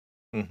 Okay.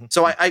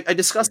 So I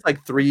discussed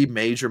like three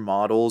major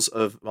models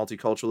of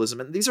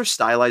multiculturalism, and these are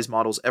stylized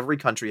models. Every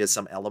country has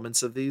some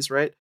elements of these,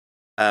 right?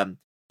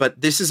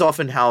 But this is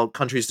often how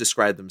countries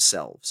describe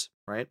themselves,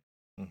 right?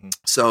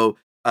 So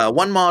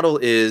one model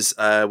is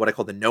what I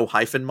call the no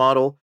hyphen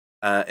model,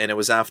 and it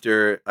was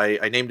after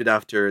I named it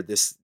after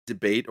this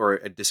debate or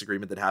a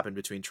disagreement that happened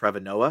between Trevor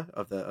Noah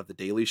of the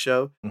Daily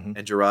Show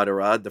and Gerard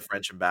Arad, the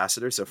French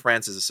ambassador. So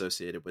France is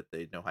associated with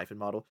the no hyphen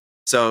model.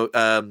 So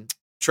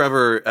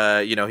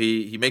Trevor,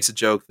 he makes a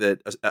joke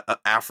that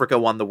Africa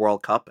won the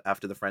World Cup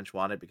after the French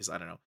won it because, I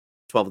don't know,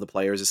 12 of the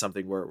players or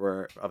something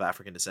were of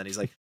African descent. He's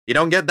like, you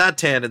don't get that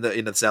tan in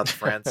the south of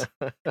France.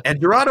 And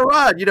Gerard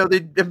Arad,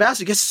 the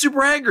ambassador, gets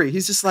super angry.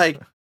 He's just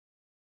like,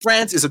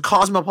 France is a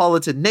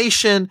cosmopolitan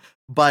nation,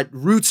 but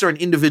roots are an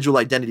individual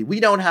identity. We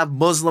don't have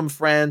Muslim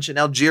French and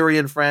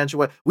Algerian French.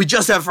 We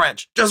just have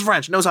French, just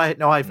French, no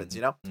hyphens,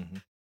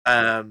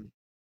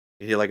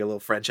 You hear like a little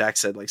French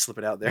accent like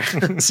slipping out there.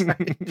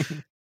 Sorry.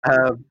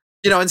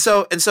 And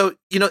so,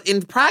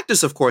 in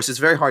practice, of course, it's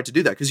very hard to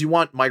do that because you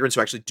want migrants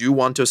who actually do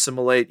want to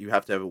assimilate. You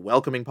have to have a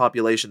welcoming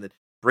population that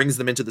brings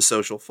them into the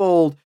social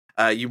fold.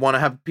 You want to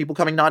have people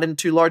coming not in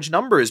too large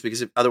numbers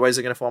because otherwise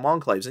they're going to form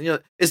enclaves. And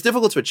it's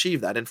difficult to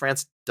achieve that, and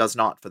France does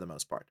not for the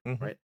most part,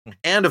 right?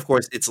 And of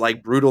course, it's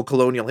like brutal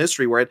colonial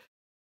history where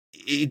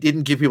it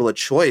didn't give people a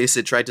choice.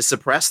 It tried to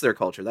suppress their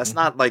culture. That's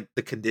not like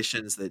the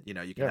conditions that you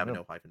can have a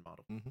no hyphen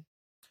model.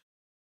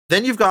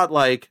 Then you've got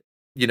like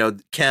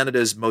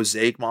Canada's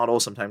mosaic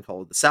model, sometimes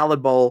called the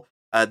salad bowl.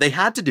 They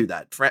had to do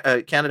that.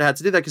 Canada had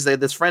to do that because they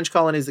had this French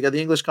colonies, they got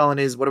the English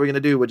colonies. What are we going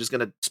to do? We're just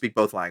going to speak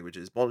both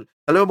languages.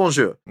 Hello,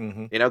 bonjour.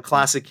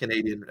 Classic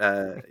Canadian,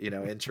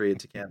 entry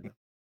into Canada.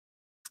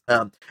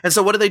 And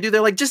so what do?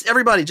 They're like, just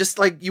everybody, just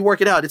like you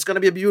work it out. It's going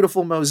to be a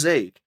beautiful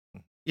mosaic.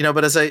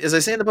 But as I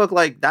say in the book,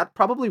 like that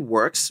probably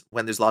works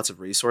when there's lots of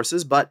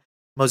resources, but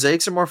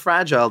mosaics are more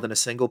fragile than a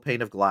single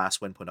pane of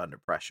glass when put under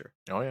pressure.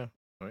 Oh yeah.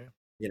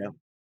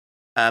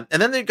 And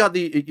then they've got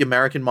the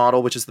American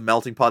model, which is the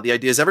melting pot. The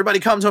idea is everybody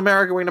come to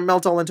America, we're going to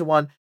melt all into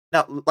one.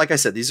 Now, like I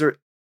said, these are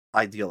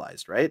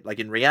idealized, right? Like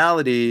in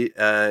reality,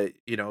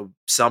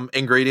 some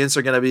ingredients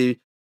are going to be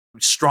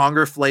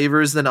stronger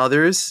flavors than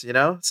others.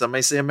 Some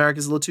may say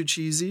America's a little too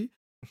cheesy.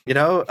 Then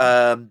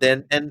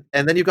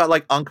you've got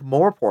like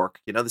Ankh-Morpork.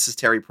 This is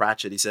Terry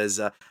Pratchett. He says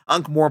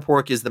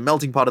Ankh-Morpork is the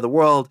melting pot of the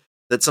world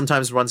that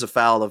sometimes runs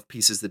afoul of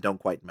pieces that don't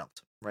quite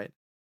melt, right?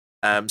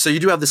 So you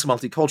do have this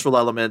multicultural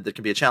element that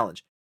can be a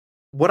challenge.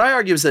 What I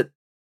argue is that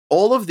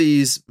all of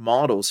these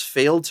models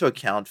fail to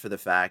account for the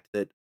fact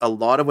that a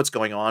lot of what's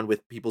going on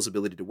with people's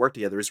ability to work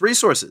together is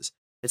resources.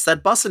 It's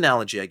that bus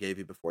analogy I gave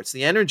you before. It's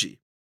the energy.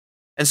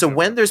 And so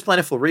when there's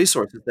plentiful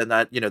resources, then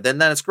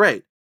that's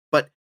great.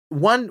 But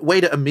one way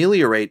to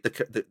ameliorate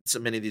so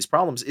many of these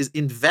problems is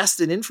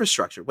invest in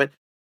infrastructure.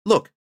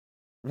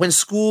 When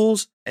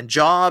schools and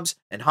jobs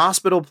and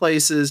hospital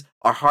places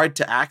are hard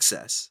to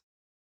access,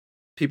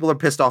 people are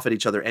pissed off at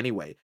each other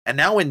anyway. And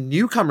now when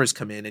newcomers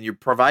come in and you're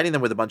providing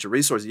them with a bunch of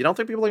resources, you don't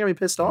think people are going to be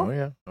pissed off? Oh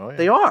yeah.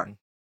 They are.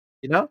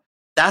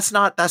 That's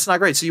not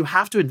great. So you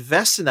have to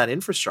invest in that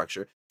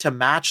infrastructure to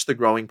match the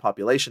growing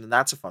population, and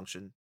that's a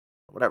function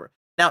or whatever.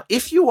 Now,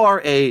 if you are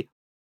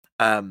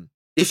from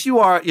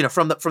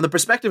the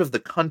perspective of the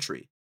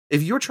country,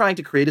 if you're trying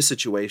to create a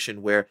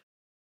situation where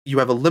you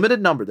have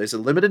there's a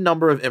limited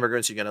number of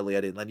immigrants you're going to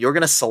let in, and you're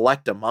going to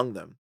select among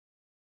them,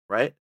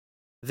 right?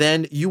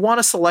 Then you want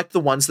to select the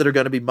ones that are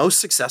going to be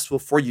most successful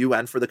for you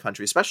and for the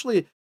country,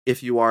 especially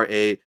if you are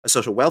a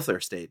social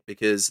welfare state,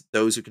 because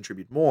those who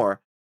contribute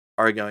more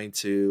are going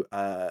to,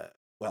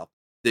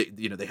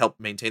 they help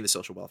maintain the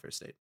social welfare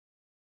state.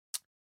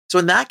 So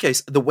in that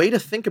case, the way to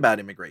think about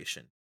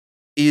immigration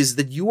is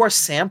that you are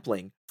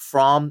sampling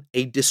from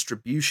a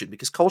distribution,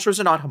 because cultures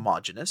are not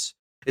homogenous.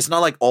 It's not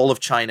like all of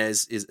China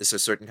is a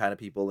certain kind of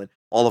people and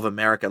all of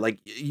America. Like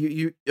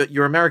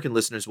your American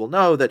listeners will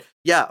know that,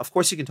 yeah, of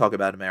course you can talk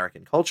about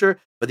American culture,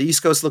 but the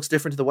East Coast looks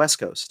different to the West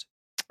Coast.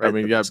 Right? I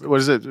mean, yeah, what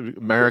is it?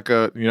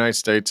 America, the United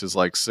States is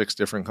like 6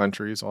 different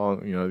countries.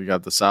 All, you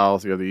got the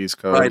South, you have the East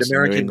Coast. Right,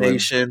 American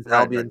nation,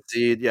 Albion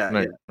seed.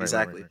 Yeah,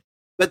 exactly.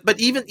 Right.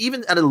 But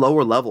even at a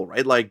lower level,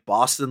 right? Like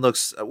Boston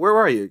looks, where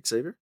are you,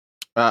 Xavier?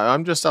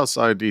 I'm just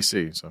outside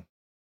DC,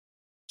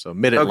 so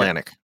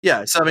mid-Atlantic. Okay.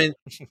 Yeah, so I mean,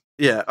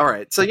 yeah, all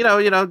right. So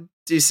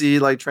DC,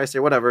 like tri-state,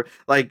 whatever.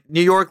 Like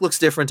New York looks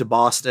different to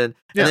Boston,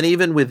 and then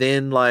even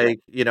within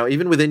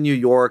New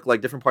York,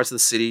 like different parts of the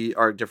city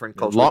are different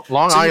cultures.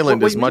 Long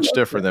Island is much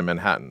different than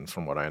Manhattan,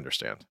 from what I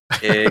understand.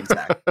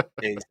 Exactly.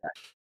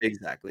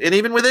 And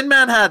even within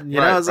Manhattan,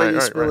 it's like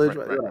spillage,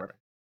 whatever.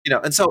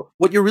 And so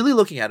what you're really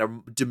looking at are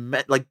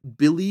like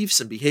beliefs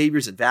and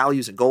behaviors and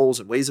values and goals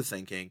and ways of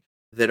thinking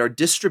that are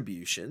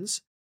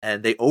distributions,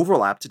 and they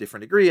overlap to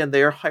different degree, and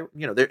they are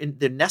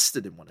they're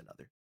nested in one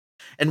another.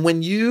 And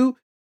when you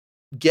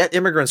get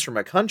immigrants from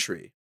a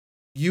country,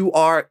 you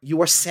are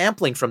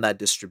sampling from that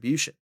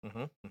distribution.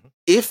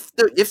 If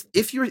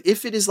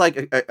it is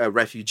like a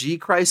refugee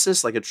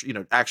crisis, like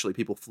actually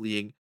people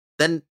fleeing,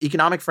 then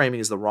economic framing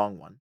is the wrong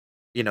one.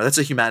 That's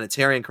a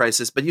humanitarian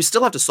crisis, but you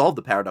still have to solve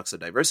the paradox of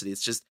diversity.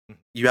 It's just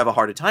you have a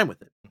harder time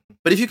with it.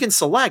 But if you can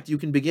select, you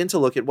can begin to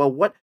look at, well,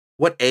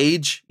 what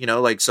age,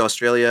 so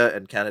Australia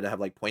and Canada have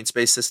like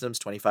points-based systems.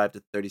 25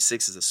 to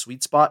 36 is a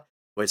sweet spot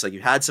where it's like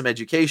you had some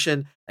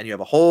education and you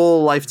have a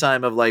whole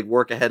lifetime of like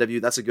work ahead of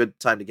you. That's a good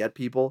time to get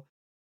people,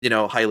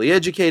 highly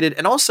educated,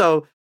 and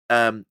also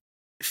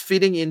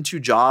fitting into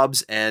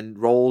jobs and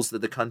roles that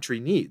the country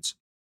needs.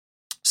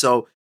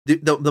 So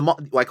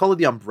I call it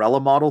the umbrella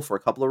model for a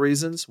couple of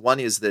reasons. One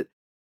is that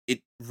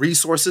it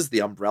resources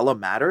the umbrella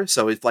matter.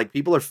 So if like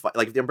people are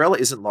if the umbrella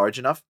isn't large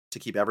enough to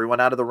keep everyone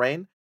out of the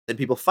rain, then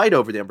people fight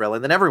over the umbrella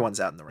and then everyone's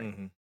out in the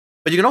rain.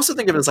 But you can also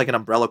think of it as like an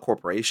umbrella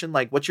corporation.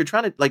 Like what you're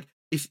trying to, like,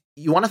 if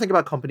you want to think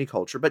about company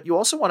culture, but you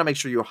also want to make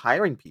sure you're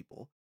hiring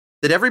people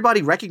that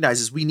everybody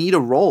recognizes we need a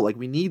role. Like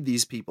we need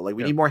these people. Like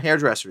we need more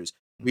hairdressers.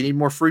 We need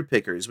more fruit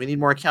pickers. We need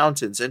more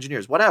accountants,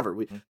 engineers, whatever.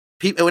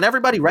 when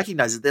everybody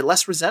recognizes it, they're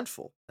less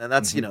resentful. And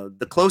that's, Mhm.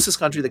 the closest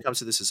country that comes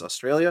to this is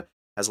Australia,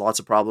 has lots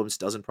of problems,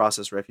 doesn't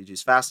process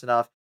refugees fast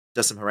enough,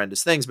 does some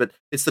horrendous things, but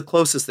it's the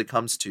closest that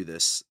comes to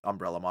this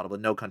umbrella model,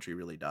 but no country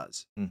really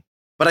does. Mm.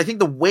 But I think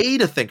the way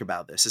to think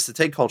about this is to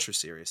take culture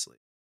seriously.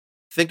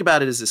 Think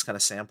about it as this kind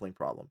of sampling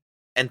problem,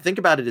 and think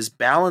about it as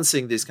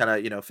balancing these kind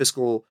of,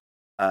 fiscal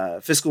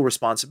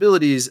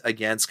responsibilities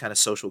against kind of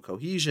social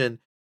cohesion.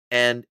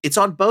 And it's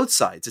on both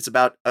sides. It's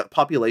about a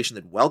population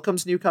that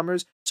welcomes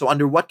newcomers. So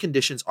under what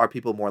conditions are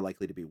people more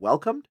likely to be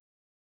welcomed?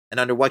 And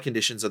under what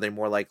conditions are they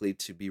more likely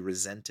to be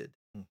resented?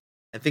 Mm.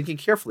 And thinking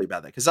carefully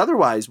about that. Because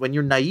otherwise, when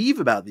you're naive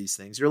about these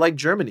things, you're like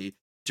Germany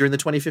during the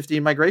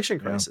 2015 migration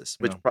Yeah. crisis,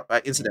 which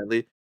Yeah.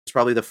 incidentally was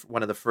probably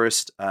one of the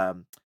first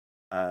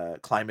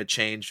climate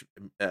change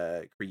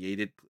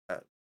created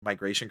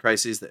migration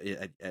crises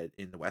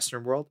in the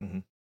Western world,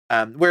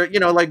 Mhm. where,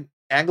 like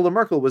Angela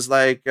Merkel was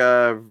like,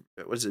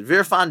 what is it,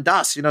 Wir fahren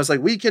das? It's like,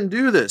 we can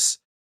do this.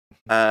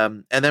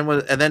 And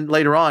then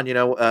later on,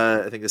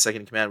 I think the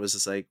second in command was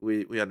just like,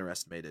 we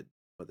underestimated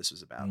what this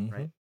was about,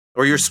 right? Mhm.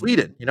 Or you're Mhm.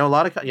 Sweden, a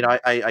lot of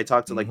I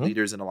talked to like Mhm.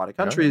 leaders in a lot of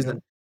Yeah, yeah, countries, yeah.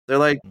 and they're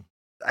like,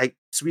 Mm.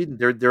 Sweden,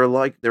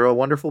 they're a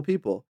wonderful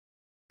people,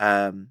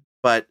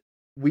 but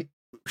we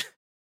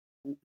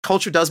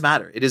culture does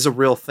matter. It is a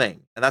real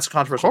thing, and that's a Of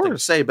controversial thing to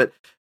course. say, but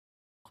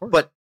Of course.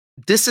 but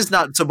this is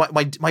not. So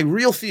my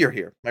real fear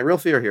here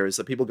is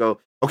that people go,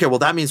 okay, well,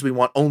 that means we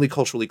want only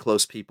culturally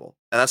close people,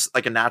 and that's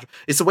like a natural.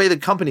 It's the way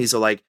that companies are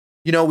like,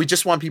 we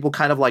just want people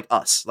kind of like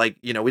us, like,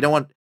 we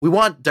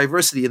want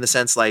diversity in the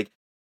sense, like,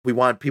 we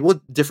want people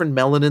with different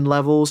melanin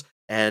levels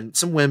and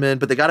some women,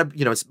 but they gotta,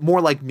 it's more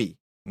like me,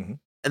 Mhm.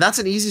 and that's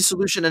an easy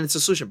solution, and it's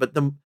a solution. But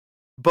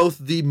both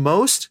the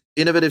most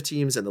innovative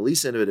teams and the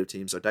least innovative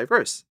teams are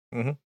diverse.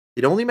 Mhm.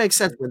 It only makes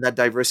sense when that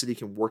diversity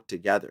can work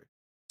together.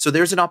 So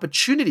there's an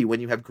opportunity when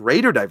you have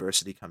greater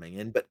diversity coming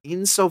in, but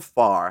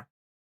insofar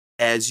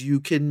as you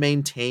can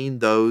maintain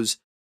those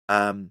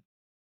um,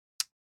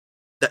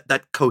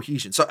 that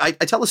cohesion. So I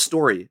tell a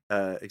story,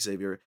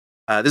 Xavier.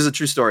 This is a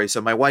true story.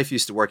 So my wife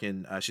used to work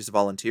she's a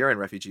volunteer in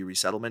refugee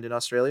resettlement in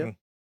Australia. Mm.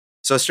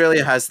 So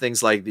Australia has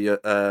things like the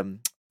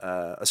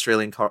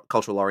Australian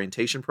Cultural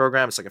Orientation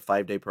Program. It's like a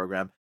 5-day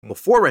program Mm.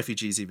 before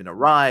refugees even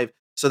arrive,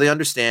 so they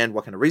understand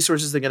what kind of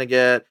resources they're going to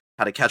get,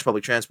 how to catch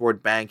public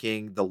transport,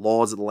 banking, the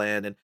laws of the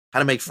land, and how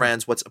to make Mm.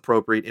 friends, what's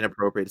appropriate,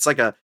 inappropriate. It's like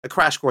a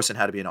crash course in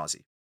how to be an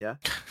Aussie. Yeah.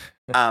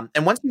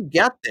 And once you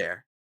get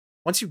there,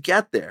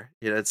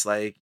 it's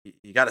like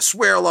you got to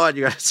swear a lot.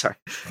 You got to sorry,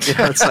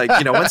 it's like,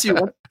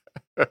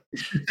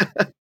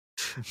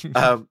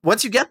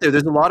 once you get there,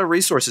 there's a lot of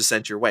resources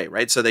sent your way,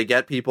 right? So they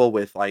get people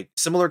with like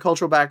similar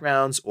cultural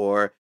backgrounds,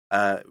 or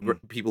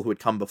Mm. people who had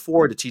come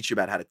before to teach you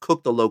about how to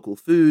cook the local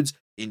foods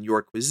in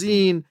your Mm.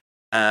 cuisine.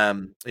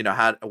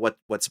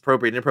 What's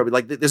appropriate and inappropriate.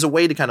 Like there's a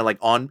way to kind of like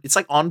it's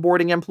like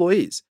onboarding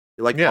employees.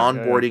 You're like Yeah, yeah,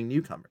 yeah. onboarding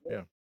newcomers,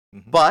 Yeah.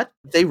 Mhm. but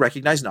they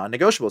recognize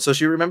non-negotiable. So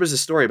she remembers a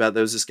story about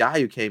there was this guy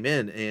who came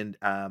in,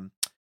 and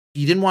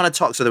he didn't want to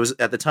talk. So there was,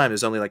 at the time,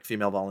 there's only like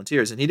female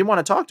volunteers, and he didn't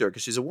want to talk to her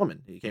because she's a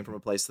woman. He came from Mhm.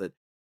 a place that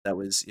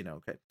was,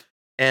 okay.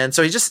 And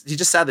so he just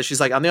sat there. She's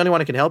like, I'm the only one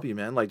who can help you,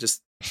 man. Like,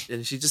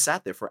 and she just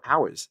sat there for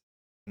hours.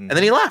 And then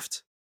Mhm. he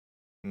left.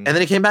 And Mhm.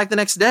 then he came back the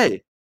next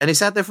day, and he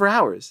sat there for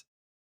hours,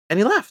 and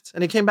he left.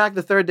 And he came back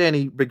the third day, and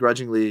he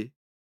begrudgingly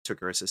took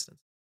her assistance.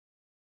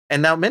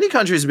 And now many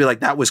countries would be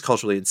like, that was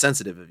culturally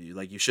insensitive of you.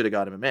 Like, you should have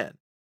got him a man.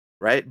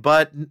 Right.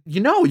 But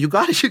you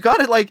got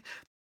it. Like,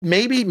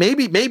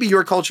 maybe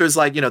your culture is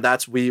like,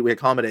 that's, we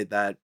accommodate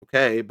that.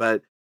 Okay.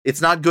 But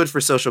it's not good for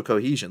social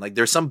cohesion. Like,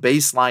 there's some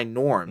baseline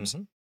norms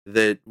Mhm.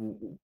 that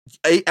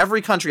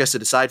every country has to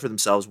decide for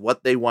themselves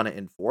what they want to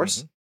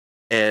enforce, Mhm.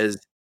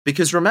 as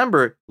because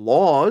remember,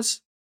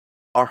 laws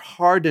are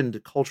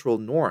hardened cultural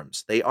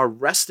norms. They are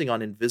resting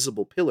on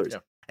invisible pillars.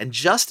 Yeah. And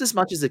just as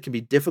much as it can be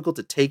difficult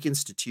to take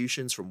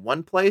institutions from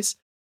one place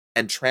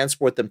and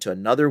transport them to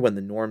another when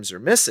the norms are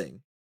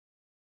missing,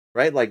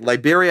 right? Like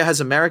Liberia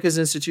has America's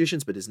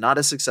institutions, but is not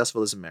as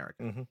successful as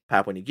America. Mhm.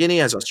 Papua New Guinea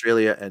has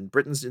Australia and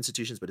Britain's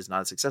institutions, but is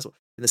not as successful.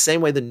 In the same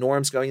way, the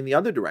norms going in the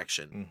other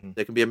direction, Mhm.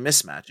 there can be a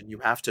mismatch, and you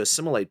have to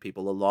assimilate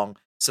people along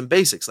some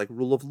basics, like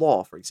rule of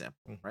law, for example,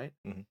 Mhm. right?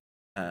 Mhm.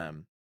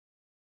 Um,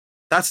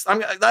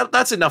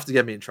 that's enough to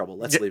get me in trouble.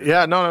 Let's leave it.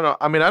 Yeah, no, no, no.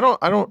 I mean,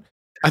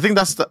 I think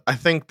that's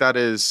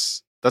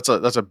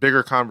a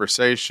bigger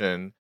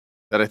conversation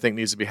that I think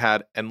needs to be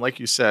had. And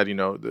like you said,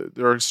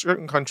 there are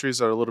certain countries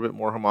that are a little bit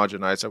more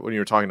homogenized. When you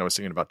were talking, I was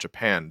thinking about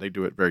Japan. They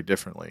do it very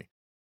differently.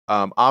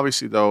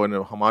 Obviously, though, in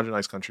a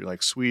homogenized country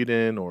like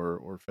Sweden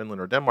or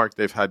Finland or Denmark,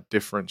 they've had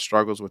different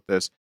struggles with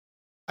this.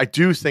 I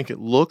do think it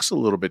looks a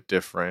little bit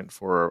different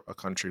for a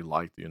country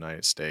like the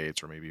United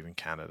States or maybe even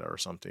Canada or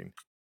something.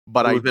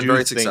 But But I we've been do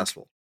very think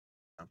successful.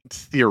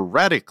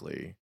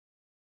 theoretically,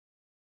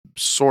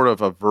 sort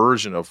of a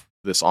version of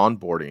this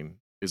onboarding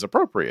is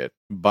appropriate,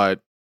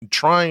 but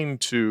trying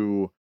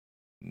to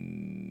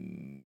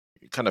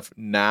kind of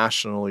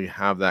nationally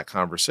have that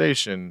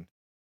conversation,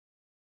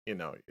 I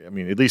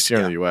mean, at least here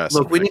in Yeah. the US, I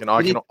Look, mean, I can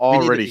we need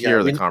already yeah, hear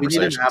the we need an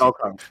conversations. adult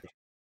conversation.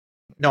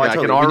 No, I Yeah,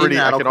 totally. We need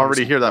an I adult can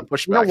already hear that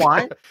conversation. You know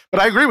pushback. why?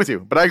 But I agree with you.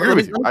 But I But agree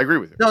with you. I agree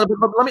with you. no,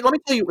 but let me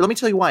tell you. Let me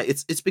tell you why.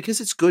 It's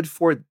because it's good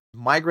for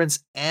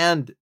migrants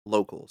and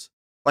locals.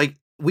 Like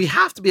we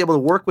have to be able to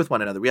work with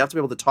one another. We have to be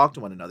able to talk to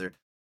one another.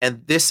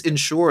 And this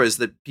ensures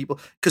that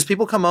because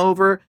people come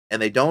over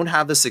and they don't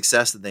have the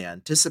success that they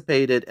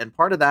anticipated, and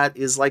part of that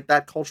is like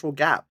that cultural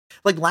gap.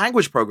 Like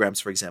language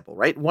programs, for example,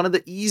 right? One of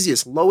the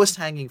easiest, lowest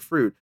hanging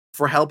fruit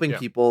for helping Yeah.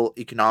 people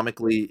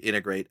economically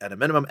integrate at a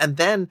minimum, and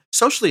then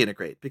socially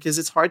integrate, because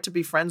it's hard to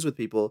be friends with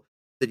people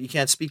that you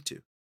can't speak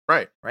to,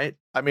 Right. right?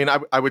 I mean,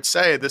 I would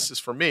say this is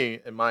for me,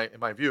 in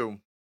my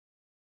view,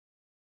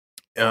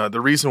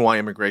 the reason why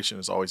immigration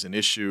is always an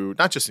issue,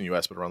 not just in the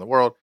U.S. but around the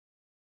world,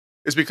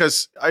 is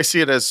because I see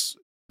it as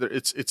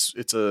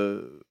it's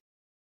a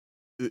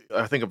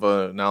I think of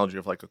an analogy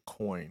of like a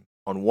coin.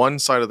 On one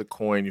side of the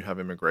coin, you have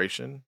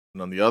immigration,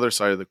 and on the other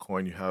side of the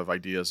coin, you have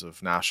ideas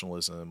of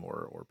nationalism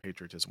or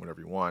patriotism, whatever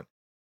you want.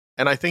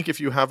 And I think if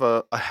you have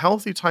a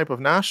healthy type of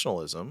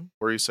nationalism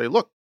where you say,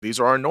 look, these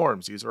are our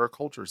norms, these are our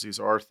cultures, these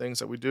are our things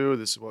that we do,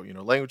 this is what,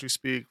 language we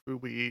speak,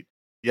 food we eat.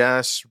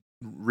 Yes,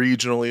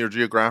 regionally or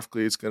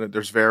geographically,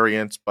 there's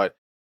variance, but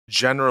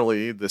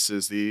generally, this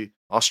is the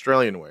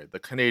Australian way, the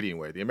Canadian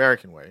way, the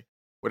American way,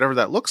 whatever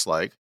that looks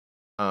like.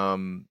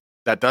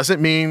 That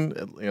doesn't mean,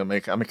 I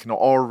can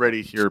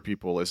already hear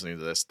people listening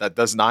to this.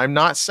 I'm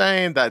not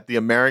saying that the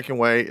American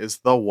way is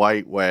the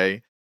white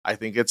way. I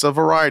think it's a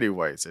variety of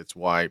ways. It's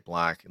white,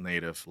 black,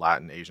 native,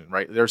 Latin, Asian,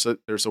 right? There's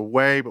a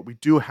way, but we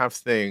do have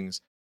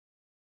things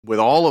with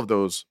all of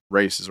those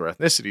races or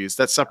ethnicities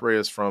that separate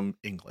us from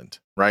England,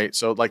 right?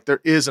 So like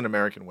there is an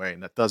American way,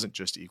 and that doesn't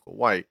just equal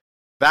white.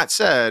 That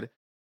said,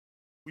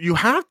 you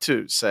have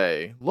to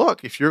say,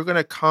 look, if you're going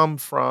to come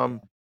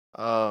from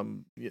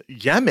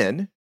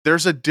Yemen,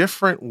 there's a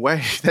different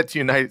way that the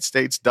United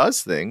States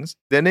does things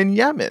than in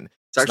Yemen.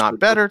 It's not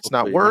better. It's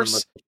not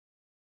worse.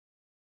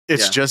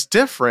 It's just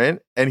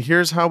different. And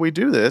here's how we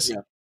do this.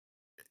 Yeah.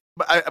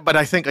 But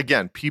I think,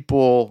 again,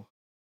 people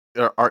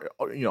are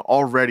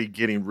already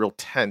getting real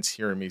tense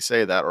hearing me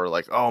say that, or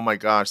like, oh my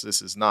gosh,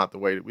 this is not the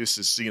way. This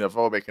is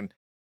xenophobic. And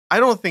I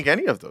don't think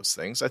any of those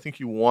things. I think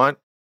you want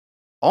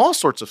all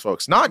sorts of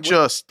folks, not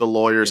just the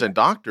lawyers and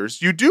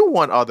doctors. You do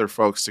want other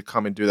folks to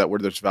come and do that where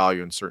there's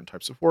value in certain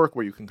types of work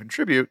where you can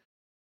contribute,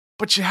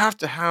 but you have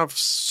to have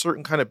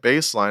certain kind of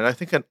baseline. I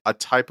think a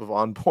type of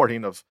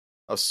onboarding of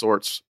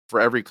sorts for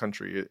every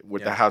country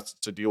that has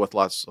to deal with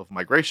lots of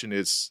migration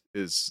is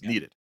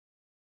needed.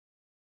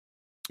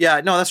 Yeah,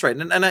 no, that's right.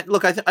 And I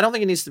don't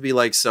think it needs to be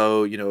like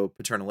so,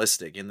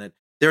 paternalistic, in that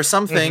there are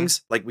some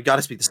things like we got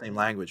to speak the same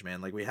language, man.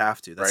 Like we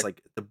have to. That's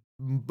like the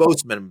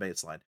most minimum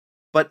baseline.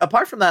 But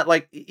apart from that,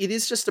 like it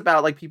is just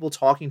about like people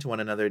talking to one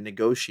another,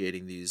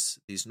 negotiating these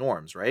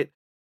norms, right?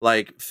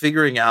 Like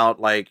figuring out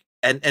like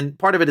and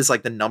part of it is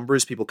like the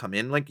numbers people come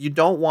in. Like you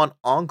don't want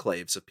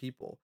enclaves of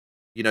people.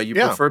 You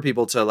prefer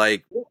people to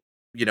like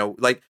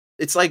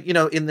it's like,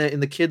 in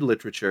the kid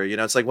literature,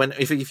 it's like when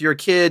if you're a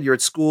kid, you're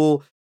at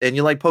school and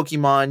you like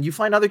Pokemon, you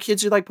find other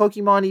kids who like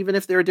Pokemon even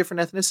if they're a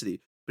different ethnicity.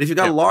 But if you've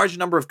got a large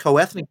number of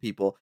co-ethnic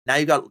people, now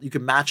you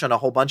can match on a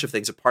whole bunch of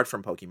things apart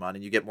from Pokemon,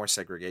 and you get more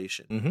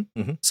segregation.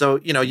 So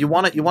you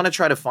want to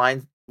try to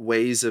find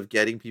ways of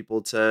getting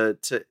people to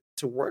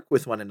work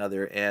with one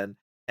another and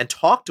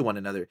talk to one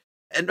another.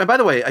 And by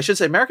the way, I should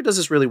say America does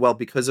this really well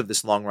because of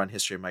this long run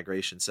history of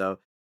migration. So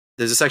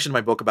there's a section in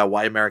my book about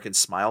why Americans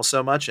smile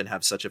so much and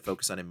have such a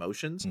focus on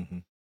emotions.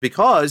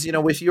 Because,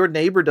 if your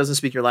neighbor doesn't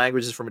speak your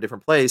language, is from a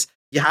different place,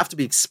 you have to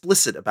be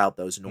explicit about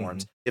those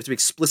norms. You have to be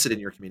explicit in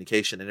your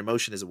communication, and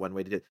emotion is one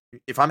way to do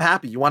it. If I'm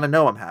happy, you want to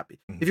know I'm happy.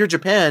 If you're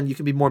Japan, you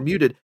can be more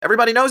muted.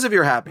 Everybody knows if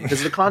you're happy because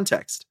of the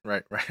context.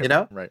 Right.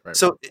 Right.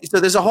 So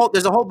there's a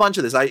whole bunch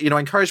of this. I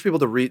encourage people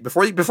to read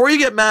before you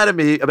get mad at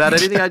me about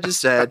anything I just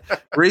said.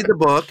 Read the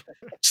book,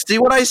 see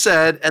what I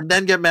said, and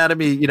then get mad at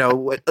me.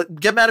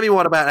 Get mad at me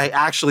what about I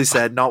actually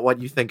said, not what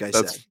you think I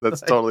said.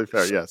 That's totally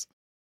fair. Yes.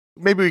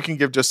 Maybe we can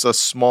give just a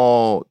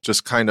small,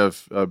 just kind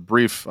of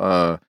brief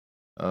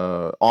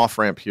off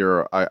ramp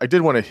here. I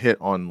did want to hit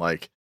on,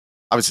 like,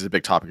 obviously it's a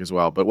big topic as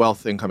well, but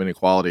wealth, income,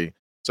 inequality.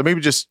 So maybe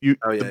just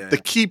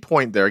the key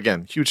point there,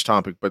 again, huge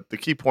topic, but the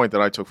key point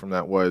that I took from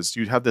that was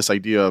you have this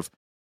idea of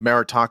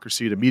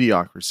meritocracy to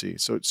mediocrity.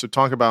 So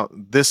talk about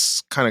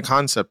this kind of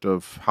concept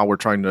of how we're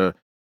trying to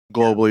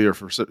globally or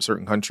for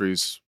certain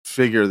countries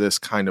figure this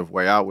kind of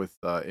way out with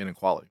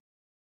inequality.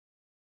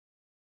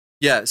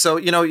 Yeah. So,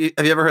 have you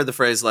ever heard the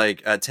phrase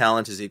like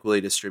talent is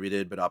equally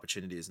distributed, but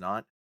opportunity is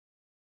not?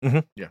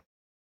 Yeah.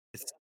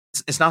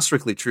 It's not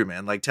strictly true,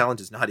 man. Like talent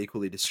is not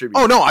equally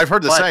distributed. Oh, no, I've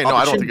heard the saying. No,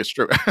 I don't think it's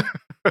true.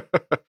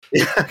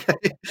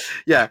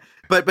 Yeah.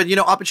 But,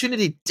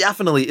 opportunity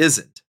definitely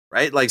isn't,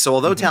 right? Like, so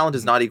although talent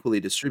is not equally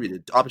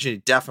distributed,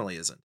 opportunity definitely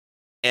isn't.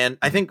 And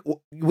I think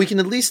we can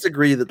at least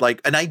agree that like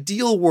an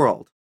ideal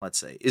world, let's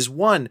say, is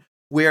one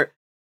where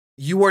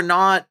you are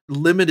not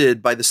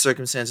limited by the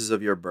circumstances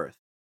of your birth.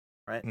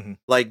 Right.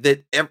 Like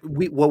that.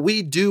 What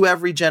we do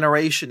every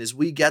generation is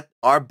we get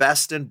our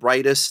best and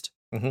brightest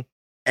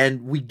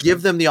and we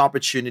give them the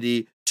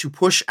opportunity to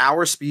push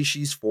our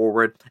species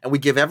forward, and we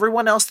give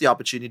everyone else the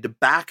opportunity to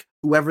back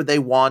whoever they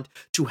want,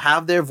 to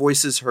have their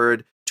voices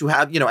heard, to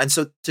have, and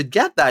so to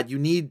get that, you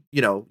need,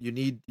 you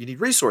need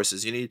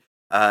resources, you need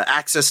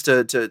access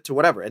to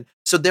whatever. And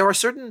so there are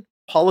certain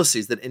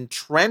policies that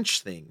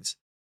entrench things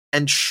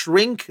and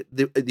shrink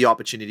the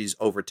opportunities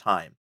over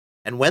time.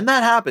 And when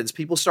that happens,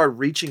 people start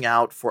reaching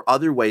out for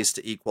other ways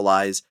to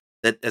equalize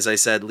that, as I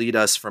said, lead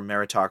us from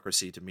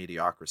meritocracy to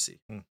mediocrity.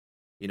 Mm.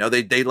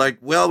 They like,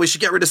 well, we should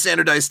get rid of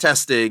standardized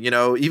testing,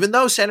 even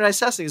though standardized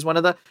testing is one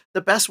of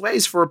the best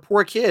ways for a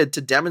poor kid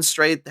to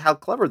demonstrate how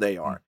clever they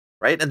are,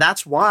 right? And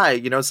that's why,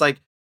 it's like,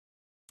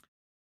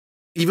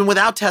 even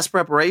without test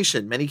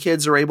preparation, many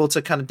kids are able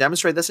to kind of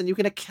demonstrate this, and you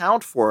can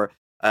account for,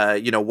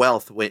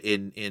 wealth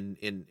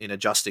in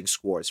adjusting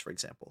scores, for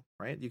example,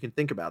 right? You can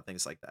think about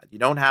things like that. You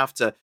don't have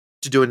to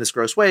do it in this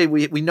gross way.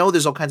 We know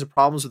there's all kinds of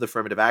problems with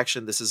affirmative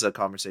action. This is a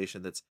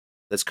conversation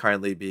that's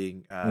currently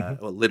being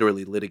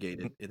literally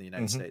litigated in the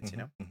United States.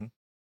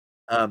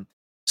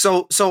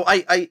 So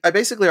I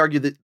basically argue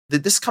that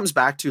this comes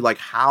back to like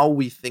how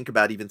we think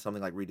about even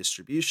something like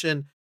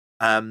redistribution.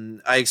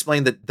 I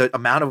explained that the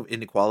amount of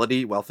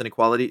inequality, wealth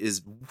inequality,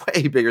 is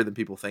way bigger than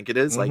people think it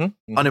is, like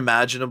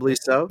unimaginably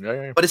so.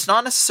 Yeah. But it's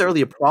not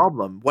necessarily a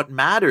problem. What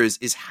matters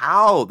is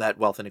how that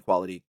wealth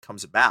inequality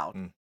comes about,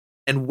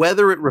 and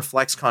whether it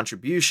reflects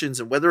contributions,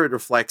 and whether it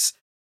reflects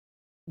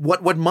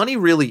what money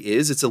really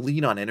is. It's a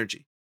lien on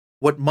energy.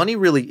 What money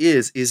really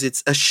is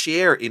it's a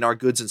share in our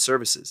goods and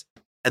services.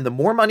 And the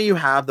more money you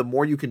have, the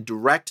more you can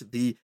direct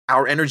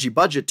our energy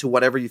budget to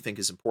whatever you think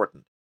is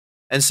important.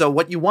 And so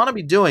what you want to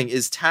be doing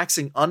is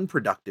taxing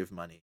unproductive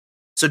money.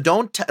 So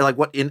don't like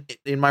what in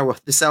my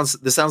world, this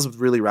sounds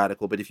really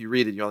radical, but if you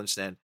read it, you'll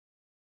understand.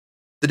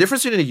 The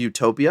difference between a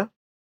utopia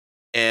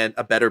and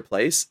a better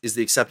place is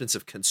the acceptance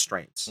of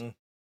constraints.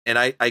 And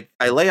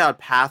I lay out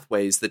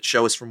pathways that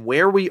show us from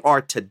where we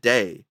are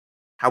today,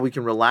 how we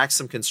can relax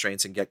some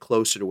constraints and get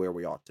closer to where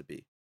we ought to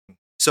be.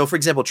 So, for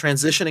example,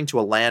 transitioning to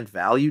a land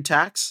value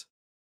tax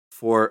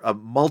for a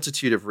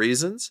multitude of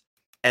reasons,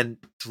 and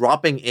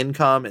dropping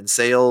income and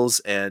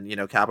sales and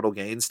capital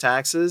gains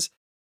taxes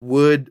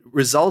would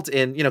result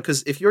in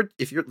because if you're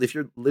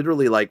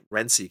literally like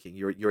rent seeking,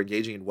 you're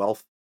engaging in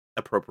wealth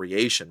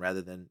appropriation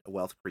rather than a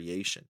wealth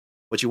creation.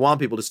 What you want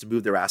people is to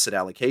move their asset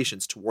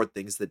allocations toward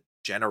things that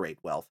generate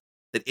wealth,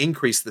 that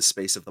increase the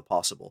space of the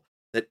possible,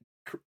 that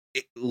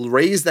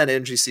raise that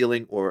energy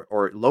ceiling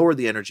or lower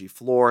the energy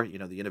floor,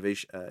 the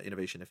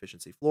innovation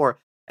efficiency floor,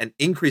 and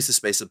increase the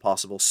space of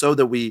possible so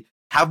that we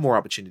have more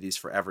opportunities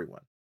for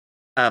everyone.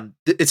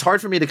 It's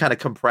hard for me to kind of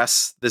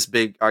compress this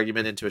big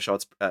argument into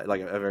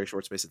a very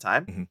short space of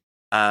time.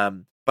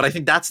 But I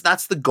think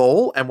that's the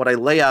goal, and what I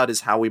lay out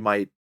is how we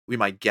might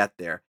get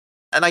there.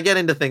 And I get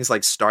into things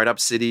like startup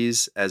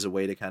cities as a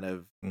way to kind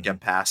of get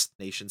past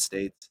nation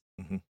states.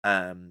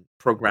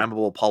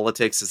 Programmable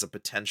politics is a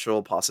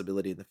potential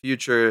possibility in the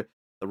future.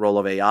 The role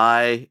of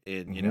AI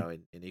in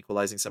in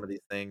equalizing some of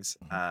these things.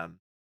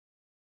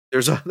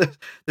 There's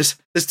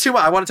too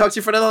much. I want to talk to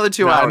you for another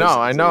 2 hours.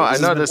 I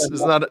know.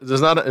 There's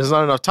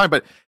not enough time.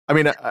 But I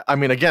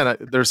mean, again,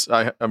 there's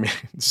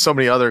so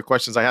many other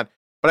questions I had.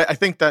 But I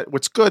think that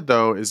what's good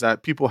though is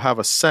that people have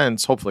a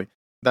sense, hopefully,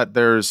 that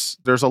there's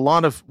a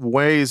lot of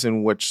ways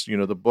in which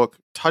the book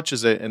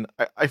touches it, and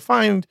I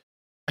found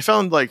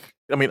like,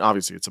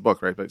 obviously it's a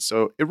book, right? But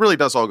so it really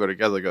does all go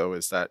together.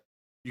 Is that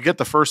you get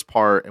the first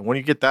part, and when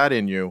you get that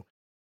in you,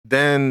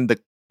 then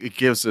it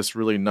gives this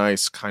really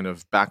nice kind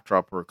of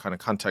backdrop or kind of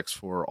context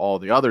for all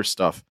the other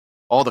stuff,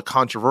 all the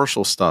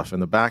controversial stuff in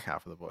the back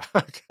half of the book.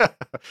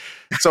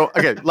 So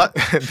again, do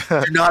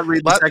not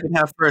read the second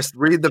half first.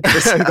 Read the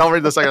don't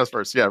read the second half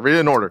first. Yeah, read it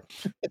in order.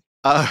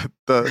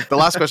 The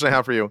last question I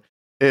have for you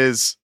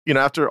is,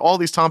 after all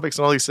these topics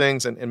and all these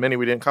things, and many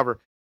we didn't cover,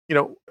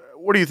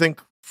 what do you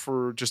think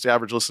for just the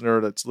average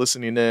listener that's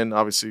listening in?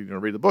 Obviously,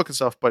 read the book and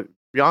stuff, but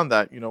beyond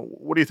that,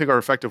 what do you think are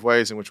effective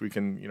ways in which we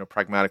can,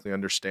 pragmatically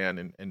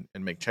understand and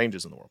make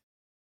changes in the world?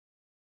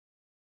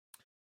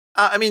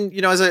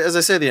 As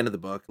I say at the end of the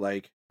book,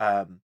 like,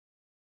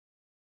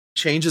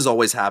 change has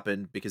always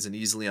happened because an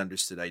easily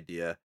understood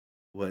idea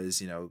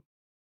was,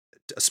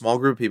 a small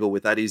group of people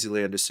with that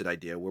easily understood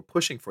idea were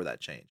pushing for that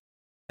change.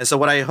 And so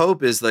what I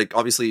hope is, like,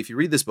 obviously, if you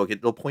read this book,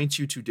 it'll point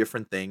you to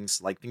different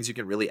things, like things you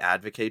can really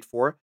advocate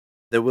for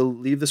that will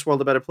leave this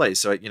world a better place.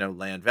 So,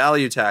 land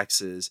value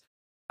taxes,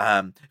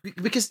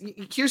 because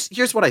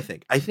here's what I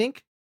think. I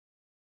think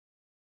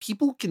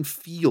people can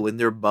feel in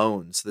their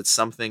bones that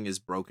something is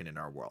broken in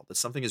our world, that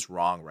something is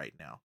wrong right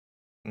now.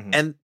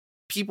 And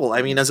people,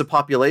 as a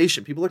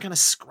population, people are kind of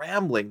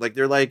scrambling. Like,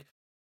 they're like,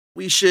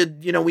 we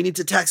should, we need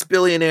to tax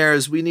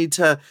billionaires. We need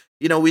to,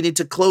 we need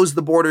to close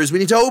the borders. We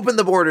need to open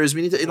the borders.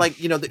 We need to, like,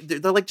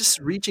 they're like just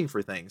reaching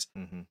for things.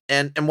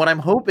 And what I'm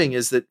hoping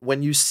is that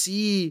when you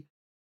see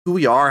who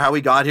we are, how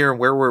we got here, and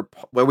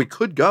where we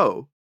could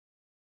go,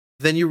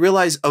 then you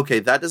realize, okay,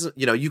 that doesn't,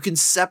 you can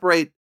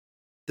separate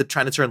the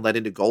trying to turn lead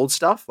into gold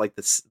stuff, like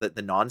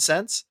the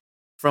nonsense,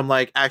 from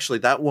like, actually,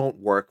 that won't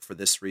work for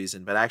this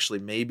reason, but actually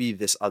maybe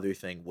this other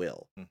thing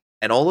will.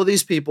 And all of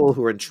these people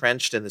who are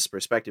entrenched in this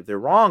perspective, they're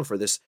wrong for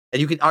this.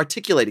 And you can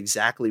articulate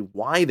exactly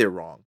why they're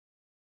wrong.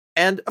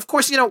 And of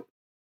course,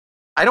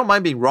 I don't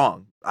mind being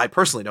wrong. I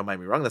personally don't mind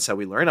being wrong. That's how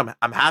we learn.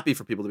 I'm happy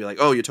for people to be like,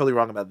 oh, you're totally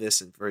wrong about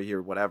this and for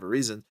here, whatever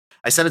reason.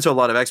 I send it to a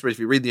lot of experts. If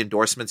you read the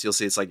endorsements, you'll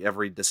see it's like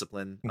every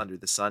discipline under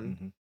the sun.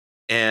 Mm-hmm.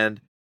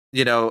 And,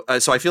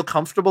 so I feel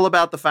comfortable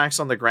about the facts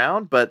on the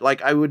ground, but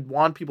like I would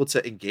want people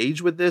to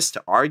engage with this,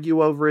 to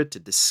argue over it, to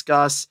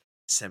discuss,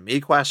 send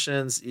me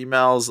questions,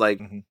 emails. Like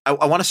Mm-hmm.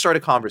 I want to start a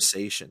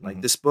conversation. Like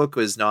Mhm. this book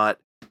was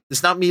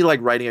it's not me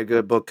like writing a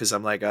good book because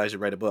I'm like, I should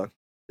write a book.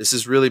 This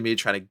is really me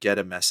trying to get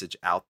a message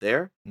out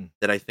there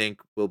that I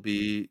think will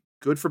be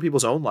good for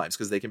people's own lives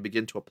because they can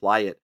begin to apply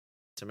it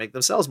to make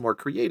themselves more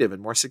creative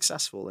and more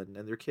successful and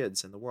their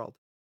kids and the world.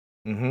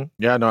 Mm-hmm.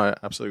 Yeah, no, I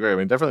absolutely agree. I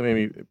mean,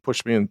 definitely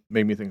pushed me and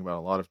made me think about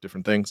a lot of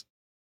different things.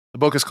 The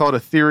book is called A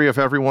Theory of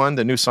Everyone,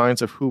 The New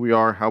Science of Who We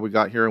Are, How We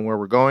Got Here, and Where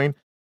We're Going.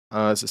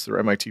 This is through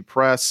MIT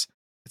Press.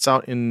 It's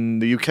out in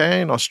the UK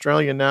and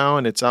Australia now,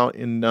 and it's out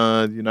in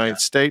the United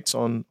States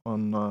on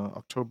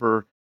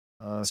October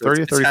So 30th,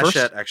 it's 31st.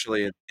 Hachette,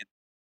 actually.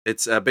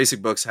 It's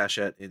Basic Books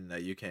Hachette in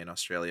the UK and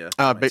Australia,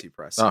 MIT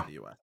Press in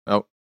the US.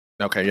 Oh,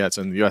 okay, yeah, it's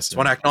in the US. Just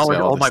want to acknowledge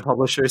all my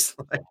publishers.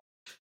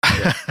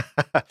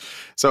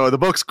 So the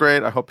book's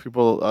great. I hope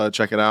people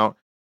check it out.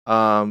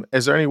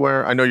 Is there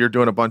anywhere, I know you're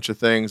doing a bunch of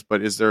things,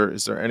 but is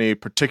there any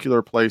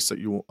particular place that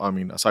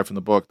aside from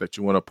the book, that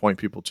you want to point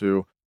people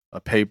to, a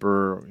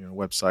paper,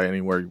 website,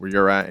 anywhere where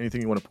you're at,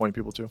 anything you want to point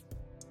people to?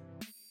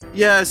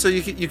 Yeah, so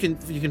you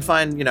can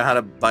find how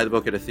to buy the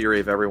book at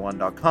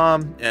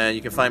atheoryofeveryone.com, and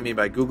you can find me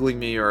by googling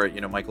me or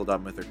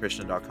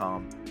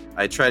michael.muthukrishna.com.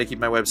 I try to keep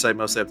my website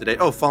mostly up to date.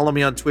 Oh, follow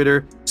me on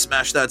Twitter,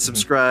 smash that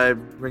subscribe,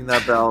 ring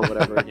that bell,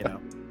 whatever.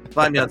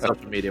 Find me on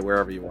social media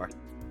wherever you are.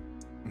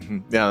 Mm-hmm.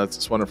 Yeah,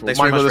 that's wonderful. Thanks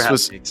Michael, very much this for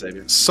was having me,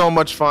 Xavier. So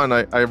much fun.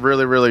 I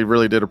really, really,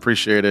 really did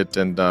appreciate it,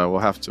 and we'll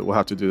have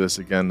to do this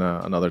again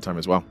another time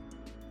as well.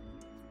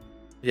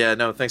 Yeah,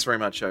 no, thanks very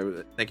much.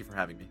 Thank you for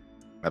having me.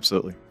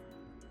 Absolutely.